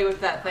play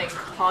with that thing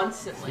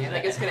constantly. I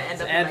think it's going to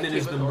end up in my Admin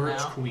is the cubicle merch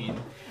now. queen.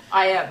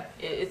 I am.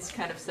 It's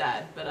kind of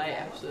sad, but I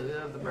absolutely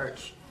love the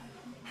merch.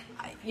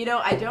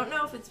 I don't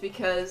know if it's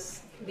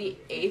because the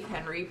 8th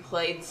Henry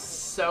played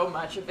so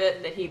much of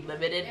it that he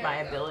limited my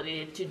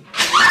ability to do.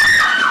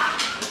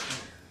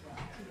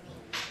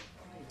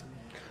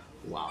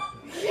 Wow.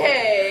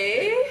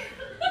 Okay.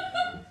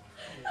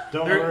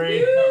 Don't worry,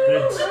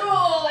 it's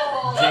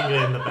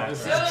Jenga in the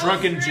background.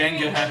 Drunken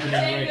Jenga happening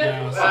right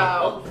now. So.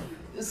 Wow.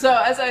 So,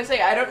 as I was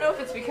saying, I don't know if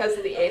it's because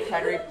the 8th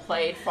Henry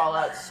played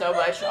Fallout so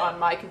much on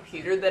my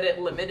computer that it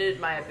limited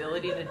my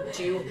ability to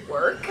do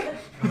work.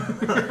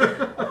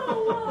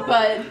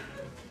 But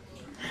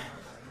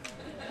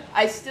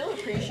I still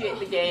appreciate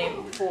the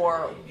game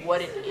for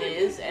what it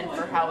is and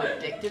for how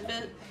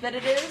addictive that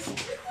it is.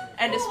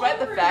 And despite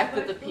the fact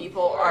that the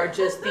people are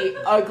just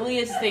the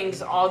ugliest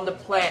things on the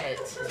planet,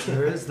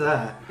 There is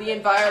that. the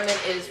environment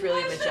is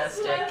really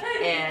majestic.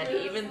 And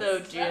even though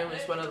Doom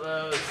is one of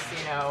those,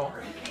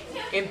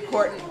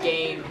 important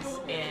games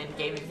in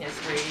gaming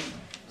history,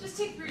 Just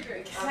take 3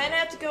 drinks. kind of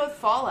have to go with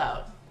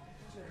Fallout.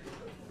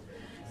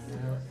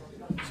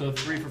 So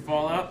 3 for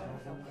Fallout.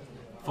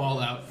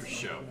 Fallout for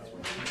show.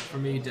 For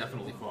me,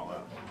 definitely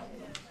Fallout.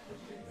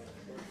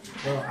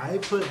 Well, I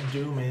put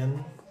Doom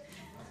in,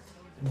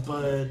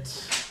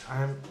 but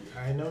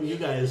I know you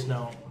guys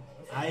know.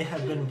 I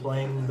have been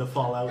playing the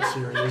Fallout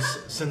series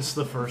since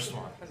the first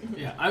one.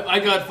 Yeah, I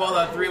got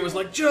Fallout 3 and was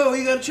like, Joe,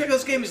 you gotta check out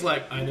this game. He's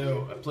like, I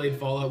know, I played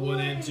Fallout 1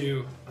 and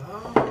 2.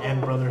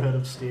 And Brotherhood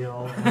of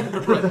Steel.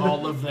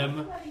 All of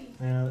them.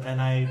 And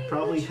I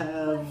probably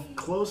have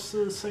close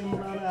to the same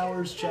amount of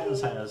hours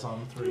Chaz has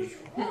on 3.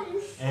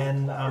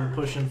 And I'm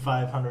pushing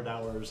 500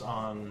 hours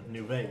on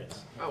New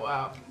Vegas. Oh,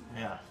 wow.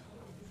 Yeah.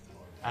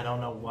 I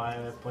don't know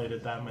why I've played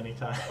it that many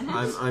times.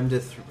 I'm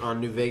to on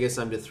New Vegas.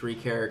 I'm to 4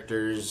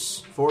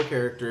 characters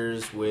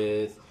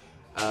with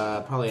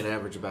probably an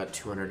average about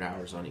 200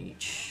 hours on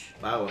each.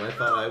 Wow, and I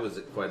thought I was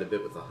at quite a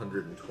bit with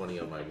 120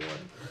 on my one.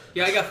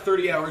 Yeah, I got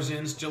 30 hours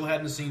in, still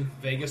hadn't seen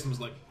Vegas, and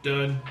was like,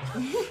 done.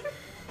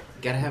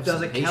 Gotta have Does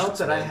some it count patience,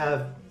 that I man.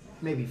 have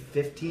maybe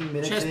 15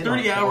 minutes Chess, in?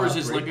 30 on hours Fallout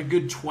is 3? like a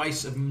good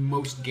twice of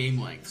most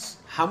game lengths.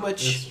 How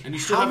much? And you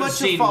still how haven't much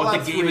seen of what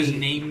Fallout the game is 3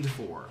 named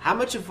for. How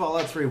much of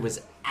Fallout 3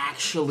 was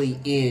actually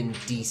in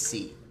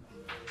DC?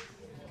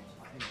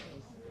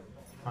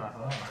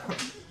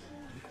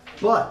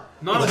 But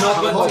Not it's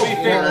enough, not but to be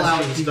fair, Fallout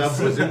Interesting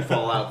stuff was in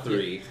Fallout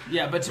 3.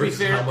 Yeah, but to be Versus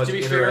fair, how much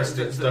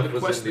interesting the stuff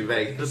was quest, in New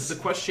Vegas. the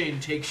quest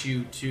chain takes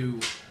you to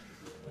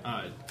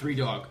Three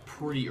Dog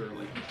pretty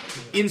early,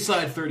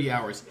 inside 30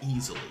 hours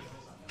easily.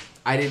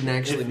 I didn't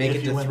actually make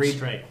it you to went 3.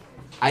 straight.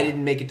 I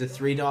didn't make it to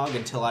 3 Dog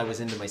until I was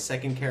into my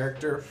second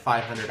character,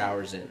 500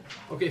 hours in.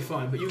 Okay,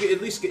 fine, but you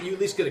at least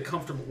get a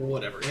comfortable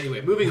whatever.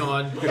 Anyway, moving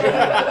on.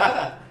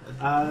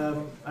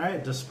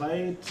 Alright,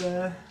 despite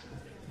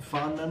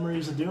fond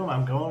memories of Doom,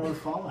 I'm going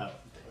with Fallout.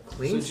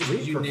 clean So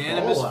sweep for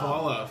unanimous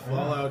Fallout.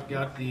 Fallout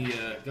got the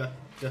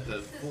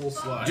full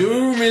slide.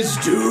 Doom is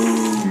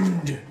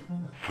doomed!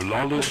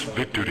 Flawless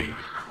victory.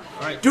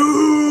 All right,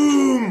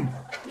 Doom!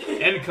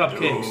 and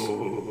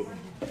cupcakes.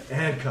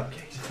 And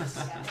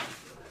cupcakes.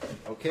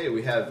 Okay,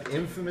 we have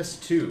Infamous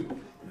 2,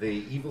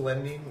 the evil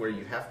ending where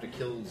you have to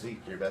kill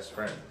Zeke, your best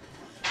friend.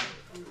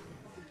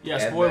 Yeah,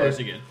 And spoilers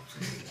then- again.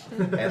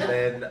 And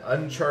then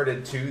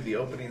Uncharted 2, the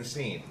opening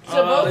scene.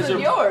 So both these of are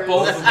yours.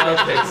 Both of them.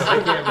 Okay, so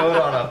I can't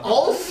vote on a...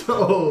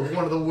 Also,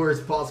 one of the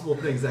worst possible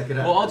things that could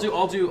happen. Well,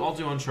 I'll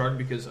do Uncharted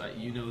because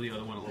you know the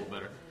other one a little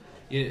better.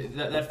 Yeah,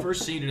 that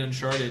first scene in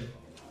Uncharted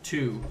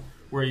 2,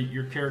 where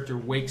your character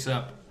wakes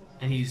up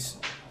and he's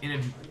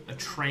in a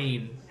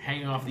train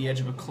hanging off the edge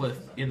of a cliff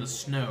in the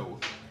snow,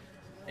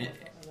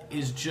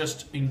 is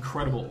just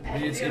incredible. I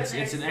mean,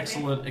 it's an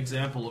excellent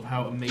example of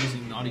how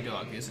amazing Naughty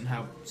Dog is and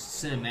how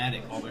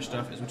cinematic all their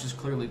stuff is, which is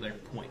clearly their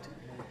point.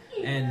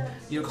 And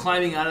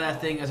climbing out of that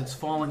thing as it's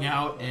falling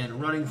out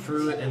and running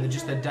through it, and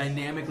just that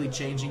dynamically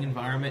changing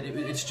environment,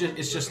 it's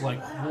just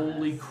like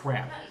holy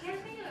crap.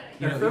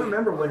 And if I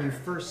remember when you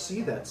first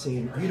see that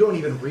scene, you don't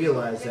even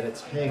realize that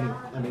it's hanging.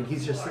 I mean,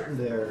 he's just sitting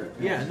there.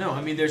 Yeah, no,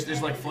 I mean, there's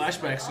like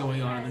flashbacks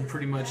going on, and then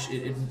pretty much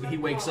he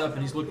wakes up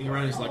and he's looking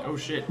around. And he's like, "Oh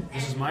shit,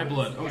 this is my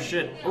blood. Oh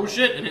shit,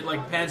 and it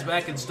like pans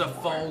back and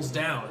stuff falls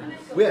down.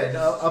 Yeah,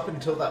 no, up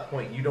until that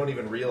point, you don't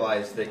even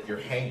realize that you're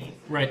hanging.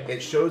 Right.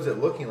 It shows it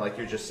looking like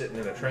you're just sitting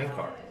in a train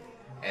car.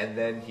 And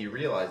then he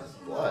realizes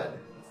blood.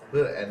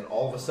 And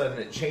all of a sudden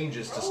it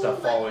changes to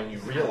stuff following. You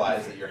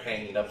realize that you're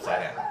hanging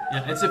upside down.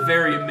 Yeah, it's a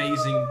very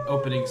amazing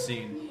opening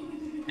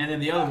scene. And then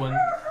the other one,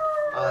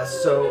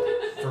 So,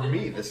 for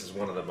me, this is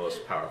one of the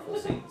most powerful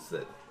scenes.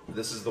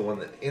 This is the one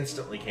that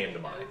instantly came to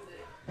mind.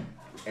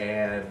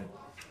 And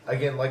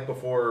again, like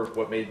before,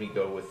 what made me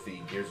go with the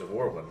Gears of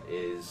War one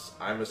is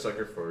I'm a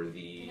sucker for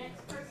the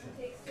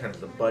kind of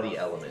the buddy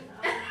element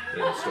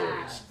in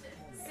stories.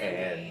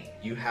 And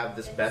you have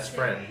this best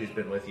friend who's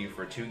been with you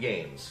for 2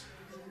 games.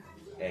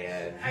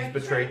 And he's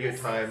betrayed you at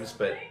times,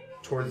 but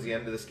towards the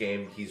end of this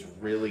game, he's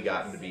really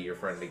gotten to be your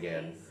friend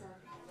again.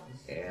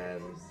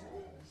 And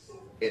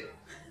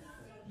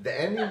the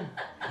ending,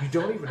 you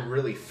don't even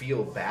really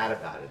feel bad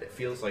about it. It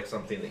feels like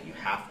something that you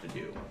have to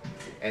do.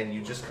 And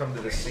you just come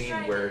to the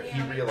scene where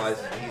he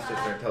realizes, and he sits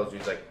there and tells you,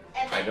 he's like,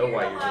 I know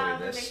why you're doing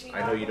this.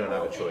 I know you don't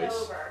have a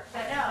choice.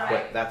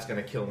 But that's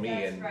going to kill me,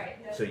 and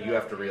so you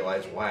have to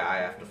realize why I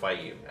have to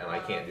fight you, and I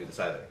can't do this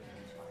either.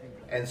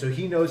 And so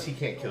he knows he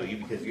can't kill you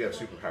because you have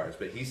superpowers,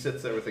 but he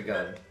sits there with a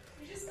gun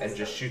and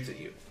just shoots at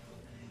you.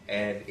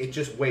 And it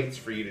just waits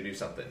for you to do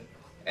something.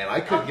 And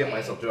I couldn't get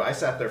myself to it. I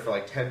sat there for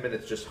like 10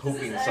 minutes just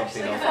hoping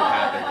something else would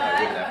happen and I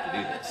wouldn't have to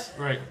do this.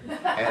 Right.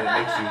 And it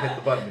makes you hit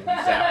the button and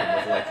you zap him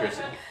with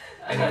electricity.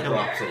 And he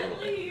drops a little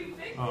bit.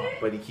 Oh.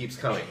 But he keeps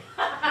coming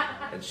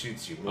and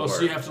shoots you more. Oh,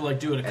 so you have to like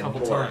do it a and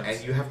couple more. times.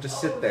 And you have to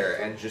sit there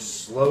and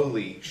just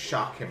slowly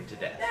shock him to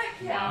death.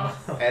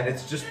 And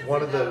it's just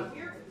one of the...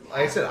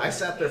 Like I said, I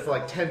sat there for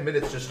like 10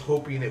 minutes just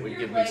hoping it would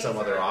give me some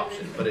other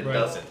option, but it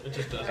doesn't. It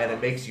just doesn't. And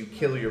it makes you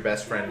kill your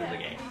best friend in the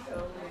game.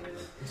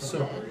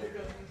 So,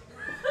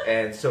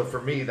 And so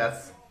for me,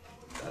 that's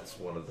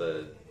one of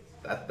the...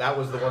 That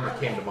was the one that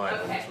came to mind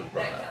when this was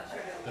brought up.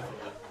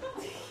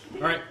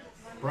 all right,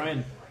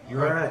 Brian,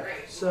 you're All up.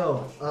 right,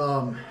 so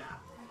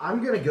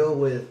I'm gonna go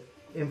with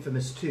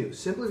Infamous 2,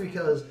 simply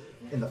because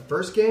in the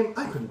first game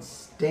I couldn't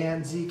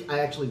stand Zeke. I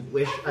actually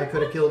wish I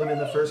could have killed him in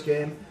the first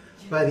game.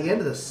 By the end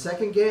of the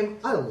second game,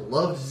 I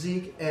loved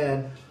Zeke,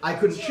 and I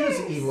couldn't choose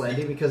the evil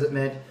ending because it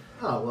meant,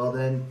 oh well,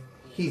 then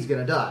he's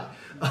gonna die.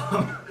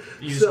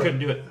 You just couldn't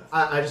do it.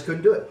 I just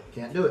couldn't do it.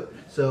 Can't do it.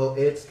 So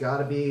it's got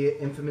to be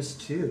Infamous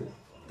 2,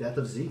 Death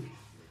of Zeke.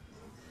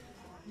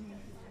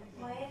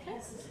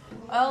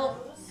 Well,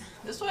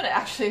 this one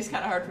actually is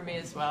kind of hard for me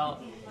as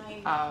well.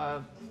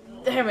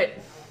 Damn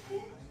it.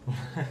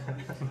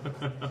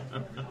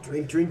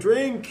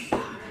 Drink.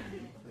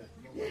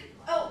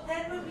 Oh,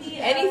 that would be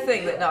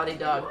Anything that Naughty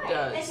Dog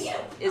does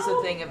is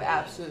a thing of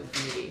absolute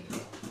beauty.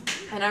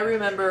 And I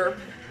remember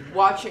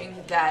watching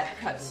that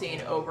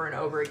cutscene over and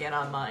over again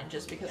on mine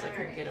just because I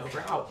couldn't get over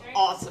how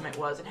awesome it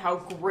was and how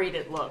great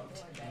it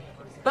looked.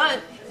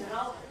 But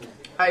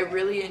I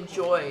really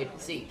enjoyed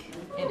Zeke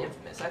in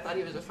Infamous. I thought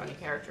he was a funny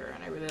character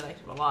and I really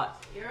liked him a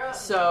lot.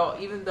 So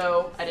even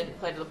though I didn't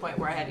play to the point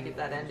where I had to get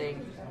that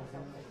ending,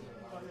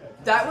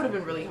 that would have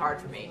been really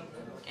hard for me.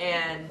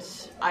 And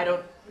I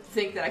don't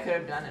think that I could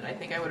have done it. I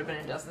think I would have been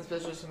in Dustin's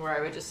position where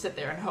I would just sit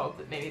there and hope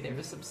that maybe there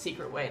was some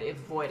secret way to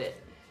avoid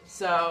it.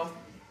 So,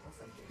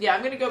 yeah, I'm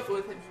going to go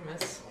with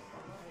Infamous.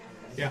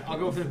 Yeah, I'll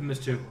go with Infamous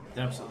 2.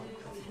 Absolutely.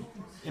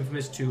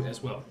 Infamous 2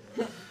 as well.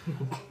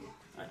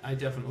 I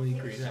definitely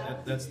agree.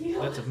 That's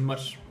a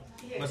much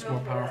more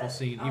powerful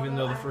scene. Even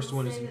though the first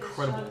one is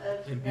incredible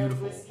and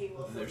beautiful,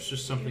 there's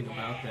just something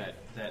about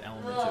that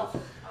element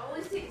of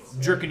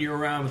jerking you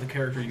around with a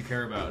character you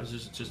care about. It's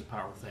just a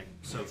powerful thing.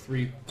 So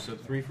three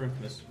for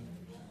Infamous.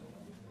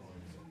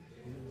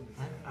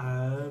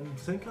 I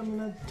think I'm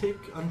gonna take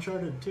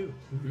Uncharted 2.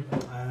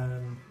 I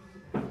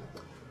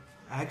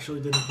actually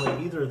didn't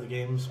play either of the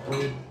games.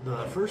 Played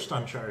the first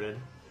Uncharted,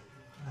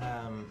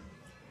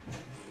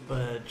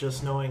 but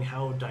just knowing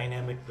how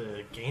dynamic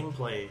the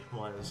gameplay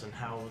was and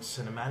how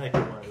cinematic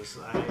it was,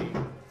 I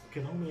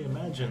can only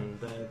imagine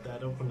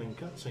that opening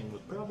cutscene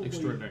was probably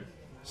Extraordinary.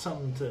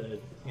 something to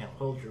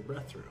hold your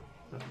breath through.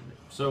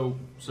 So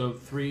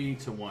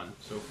 3-1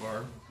 so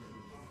far.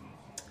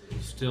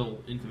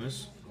 Still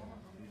Infamous.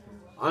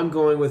 I'm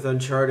going with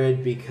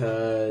Uncharted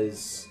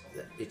because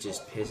it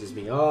just pisses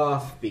me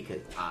off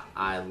because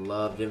I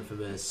loved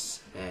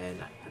Infamous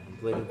and I haven't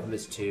played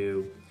Infamous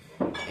 2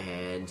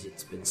 and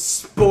it's been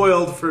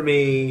spoiled for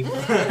me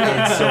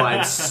and so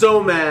I'm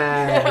so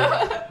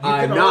mad.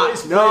 I'm not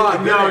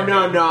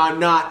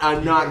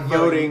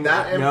voting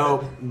that.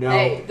 No.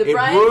 Hey, It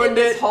Brian ruined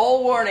did this it.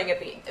 whole warning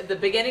at the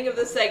beginning of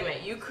the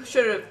segment. You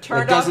should have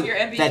turned off your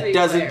MP3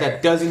 player.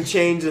 That doesn't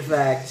change the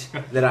fact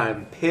that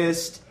I'm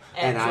pissed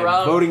and I'm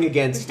drunk. voting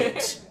against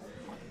it.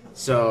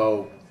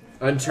 So,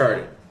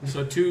 Uncharted.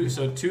 So two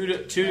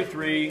to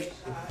 3.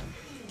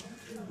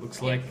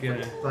 Looks like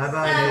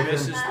Bye-bye,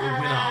 Infamous is Nathan.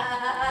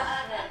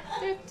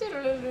 the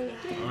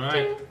winner. All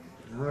right.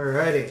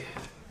 Alrighty.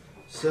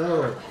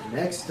 So,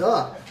 next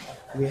up,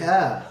 we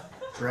have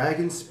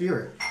Dragon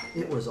Spirit.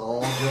 It was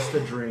all just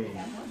a dream.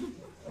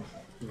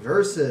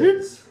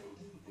 Versus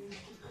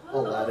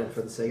Aladdin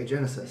for the Sega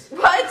Genesis.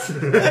 What?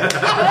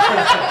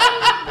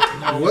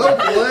 Well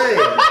played!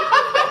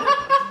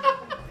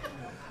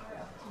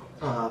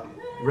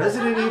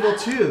 Resident Evil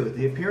 2,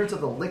 the appearance of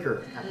the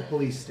liquor at the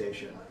police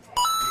station.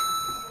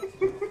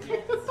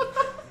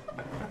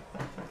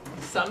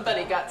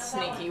 Somebody got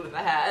sneaky with a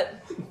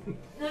hat.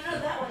 No,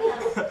 that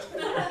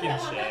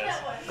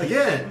one.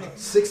 Again,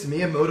 6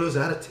 Miyamotos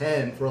out of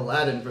 10 for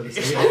Aladdin for the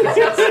Sega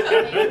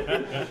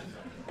Genesis.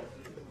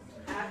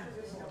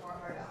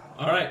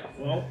 All right.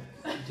 Well,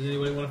 does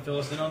anybody want to fill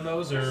us in on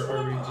those, or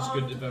are we just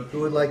good to vote?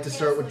 Who would like to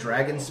start with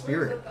Dragon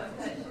Spirit?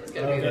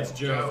 That's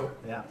Joe.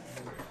 Yeah.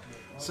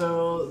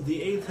 So the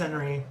 8th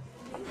Henry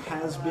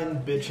has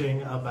been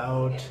bitching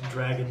about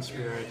Dragon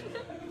Spirit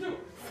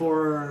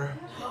for,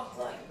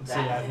 let's see,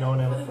 I've known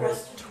him for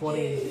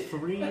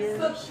 23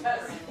 years.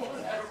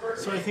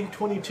 So I think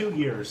 22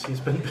 years he's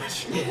been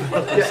bitching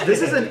about this. Yeah,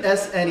 this is an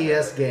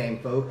SNES game,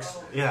 folks.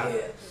 Yeah.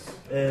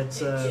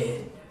 It's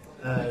a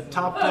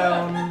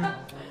top-down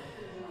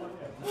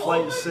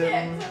flight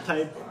sim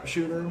type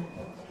shooter,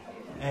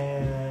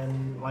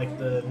 and like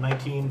the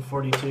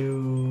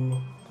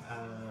 1942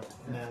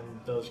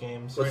 and those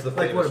games. What's the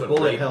Like what famous a one?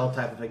 bullet Raiden. hell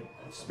type of thing.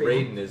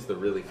 Raiden is the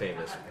really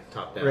famous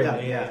top-down.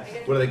 Raiden, Yeah.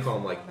 What do they call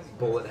them? Like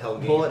bullet hell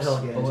games? Bullet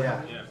hell games, Bullet-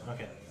 yeah.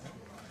 Okay.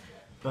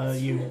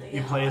 But you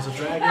play as a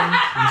dragon,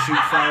 you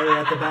shoot fire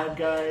at the bad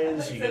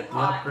guys, you get the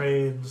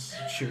upgrades,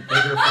 shoot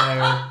bigger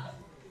fire.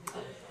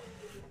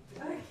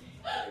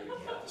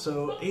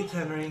 So 8th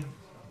Henry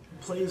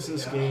plays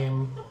this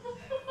game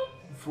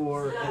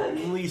for at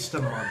least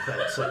a month,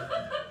 I'd say.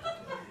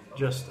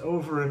 Just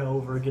over and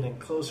over, getting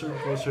closer and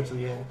closer to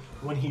the end.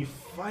 When he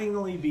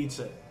finally beats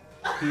it,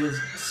 he is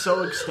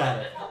so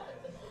ecstatic.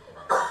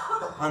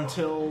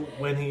 Until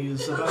when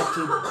he's about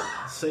to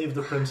save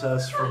the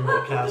princess from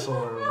the castle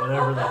or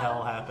whatever the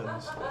hell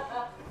happens.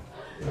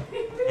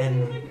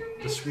 And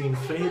the screen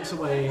fades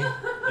away,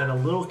 and a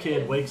little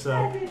kid wakes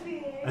up.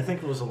 I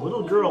think it was a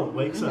little girl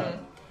wakes up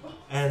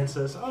and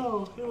says,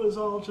 "Oh, it was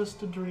all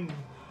just a dream."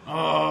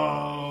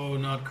 Oh,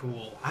 not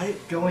cool.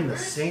 Going the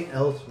St.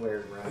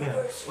 Elsewhere route.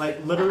 Yeah,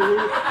 like literally,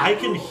 I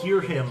can hear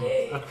him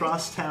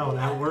across town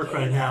at work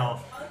right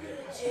now,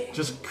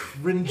 just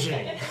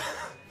cringing.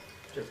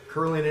 Just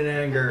curling in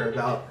anger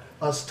about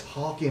us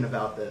talking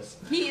about this.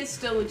 He is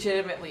still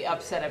legitimately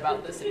upset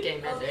about this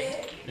game ending.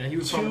 Yeah, he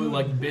was probably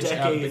like bitch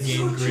out the decades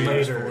game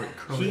creators for later,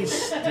 it. he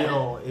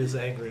still is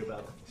angry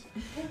about this.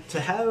 To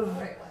have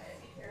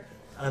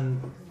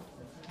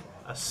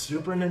a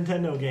Super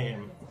Nintendo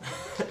game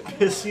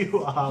piss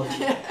you off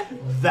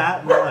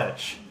that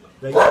much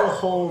that you'll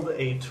hold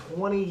a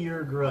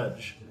 20-year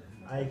grudge,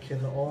 I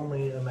can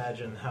only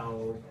imagine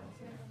how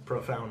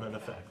profound an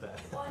effect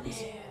that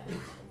is.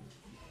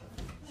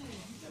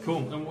 Cool.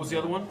 And what was the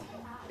other one?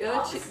 The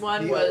other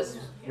one The, was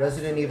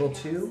Resident Evil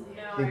 2,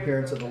 the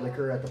appearance of the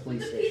liquor at the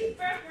police station.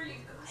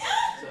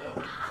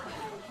 So,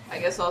 I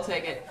guess I'll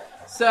take it.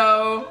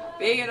 So,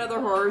 being another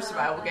horror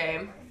survival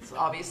game, it's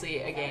obviously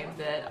a game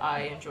that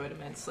I enjoyed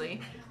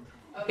immensely.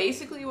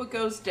 Basically, what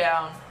goes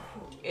down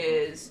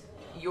is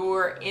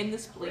you're in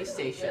this police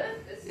station.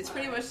 It's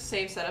pretty much the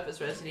same setup as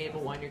Resident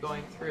Evil 1. You're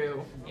going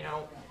through,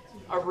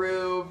 a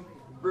room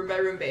by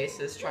room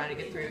basis, trying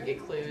to get through, get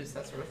clues,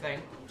 that sort of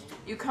thing.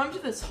 You come to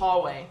this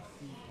hallway,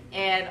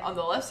 and on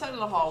the left side of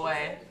the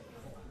hallway,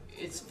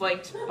 it's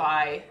flanked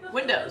by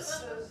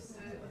windows.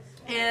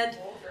 And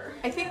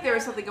I think there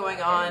was something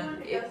going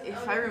on.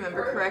 If I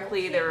remember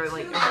correctly, there were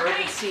like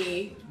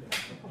emergency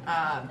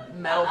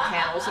metal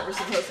panels that were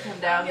supposed to come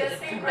down that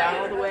didn't come down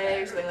all the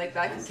way or something like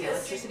that because the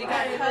electricity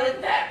got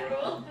cut.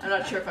 I'm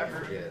not sure if I'm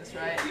remembering this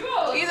right.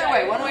 Either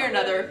way, one way or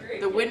another,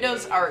 the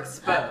windows are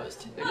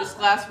exposed. They're just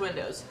glass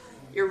windows.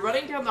 You're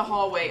running down the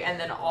hallway, and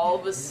then all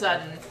of a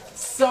sudden,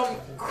 some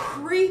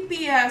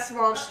creepy-ass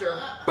monster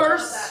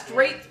bursts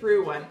straight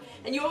through one.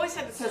 And you always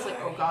have the sense like,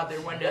 oh god, there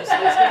are windows,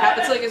 something's gonna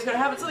happen, something's gonna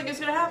happen, something's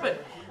gonna happen.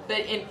 But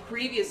in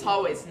previous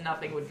hallways,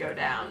 nothing would go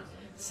down.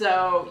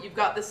 So you've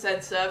got the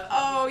sense of,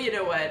 oh, you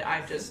know what,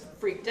 I'm just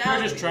freaked out.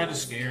 You're just trying to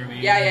scare me.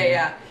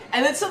 Yeah.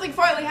 And then something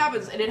finally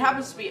happens, and it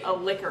happens to be a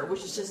licker,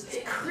 which is just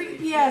this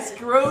creepy-ass,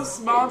 gross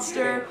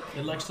monster.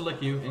 It likes to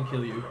lick you and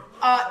kill you.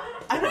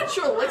 I'm not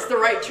sure lick's the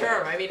right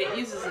term. I mean, it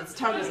uses its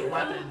tongue as a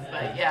weapon,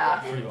 but yeah.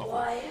 Pretty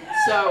awful.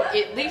 So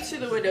it leaps through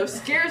the window,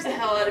 scares the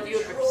hell out of you,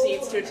 and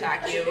proceeds to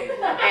attack you.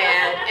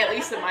 And at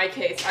least in my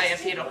case, I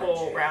emptied a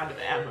whole round of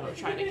ammo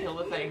trying to kill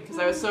the thing, because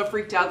I was so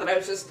freaked out that I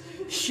was just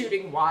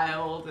shooting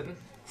wild and...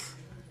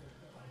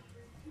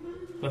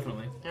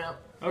 Definitely. Yeah.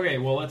 Okay,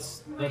 well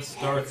let's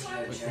start.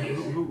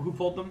 Who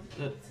pulled them?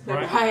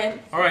 Brian? Brian.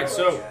 All right,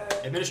 so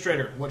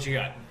administrator, what you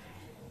got?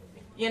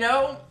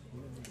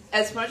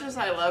 As much as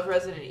I love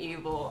Resident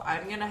Evil,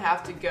 I'm gonna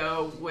have to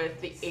go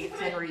with the 8th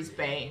Henry's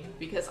Bane,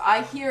 because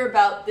I hear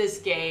about this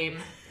game,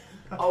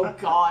 oh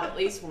god, at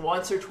least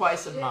once or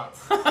twice a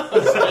month.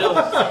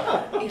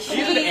 He's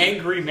an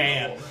angry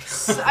man.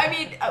 I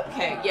mean,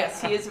 okay,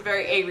 yes, he is a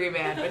very angry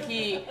man, but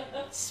he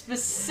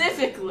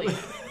specifically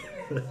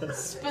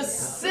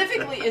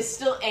is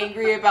still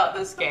angry about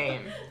this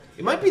game.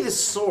 It might be the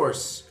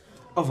source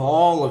of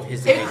all of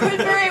his It anger. could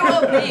very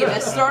well be.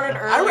 This started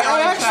early I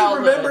in actually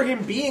childhood. remember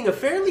him being a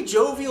fairly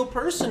jovial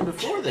person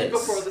before this.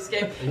 Before this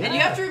game. And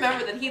you have to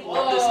remember that he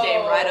loved this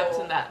game right up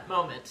to that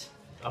moment.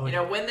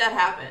 When that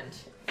happened,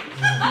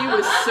 he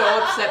was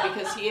so upset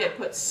because he had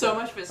put so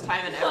much of his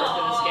time and effort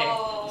into this game.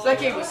 So that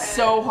game was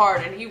so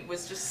hard, and he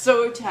was just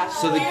so attached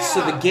So to it.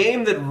 so the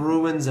game that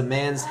ruins a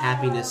man's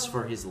happiness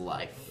for his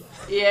life.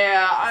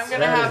 Yeah, I'm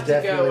gonna That have is to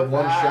go definitely with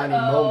one that. shiny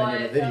moment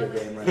in a video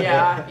game right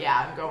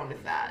Yeah, I'm going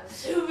with that.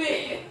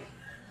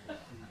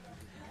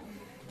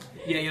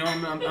 Yeah,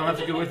 I'm have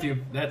to go with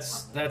you.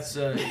 That's games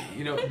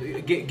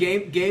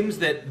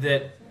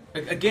that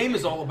a game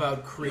is all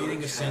about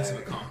creating a sense of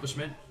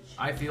accomplishment.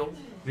 I feel.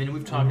 I mean,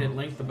 we've talked at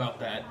length about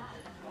that,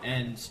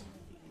 and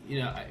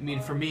I mean,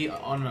 for me,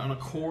 on a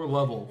core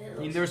level, I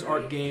mean, there's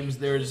art games,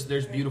 there's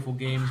beautiful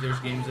games, there's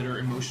games that are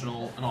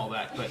emotional and all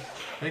that. But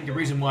I think the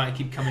reason why I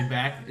keep coming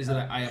back is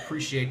that I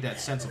appreciate that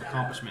sense of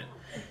accomplishment.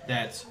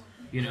 That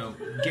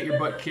get your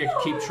butt kicked,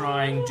 keep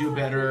trying, do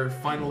better,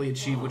 finally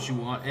achieve what you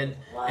want, and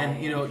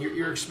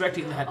you're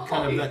expecting that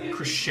kind of that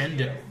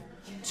crescendo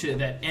to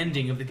that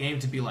ending of the game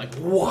to be like,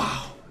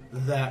 wow,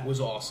 that was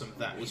awesome,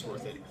 that was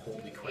worth it,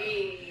 holy crap.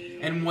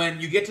 And when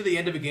you get to the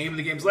end of a game and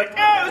the game's like,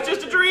 it was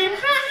just a dream,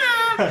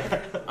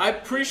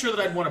 I'm pretty sure that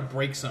I'd want to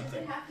break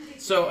something.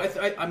 So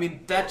I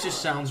mean that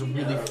just sounds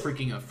really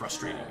freaking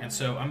frustrating. And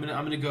so I'm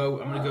gonna go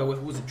with,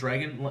 what was it,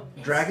 Dragon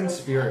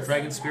Spirit.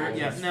 Dragon Spirit?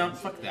 Yeah, no,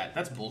 fuck that.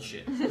 That's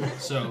bullshit.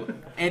 So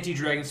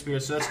anti-Dragon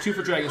Spirit. So that's 2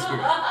 for Dragon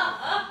Spirit.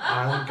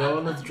 I'm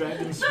going with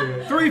Dragon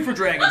Spirit. 3 for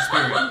Dragon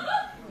Spirit.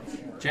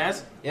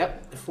 Jazz?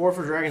 Yep, 4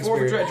 for Dragon 4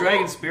 Spirit. for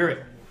Dragon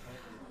Spirit.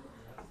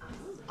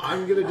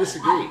 I'm gonna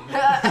disagree.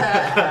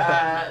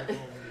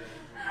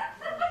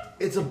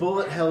 It's a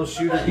bullet hell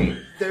shooter game.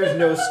 There's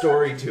no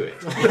story to it.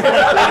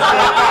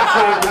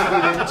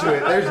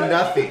 There's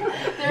nothing.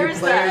 You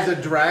play as a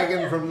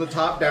dragon from the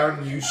top down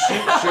and you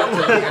shoot shit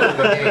at the end of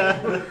the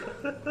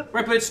game.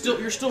 Right, but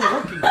you're still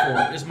working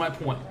for it, is my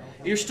point.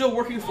 You're still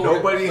working for it.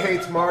 Nobody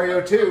hates Mario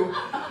 2.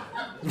 Oh,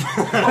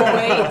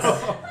 wait.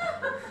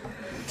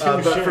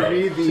 But for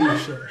me,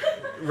 the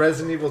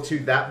Resident Evil 2,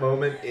 that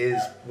moment is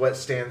what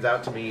stands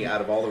out to me out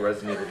of all the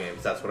Resident Evil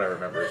games. That's what I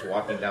remember, is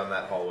walking down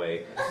that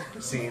hallway,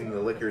 seeing the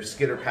liquor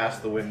skitter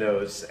past the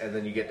windows, and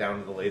then you get down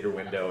to the later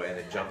window and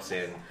it jumps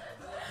in.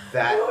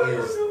 That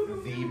is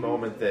the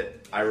moment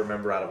that I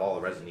remember out of all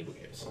the Resident Evil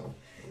games.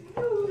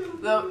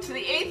 Though, to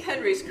the 8th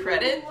Henry's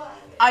credit,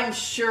 I'm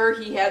sure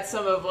he had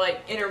some of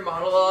inner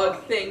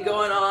monologue thing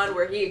going on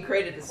where he had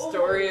created a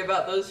story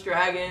about those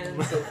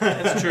dragons.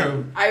 That's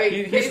true. I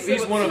mean,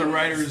 he's one of the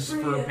writers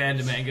for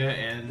Panda Manga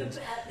and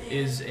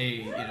is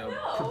a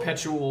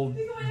perpetual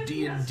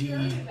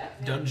D&D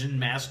dungeon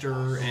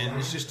master, and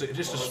is just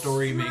a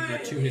story maker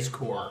to his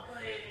core.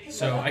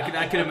 So I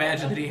can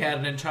imagine that he had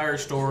an entire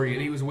story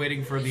and he was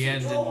waiting for the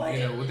end,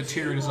 and with a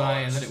tear in his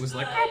eye, and then it was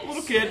like,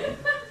 little kid.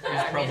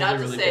 I mean, not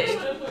to say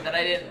that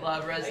I didn't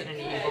love Resident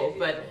Evil,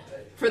 but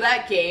for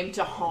that game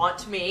to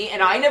haunt me,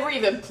 and I never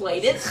even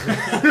played it.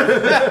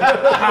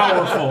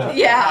 Powerful.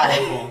 Yeah.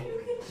 Powerful.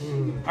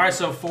 All right,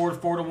 so 4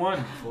 to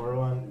 1.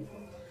 4-1.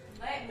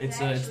 It's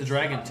the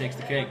dragon takes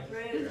the cake.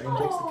 Dragon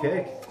takes the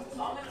cake.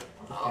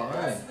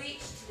 Okay.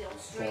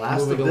 The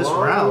Last of this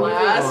round.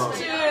 Last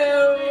 2.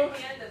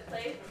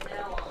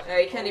 Yeah,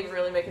 you can't even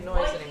really make a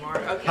noise anymore.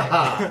 Okay.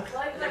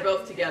 And they're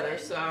both together,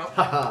 so.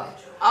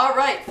 All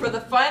right, for the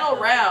final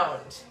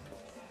round.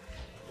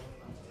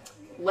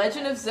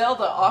 Legend of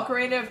Zelda: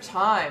 Ocarina of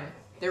Time.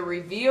 The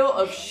reveal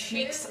of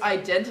Sheik's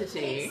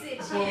identity.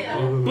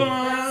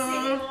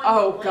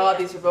 Oh god,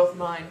 these are both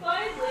mine.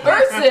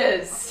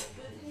 Versus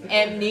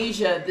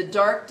Amnesia: The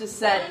Dark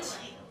Descent.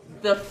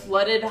 The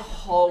flooded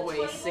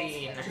hallway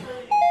scene.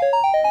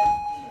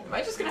 Am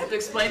I just gonna have to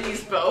explain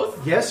these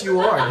both? Yes, you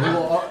are. You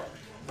will.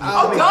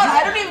 Oh god,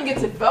 I don't even get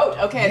to vote.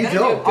 Okay, You I'm gonna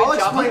do a don't. good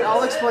job.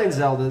 I'll explain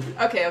Zelda.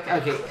 Okay.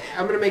 Okay,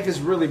 I'm gonna make this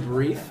really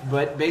brief,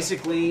 but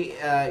basically,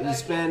 you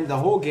spend the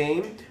whole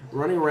game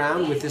running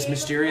around with this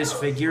mysterious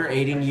figure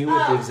aiding you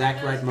at the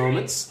exact right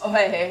moments. Oh,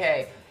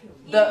 hey.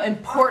 The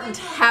important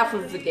half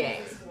of the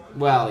game.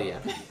 Well, yeah.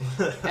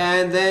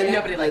 And then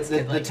Nobody likes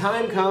the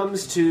time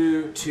comes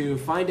to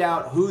find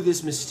out who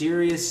this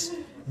mysterious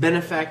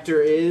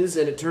benefactor is,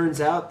 and it turns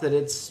out that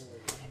it's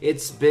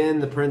been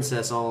the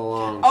princess all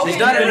along. Okay, She's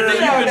not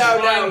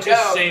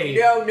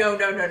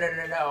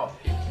no.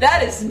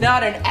 That is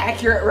not an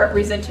accurate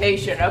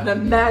representation of the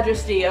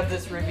majesty of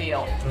this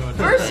reveal.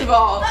 First of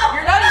all,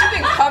 you're not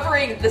even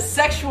covering the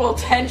sexual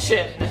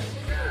tension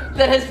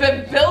that has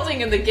been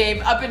building in the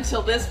game up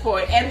until this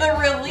point, and the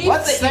relief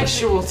What that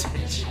sexual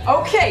tension?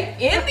 Okay,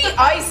 in the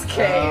ice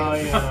cave. Oh,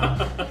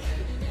 yeah.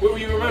 Well,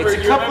 you remember,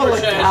 It's a couple of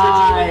Chaz,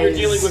 guys. you're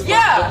dealing with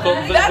Yeah,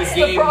 the that's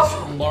the game's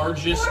problem.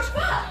 largest,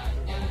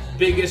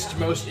 biggest,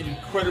 most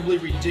incredibly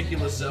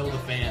ridiculous Zelda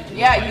fan.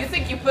 Yeah, you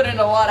think you put in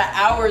a lot of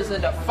hours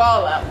into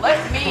Fallout.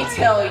 Let me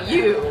tell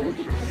you.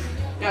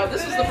 Now,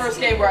 this was the first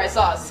game where I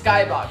saw a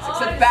skybox,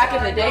 except back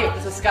in the day it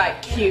was a sky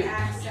cube.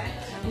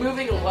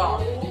 Moving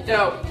along.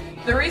 No,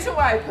 the reason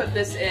why I put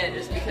this in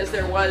is because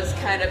there was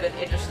kind of an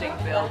interesting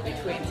build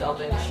between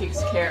Zelda and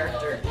Sheik's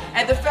character.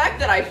 And the fact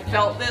that I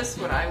felt this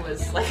when I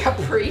was like a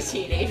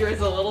pre-teenager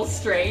is a little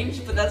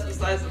strange, but that's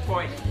besides the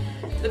point.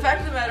 The fact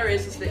of the matter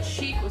is that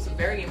Sheik was a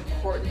very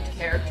important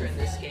character in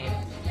this game.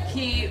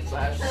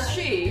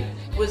 He/she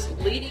was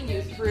leading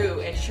you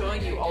through and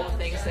showing you all the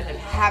things that had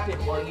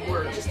happened while you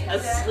were just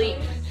asleep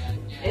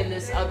in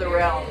this other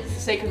realm, this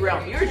sacred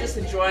realm. You were just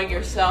enjoying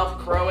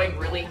yourself, growing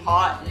really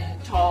hot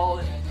and tall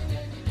and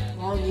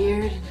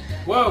long-eared.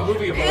 Whoa,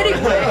 moving on.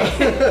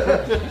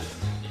 Anyway,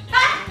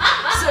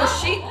 so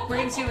Sheik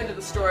brings you into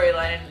the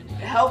storyline and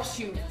helps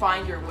you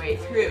find your way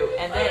through.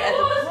 And then at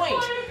the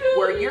point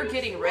where you're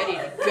getting ready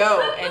to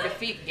go and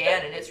defeat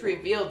Ganon, it's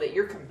revealed that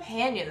your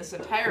companion this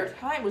entire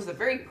time was the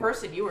very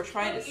person you were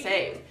trying to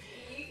save.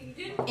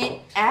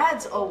 it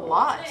adds a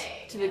lot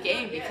to the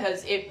game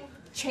because it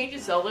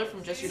changes Zelda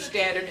from just your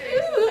standard,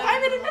 ooh,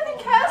 I'm in another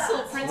castle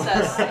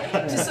princess,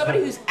 to somebody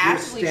who's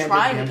actively standard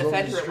trying to damsel in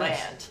defend her distress.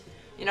 land.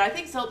 You know, I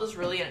think Zelda's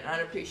really an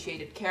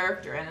unappreciated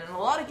character, and in a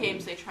lot of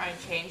games they try and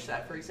change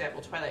that. For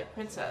example, Twilight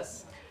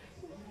Princess.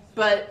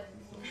 But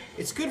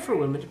It's good for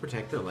women to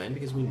protect their land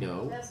because we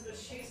know That's what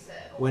she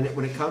said. when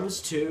it comes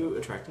to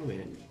attracting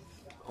men,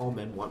 all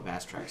men want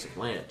vast tracts of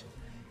land.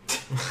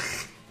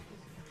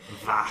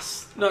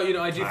 Vast. No, you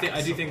know, I do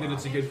think that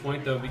it's a good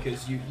point though,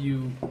 because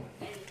you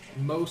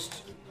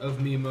most of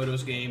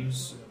Miyamoto's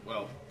games,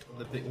 well,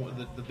 the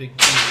big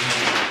two,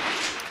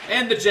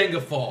 and the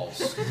Jenga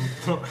Falls.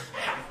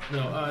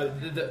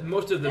 No,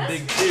 most of the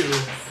big two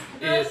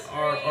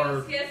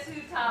are Guess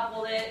who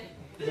toppled it?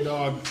 the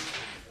dog.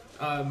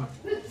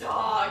 The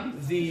dog.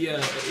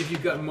 If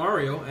you've got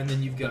Mario and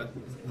then you've got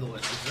The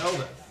Legend of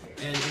Zelda,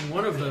 and in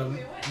one of them,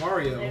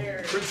 Mario,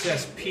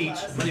 Princess Peach,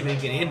 I'm not even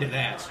get into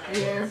that,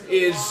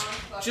 is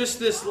just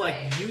this like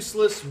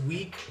useless,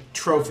 weak.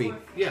 Trophy.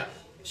 Yeah,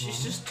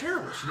 she's just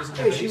terrible. She doesn't.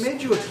 Hey, have she any-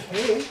 made you a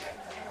cake.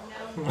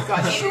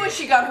 God, even when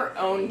she got her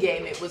own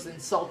game, it was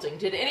insulting.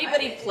 Did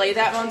anybody play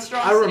that I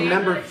monstrosity?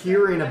 remember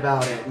hearing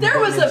about it. and There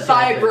was getting a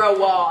excited. vibro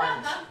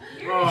wand.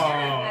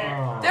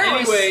 Oh. There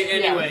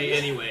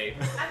Anyway.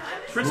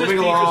 Princess Moving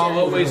Peach along,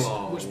 was always, moving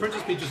along.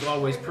 Princess Peach was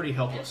always pretty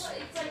helpless,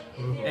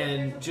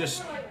 and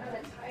just,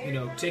 you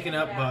know, taken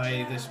up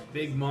by this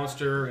big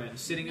monster and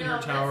sitting in her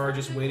tower,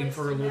 just waiting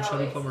for her little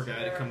chubby plumber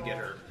guy to come get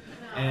her.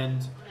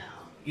 And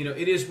you know,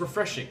 it is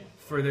refreshing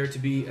for there to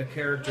be a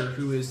character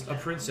who is a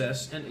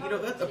princess, and you know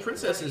that a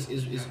princess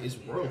is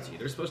royalty.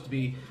 They're supposed to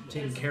be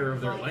taking care of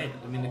their land.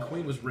 I mean, the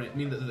queen was. I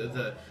mean,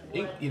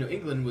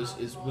 England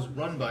was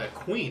run by a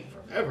queen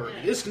forever.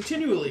 It is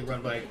continually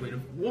run by a queen,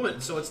 a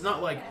woman. So it's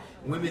not like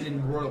women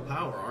in royal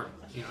power aren't.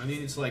 You know, I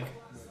mean, it's like.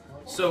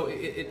 So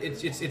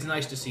it's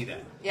nice to see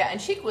that. Yeah,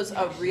 and Sheik was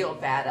a real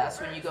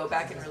badass when you go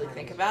back and really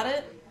think about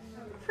it.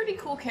 Pretty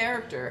cool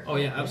character. Oh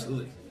yeah,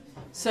 absolutely.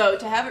 So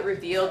to have it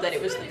revealed that it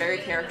was the very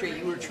character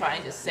you were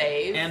trying to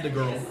save And a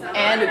girl.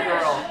 and a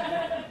girl,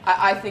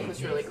 I think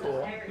was really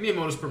cool.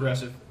 Miyamoto's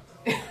progressive.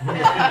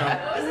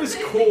 It was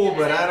cool,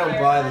 but I don't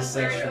buy the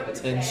sexual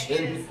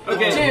tension.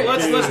 Okay, Dude.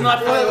 let's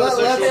not fight over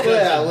sexual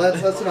tension.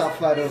 Let's not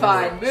fight over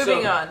Fine, it.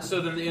 moving on. So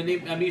then the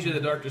Amnesia: The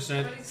Dark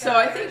Descent. So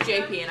I think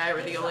JP and I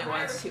were the only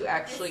ones who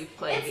actually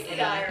played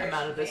any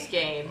amount of this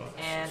game,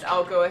 and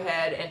I'll go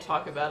ahead and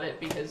talk about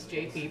it because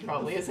JP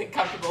probably isn't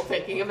comfortable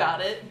thinking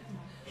about it.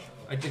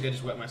 I think I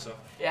just wet myself.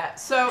 Yeah,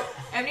 so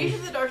Amnesia: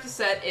 The Dark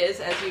Descent is,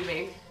 as you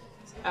may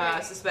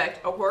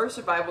suspect, a horror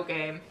survival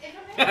game.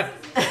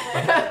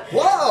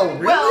 Whoa,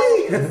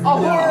 really? Well,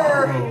 a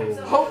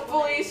horror,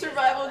 hopefully,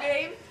 survival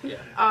game.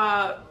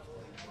 Yeah.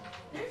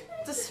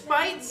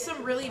 Despite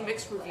some really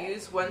mixed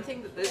reviews, one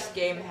thing that this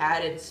game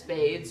had in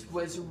spades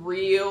was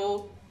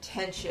real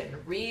tension,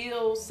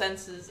 real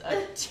senses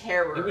of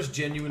terror. It was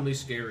genuinely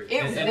scary.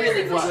 It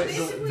really was.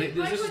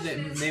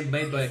 This is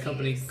made by a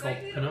company called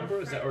Penumbra.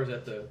 Is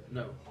that the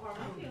no?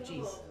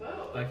 Jeez.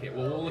 Okay,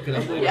 well we'll look it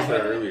up. It was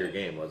their earlier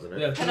game, wasn't it?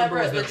 Yeah,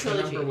 Penumbra, the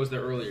Penumbra trilogy. was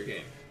their earlier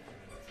game.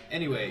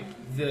 Anyway,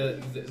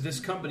 this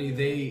company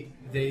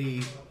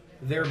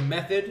their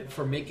method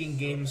for making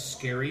games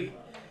scary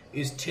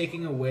is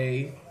taking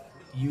away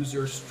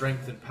user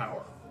strength and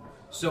power.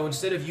 So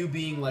instead of you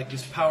being like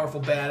this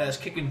powerful badass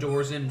kicking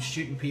doors in and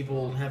shooting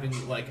people and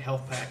having like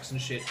health packs and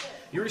shit,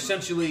 you're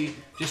essentially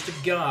just a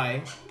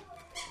guy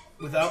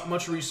without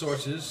much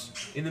resources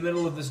in the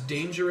middle of this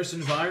dangerous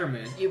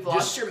environment. You've just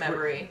lost your scra-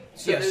 memory.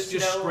 So Yes, there's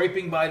just no...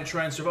 scraping by to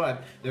try and survive.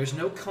 There's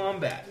no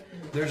combat.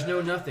 There's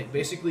no nothing.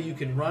 Basically, you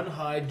can run,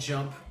 hide,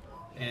 jump,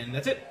 and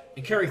that's it.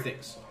 And carry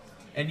things.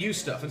 And use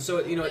stuff. And so,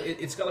 you know,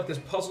 it's got like this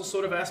puzzle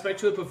sort of aspect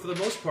to it, but for the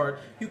most part,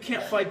 you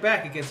can't fight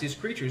back against these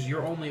creatures.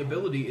 Your only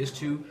ability is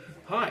to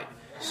hide.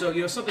 So,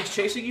 you know, something's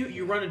chasing you,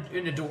 you run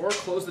in a door,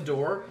 close the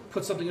door,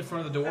 put something in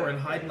front of the door, and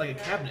hide in like a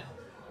cabinet.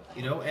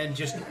 You know, and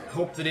just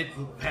hope that it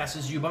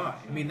passes you by.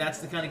 I mean, that's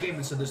the kind of game,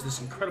 and so there's this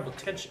incredible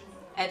tension.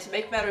 And to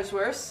make matters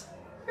worse,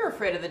 you're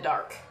afraid of the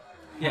dark.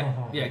 Yeah,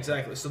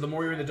 exactly. So the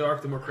more you're in the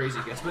dark, the more crazy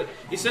it gets. But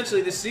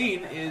essentially, the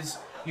scene is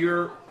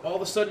you're all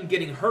of a sudden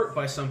getting hurt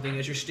by something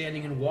as you're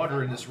standing in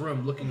water in this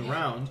room looking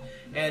around,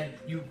 and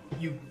you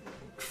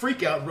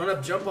freak out, run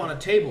up, jump on a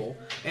table,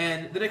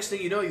 and the next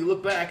thing you know, you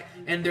look back,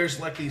 and there's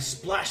like these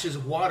splashes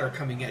of water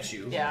coming at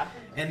you. Yeah.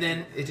 And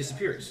then it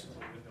disappears.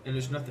 And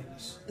there's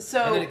nothingness.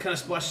 So- and then it kind of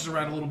splashes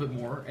around a little bit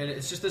more, and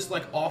it's just this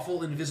like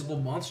awful invisible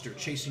monster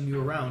chasing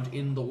you around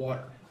in the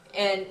water.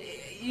 And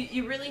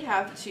you really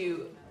have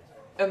to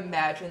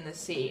imagine the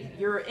scene.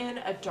 You're in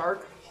a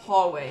dark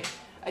hallway.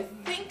 I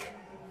think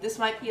this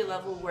might be a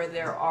level where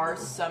there are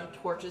some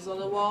torches on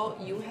the wall.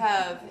 You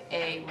have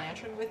a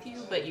lantern with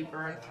you, but you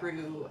burn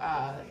through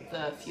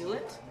the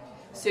fuelant.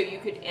 So you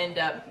could end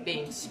up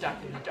being stuck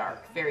in the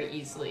dark very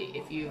easily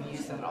if you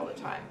use that all the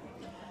time.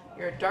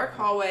 You're in a dark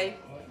hallway.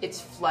 It's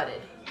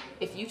flooded.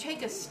 If you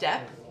take a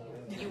step,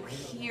 you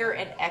hear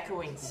an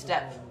echoing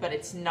step, but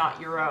it's not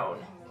your own.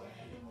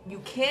 You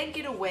can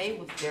get away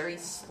with very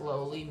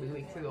slowly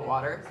moving through the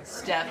water.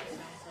 Step,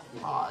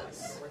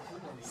 pause.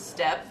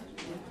 Step,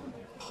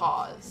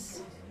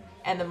 pause.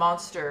 And the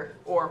monster,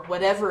 or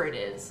whatever it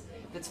is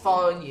that's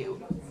following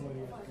you,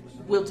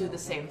 will do the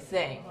same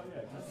thing.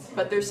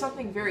 But there's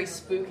something very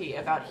spooky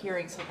about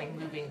hearing something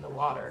moving in the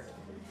water.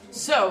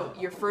 So,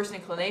 your first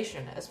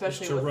inclination,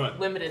 especially to with run.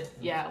 limited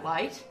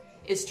light,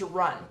 is to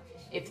run.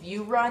 If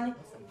you run,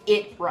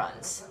 it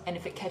runs. And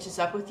if it catches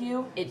up with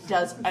you, it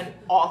does an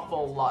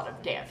awful lot of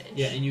damage.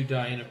 Yeah, and you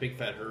die in a big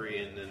fat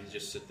hurry and then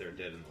just sit there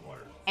dead in the water.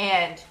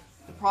 And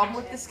the problem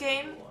with this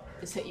game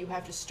is that you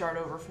have to start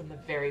over from the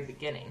very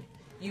beginning.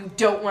 You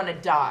don't want to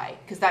die,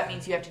 because that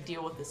means you have to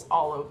deal with this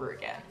all over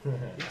again.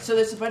 So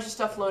there's a bunch of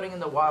stuff floating in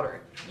the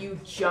water. You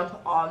jump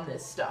on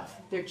this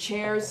stuff. There are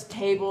chairs,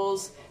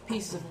 tables,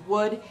 pieces of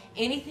wood,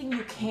 anything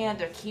you can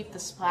to keep the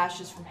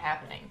splashes from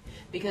happening.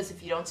 Because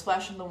if you don't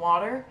splash in the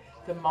water,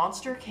 the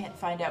monster can't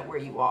find out where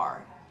you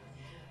are.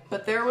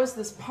 But there was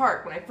this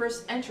part, when I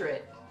first enter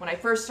it, when I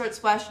first start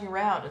splashing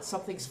around and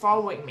something's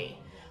following me,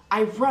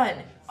 I run.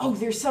 Oh,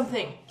 there's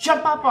something.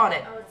 Jump up on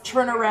it.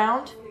 Turn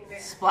around.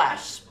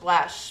 Splash,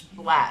 splash,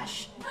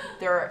 splash.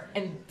 There are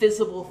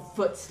invisible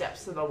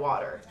footsteps in the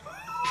water.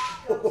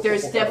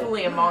 There's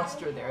definitely a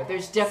monster there.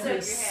 There's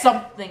definitely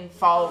something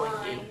following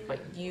you, but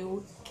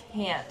you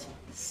can't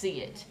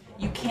see it.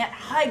 You can't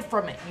hide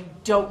from it. You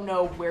don't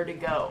know where to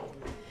go.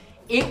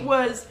 It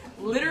was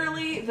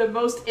literally the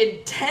most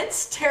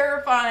intense,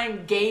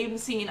 terrifying game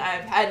scene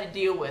I've had to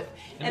deal with.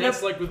 And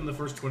that's like within the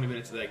first 20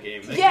 minutes of that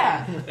game.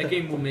 That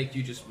game will make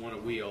you just want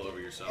to wee all over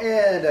yourself.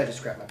 And I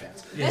just grabbed my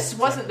pants. This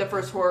wasn't the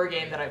first horror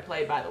game that I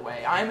played, by the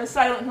way. I'm a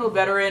Silent Hill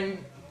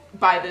veteran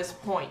by this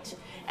point,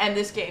 and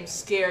this game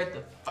scared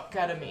the fuck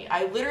out of me.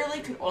 I literally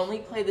could only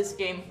play this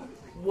game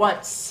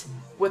once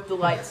with the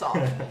lights off.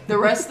 The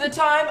rest of the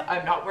time,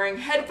 I'm not wearing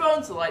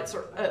headphones, the lights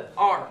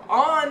are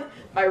on.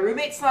 My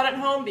roommate's not at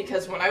home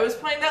because when I was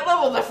playing that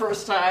level the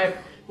first time,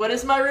 what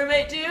does my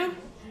roommate do?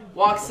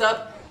 Walks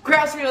up,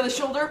 grabs me by the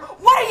shoulder,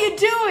 "What are you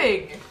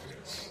doing?"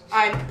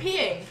 "I'm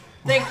peeing.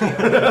 Thank you."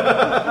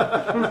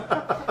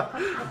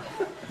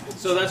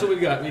 So that's what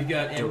we've got. We've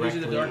got Amnesia: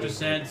 The Dark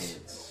Descent,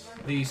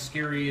 the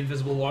scary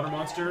invisible water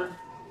monster,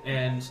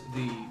 and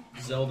the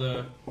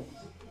Zelda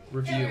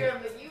review.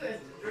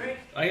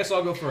 I guess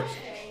I'll go first.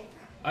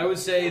 I would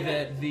say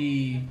that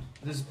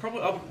this is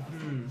probably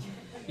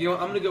you know,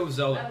 I'm gonna go with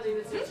Zelda.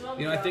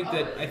 You know, I think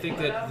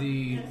that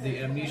the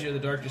Amnesia: The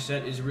Dark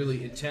Descent is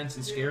really intense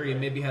and scary, and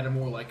maybe had a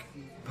more like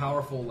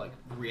powerful like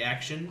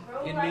reaction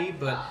in me,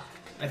 but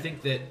I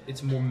think that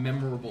it's more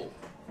memorable.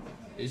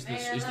 Is the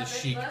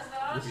Sheik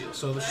reveal?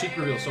 So the Sheik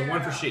reveal. So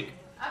 1 for Sheik.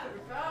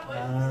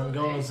 I'm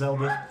going with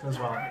Zelda as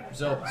well.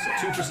 Zelda.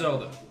 So 2 for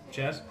Zelda.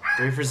 Chaz?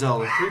 3 for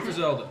Zelda. 3 for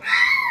Zelda.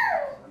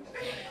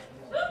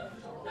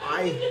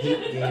 I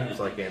hate games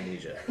like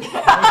Amnesia.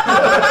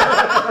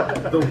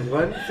 The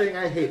one thing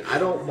I hate, I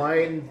don't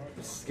mind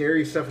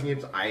scary stuff in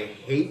games, I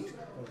hate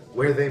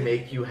where they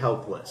make you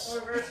helpless.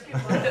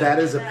 That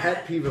is a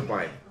pet peeve of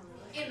mine.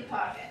 In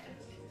pocket.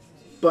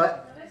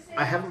 But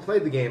I haven't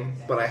played the game,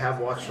 but I have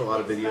watched a lot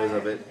of videos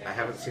of it. I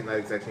haven't seen that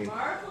exact thing.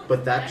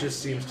 But that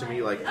just seems to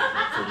me like,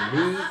 for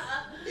me,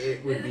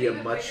 it would be a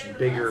much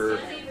bigger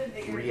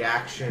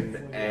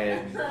reaction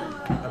and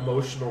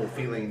emotional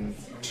feeling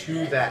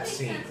to that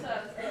scene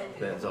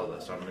than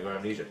Zelda. So I'm going to go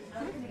Amnesia.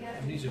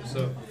 Amnesia.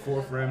 So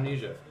 4 for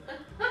Amnesia.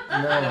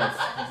 No,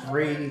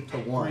 3 to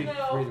 1. 3 to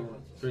 1.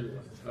 3 to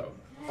 1.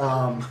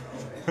 Oh.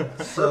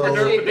 So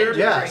Derp,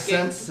 yeah,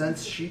 drinking.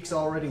 since Sheik's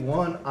already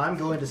won, I'm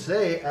going to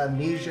say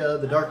Amnesia: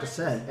 The Dark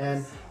Descent,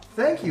 and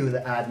thank you,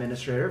 the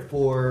administrator,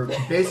 for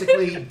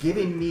basically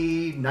giving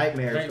me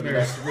nightmares for the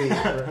next week.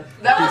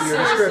 That was Give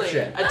your seriously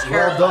description. a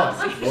terrible Well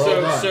done.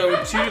 Well done.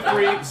 So 2 to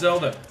 3,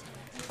 Zelda.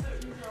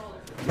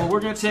 Well,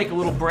 we're going to take a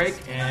little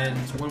break, and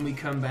when we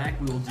come back,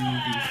 we will do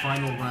the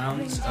final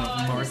rounds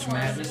of March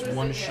Madness.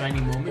 One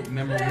shiny moment,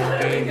 memorable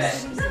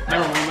games,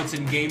 memorable moments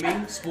in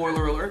gaming.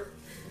 Spoiler alert.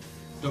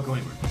 Don't go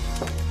anywhere.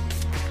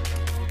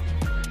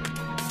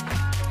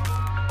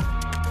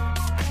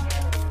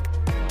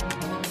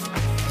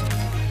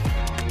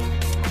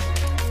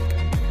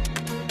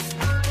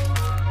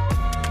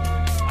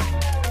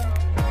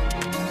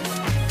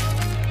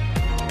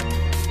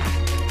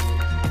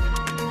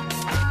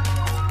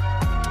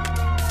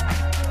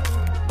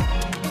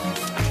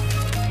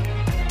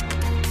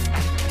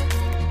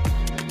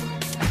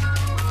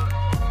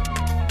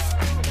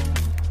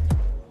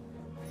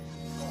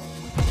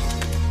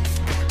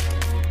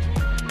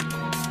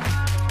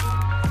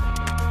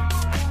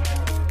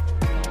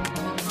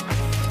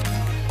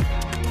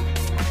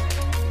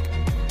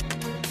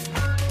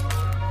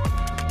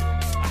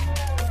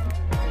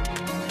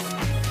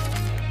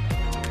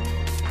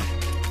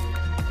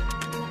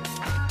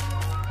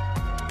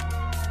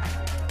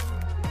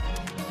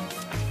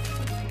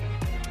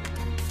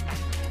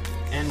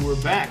 And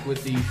we're back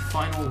with the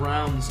final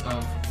rounds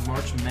of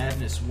March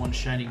Madness One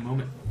Shining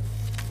Moment.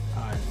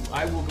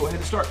 I will go ahead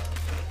and start.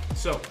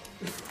 So,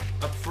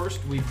 up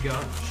first we've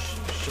got,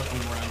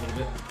 shuffling around a little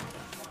bit.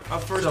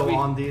 Up first So we...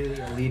 on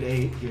the Elite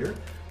 8 here,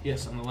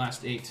 Yes, on the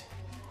last 8.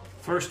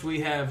 First we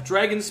have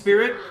Dragon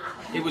Spirit.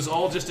 It was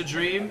all just a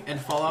dream, and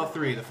Fallout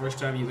 3, the first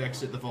time you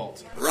exit the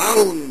vault.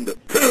 Round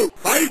 2,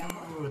 fight!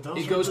 Ooh, those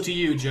It were goes the- to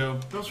you, Joe.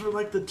 Those were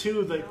like the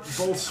 2 that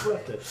both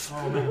swept it.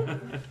 Oh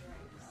man.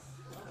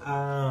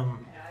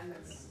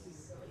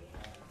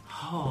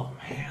 Oh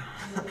man.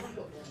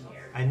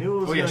 I knew it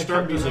was Oh, yeah, gonna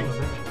start come to music.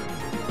 them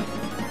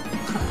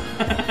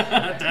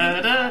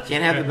eventually.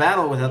 Can't have the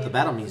battle without the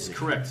battle music.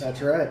 Correct.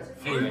 That's right.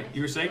 Anyway,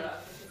 you were saying?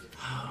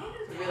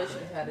 We really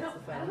should have had it to the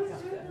final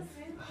countdown.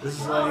 This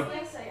is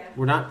like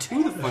We're not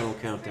to the final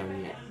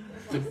countdown yet.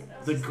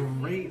 the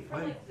great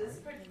like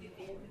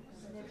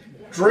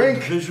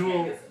Drink.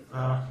 visual.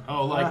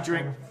 Oh, like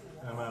drink.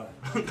 I'm out.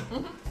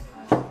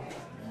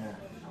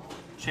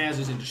 Chaz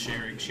is into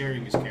sharing.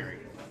 Sharing is caring.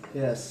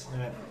 Yes.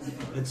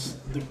 It's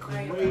the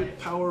great,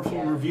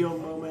 powerful reveal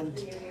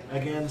moment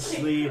against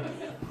the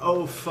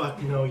oh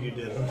fuck no you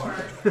didn't.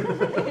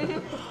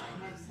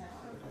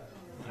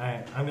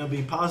 Alright, I'm gonna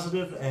be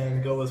positive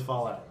and go with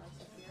Fallout.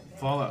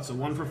 Fallout, so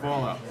 1 for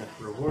Fallout.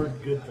 Reward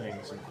good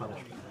things and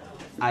punishment.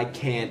 I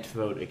can't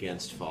vote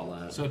against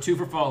Fallout. So 2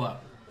 for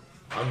Fallout.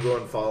 I'm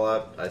going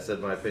Fallout. I said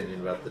my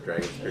opinion about the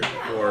Dragon Spirit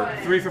before.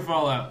 3 for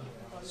Fallout.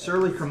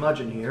 Surly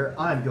curmudgeon here.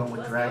 I'm going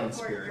with Dragon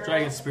Spirit.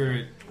 Dragon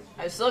Spirit.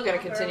 I'm still gonna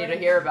continue to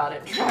hear about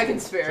it. Dragon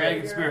Spirit.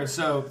 Dragon Spirit.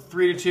 So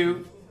 3 to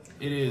 2.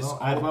 It is Well,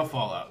 all about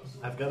Fallout.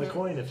 I've got a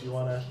coin if you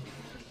wanna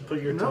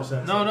put your 2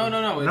 cents. No.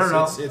 No.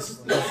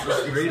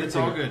 It's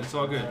all good. It's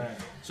all good.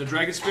 So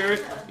Dragon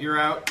Spirit, you're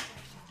out.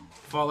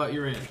 Fallout,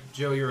 you're in.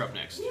 Joe, you're up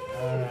next.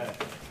 Alright.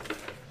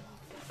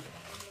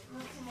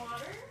 Want some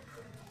water?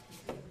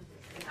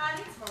 I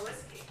need some more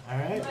whiskey.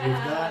 Alright,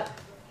 we've got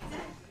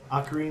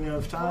Ocarina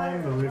of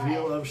Time, the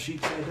reveal of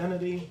Sheik's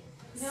identity,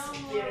 No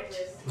more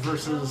whiskey.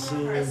 versus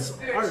his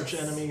arch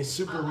enemy,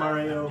 Super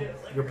Mario.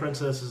 Your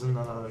princess is in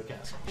another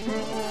castle.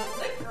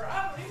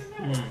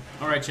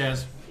 All right,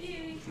 Chaz.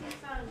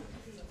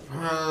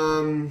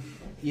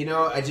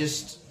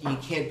 You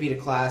can't beat a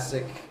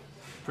classic.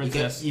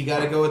 Princess. You got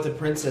to go with the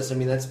princess. I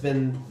mean, that's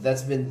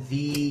been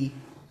the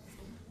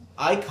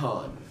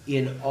icon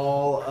in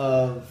all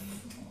of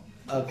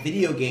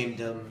video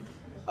gamedom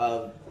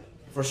of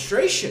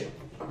frustration.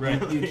 Right.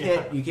 You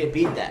can't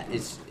beat that.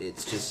 It's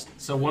just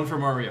So 1 for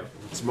Mario.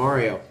 it's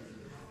Mario.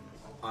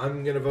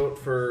 I'm gonna vote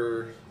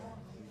for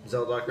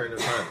Zelda Ocarina of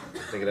Time. I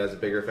think it has a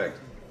bigger effect.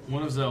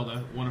 1 of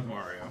Zelda, 1 of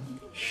Mario.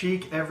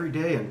 Chic every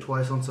day and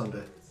twice on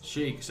Sunday.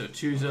 Sheik, so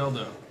 2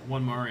 Zelda,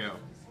 1 Mario.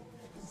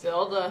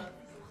 Zelda.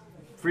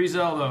 3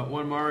 Zelda,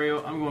 1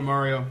 Mario. I'm going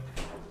Mario.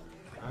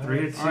 3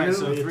 to 2. All right,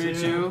 so 3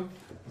 to 2.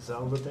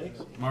 Zelda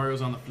takes.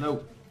 Mario's on the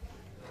float.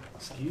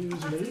 Excuse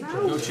me.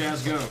 Go,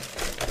 Chaz, go.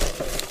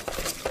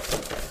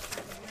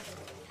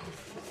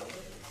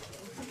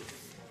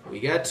 We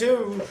got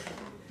 2.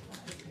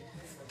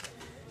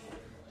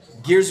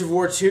 Gears of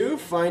War 2,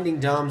 Finding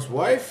Dom's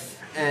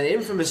Wife, and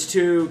Infamous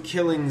 2,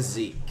 Killing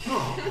Zeke.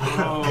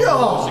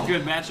 Oh, that's a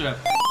good matchup.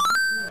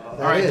 All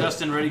right, is.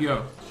 Dustin, ready to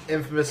go.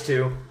 Infamous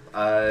 2.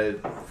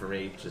 For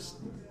me, just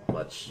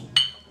much.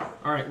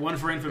 All right, 1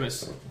 for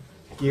Infamous.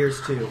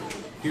 Gears 2.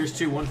 Gears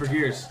 2, 1 for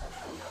Gears.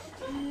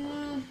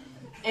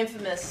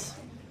 Infamous.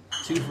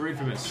 2 for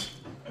Infamous.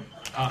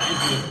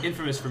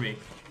 Infamous for me.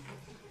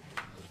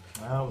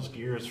 That was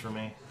Gears for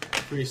me.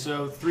 3,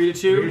 so 3 to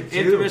 2. 3 to 2.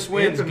 Infamous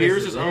wins. Infamous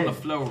Gears is is on in. the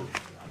floor.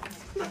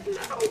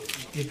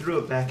 He threw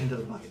it back into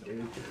the bucket,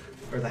 dude.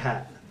 Or the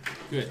hat.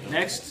 Good.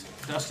 Next,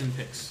 Dustin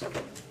picks.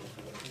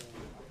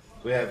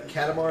 We have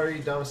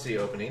Katamari Damacy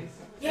opening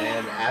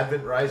and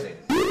Advent Rising.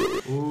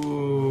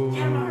 Ooh.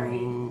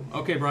 Katamari.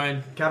 Okay,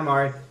 Brian.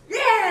 Katamari.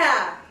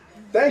 Yeah!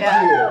 Thank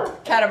Yeah. you.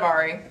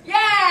 Katamari.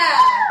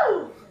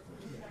 Yeah!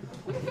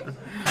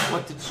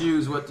 What to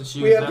choose? What to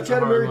choose? We have That's the a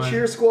hard Katamari one.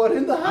 cheer squad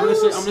in the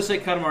house. I'm gonna say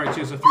Katamari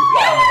too. So 3 for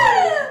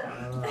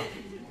Katamari.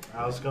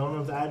 I was going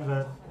with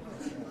Advent.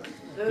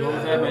 Go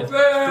with Edmund. 3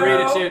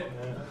 to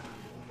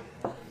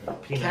 2.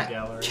 Peanut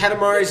Gallery.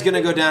 Katamari's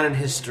gonna go down in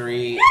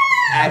history.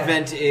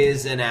 Advent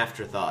is an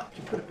afterthought.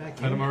 Put it back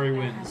in. Katamari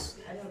wins.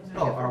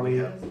 Oh, are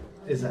we?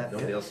 Is that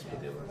Nobody it? else will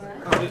deal with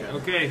it.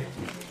 Okay.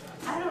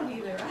 I don't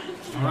either.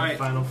 All right.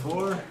 Final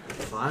 4.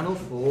 Final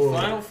 4.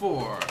 Final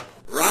 4.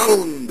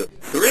 Round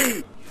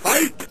 3,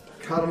 fight!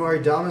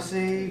 Katamari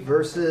Damacy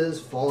versus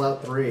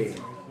Fallout 3.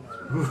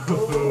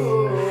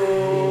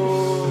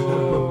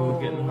 Oh,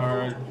 getting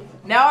hard.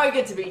 Now I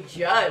get to be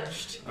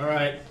judged. All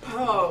right.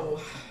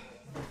 Oh.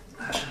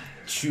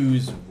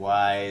 Choose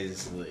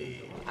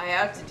wisely. I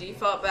have to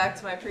default back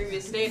to my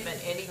previous statement.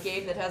 Any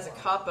game that has a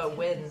kappa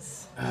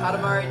wins.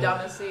 Katamari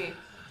Damacy.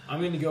 I'm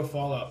going to go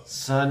Fallout.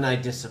 Son, I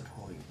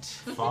disappoint.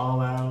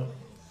 Fallout.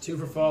 2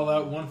 for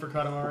Fallout. 1 for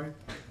Katamari.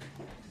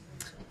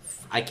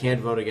 I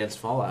can't vote against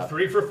Fallout.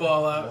 3 for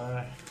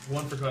Fallout.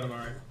 1 for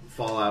Katamari.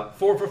 Fallout.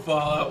 4 for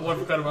Fallout.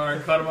 1 for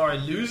Katamari.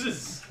 Katamari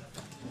loses.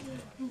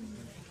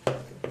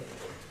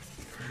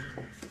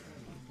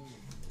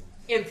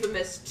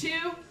 Infamous 2,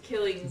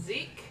 Killing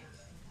Zeke.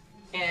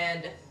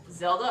 And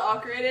Zelda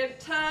Ocarina of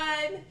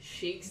Time,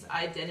 Sheik's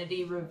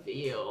identity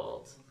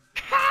revealed.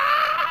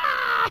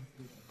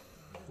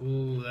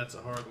 Ooh, that's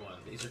a hard one.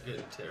 These are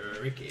getting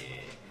tricky.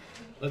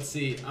 Let's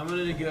see. I'm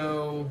gonna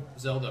go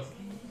Zelda.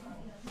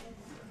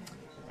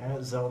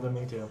 Zelda,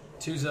 me too.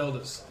 2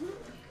 Zeldas.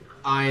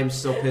 I am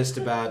still pissed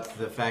about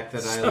the fact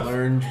that I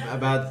learned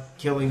about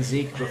killing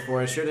Zeke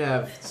before I should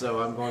have,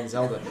 so I'm going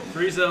Zelda.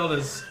 3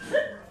 Zeldas.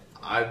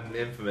 I'm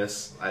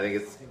Infamous. I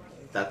think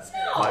that's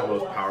my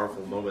most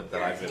powerful moment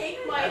that I've been.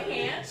 Take my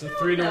hand. So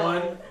 3 to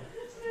 1.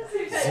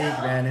 Zeke,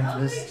 man,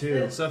 Infamous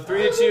too. So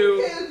 3 to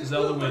 2.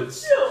 Zelda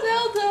wins.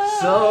 Zelda!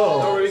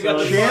 So, we got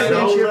the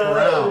championship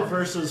round.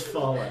 versus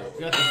Fallout.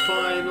 We got the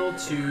final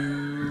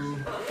 2.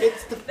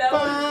 It's the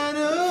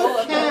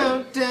final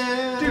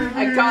countdown.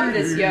 I got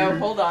this, yo.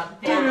 Hold on.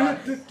 I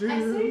saved your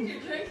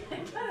drink.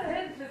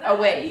 Oh,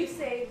 wait. You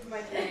saved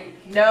my drink.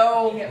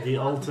 No. The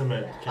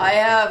ultimate. I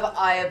have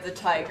Eye of the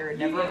Tiger.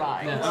 Never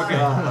mind. Okay.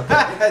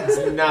 That's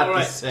not All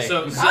right. the same.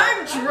 So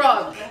I'm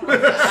drunk.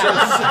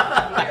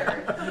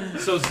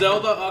 So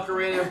Zelda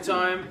Ocarina of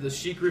Time, the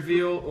Sheik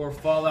reveal, or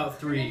Fallout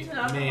 3.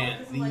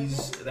 Man,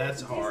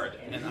 that's hard,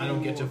 and I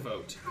don't get to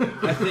vote.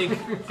 I think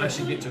I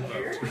should get to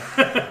vote.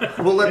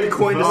 We'll let the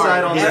coin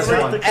decide on this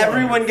one.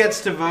 Everyone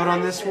gets to vote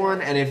on this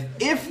one, and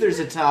if there's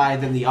a tie,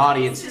 then the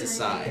audience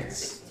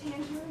decides.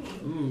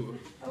 Ooh.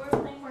 Oh, we're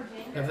playing more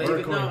games. Have they Or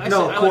even, coin. I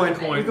No, like coin. the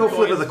coin. We go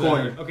flip of the Coin's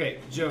coin. better. Okay,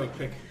 Joe,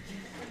 pick.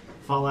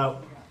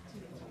 Fallout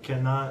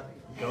cannot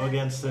go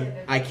against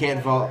it. I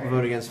can't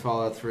vote against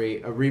Fallout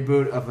 3. A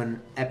reboot of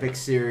an epic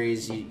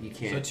series, you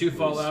can't. So 2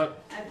 Fallout.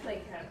 I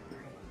played kind of.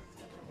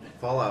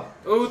 Fallout.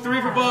 Oh,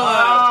 3 for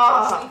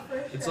Fallout.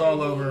 It's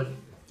all over.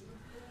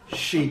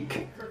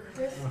 Chic.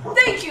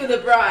 Thank you, the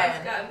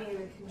Brian. Got me in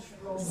the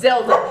control.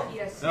 Zelda.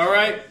 Yes. All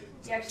right,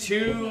 You actually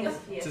 2 gave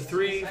me a to PS2.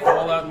 3.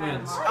 Fallout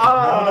wins.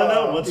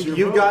 No. What's your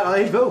You vote? got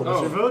a vote.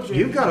 Oh. Your vote, Jamie?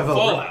 You've got a vote.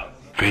 Fallout.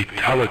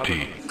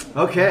 Fatality.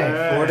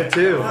 Okay, 4 to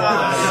 2.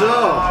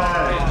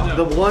 So,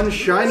 the one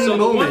shining So the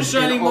moment. one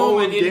shining in all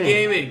moment in game.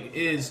 gaming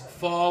is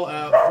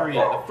Fallout 3.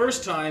 The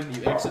first time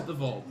you exit the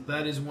vault.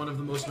 That is one of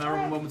the most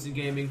memorable moments in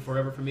gaming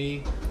forever for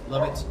me.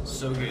 Love it.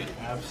 So good.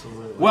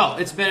 Absolutely. Well,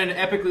 it's been an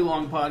epically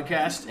long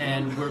podcast,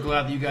 and we're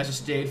glad that you guys have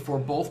stayed for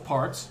both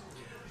parts.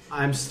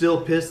 I'm still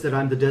pissed that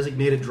I'm the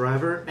designated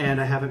driver, and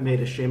I haven't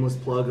made a shameless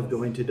plug of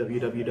going to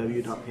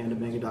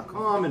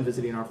www.pandamanga.com and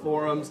visiting our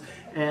forums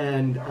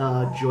and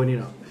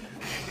joining up.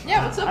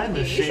 Yeah, what's up I'm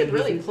with you? You should ashamed of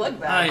really you.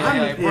 plug Hi,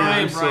 that.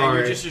 Brian, I'm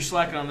sorry. you're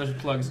slacking on those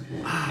plugs.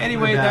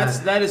 Anyway, my bad.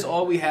 that is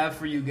all we have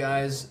for you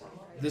guys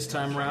this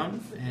time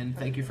around, and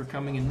thank you for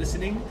coming and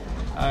listening.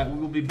 We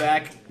will be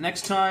back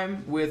next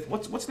time with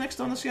what's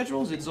next on the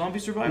schedule? Is it Zombie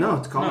Survival? No,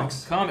 it's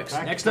comics. No, comics.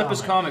 Back to Next up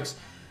is comics.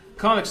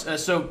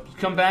 So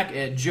come back.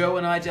 Joe,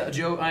 I,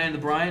 and the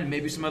Brian,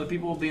 maybe some other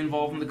people will be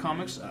involved in the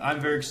comics.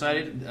 I'm very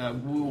excited. I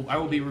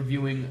will be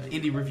reviewing,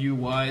 indie review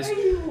wise,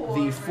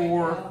 the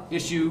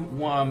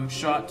 4-issue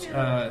shot,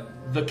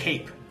 The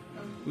Cape.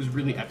 It was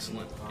really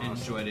excellent. I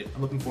enjoyed it.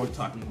 I'm looking forward to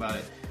talking about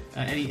it.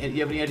 Do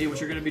you have any idea what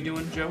you're going to be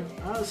doing, Joe?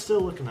 I was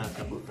still looking at a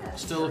couple of things.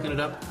 Still looking it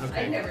up?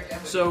 Okay. I never do.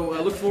 So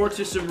look forward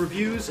to some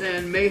reviews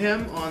and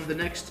mayhem on the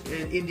next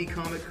indie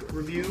comic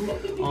review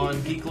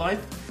on Geek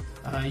Life.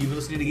 You've been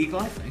listening to Geek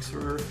Life. Thanks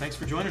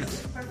for joining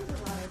us.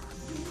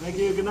 Thank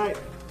you. Good night.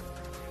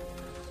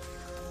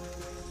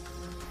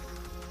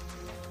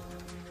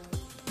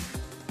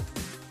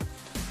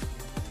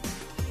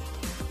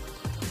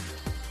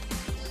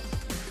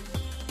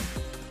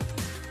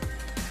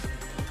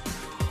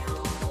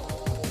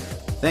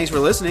 Thanks for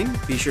listening.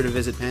 Be sure to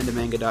visit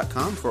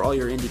pandamanga.com for all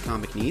your indie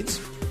comic needs.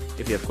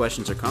 If you have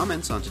questions or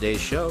comments on today's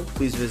show,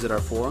 please visit our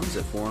forums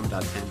at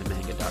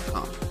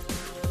forum.pandamanga.com.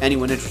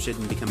 Anyone interested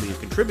in becoming a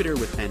contributor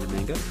with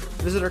Pandamanga,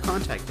 visit our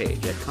contact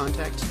page at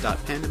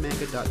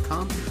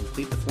contact.pandamanga.com and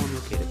complete the form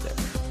located there.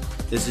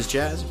 This is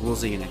Jazz. We'll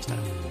see you next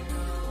time.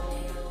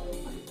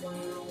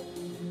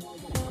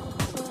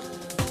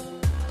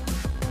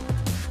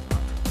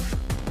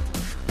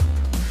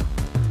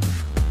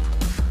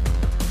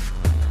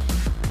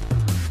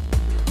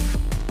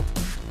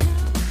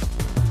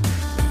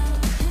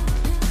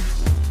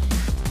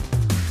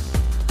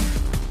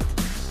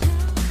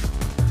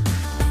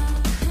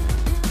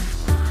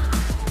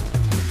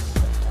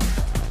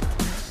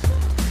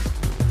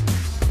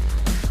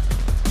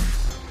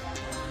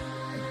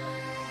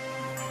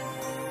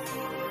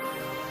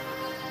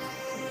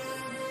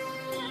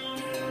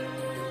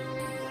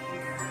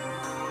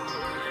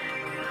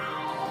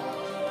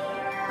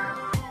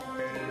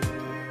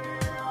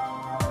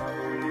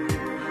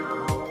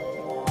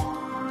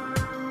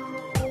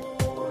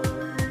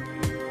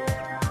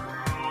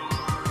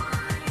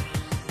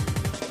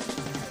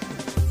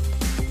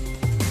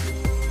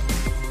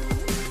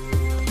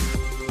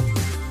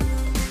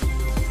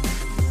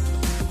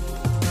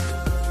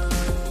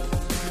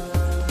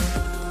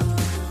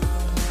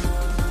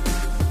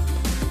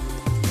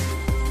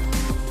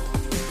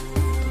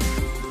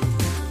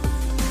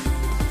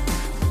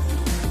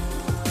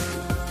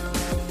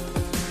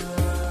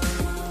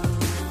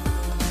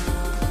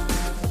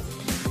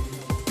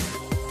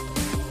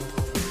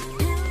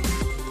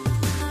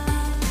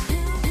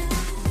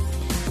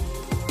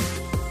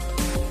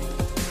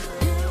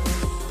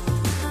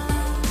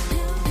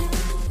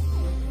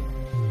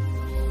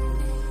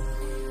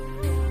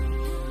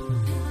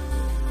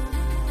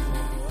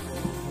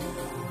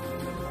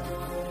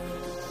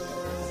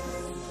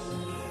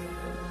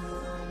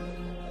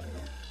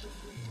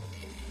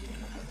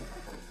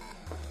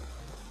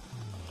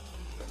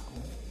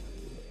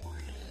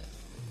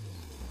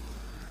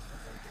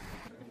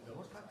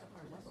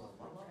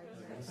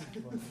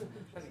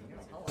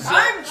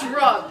 I'm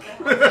drunk.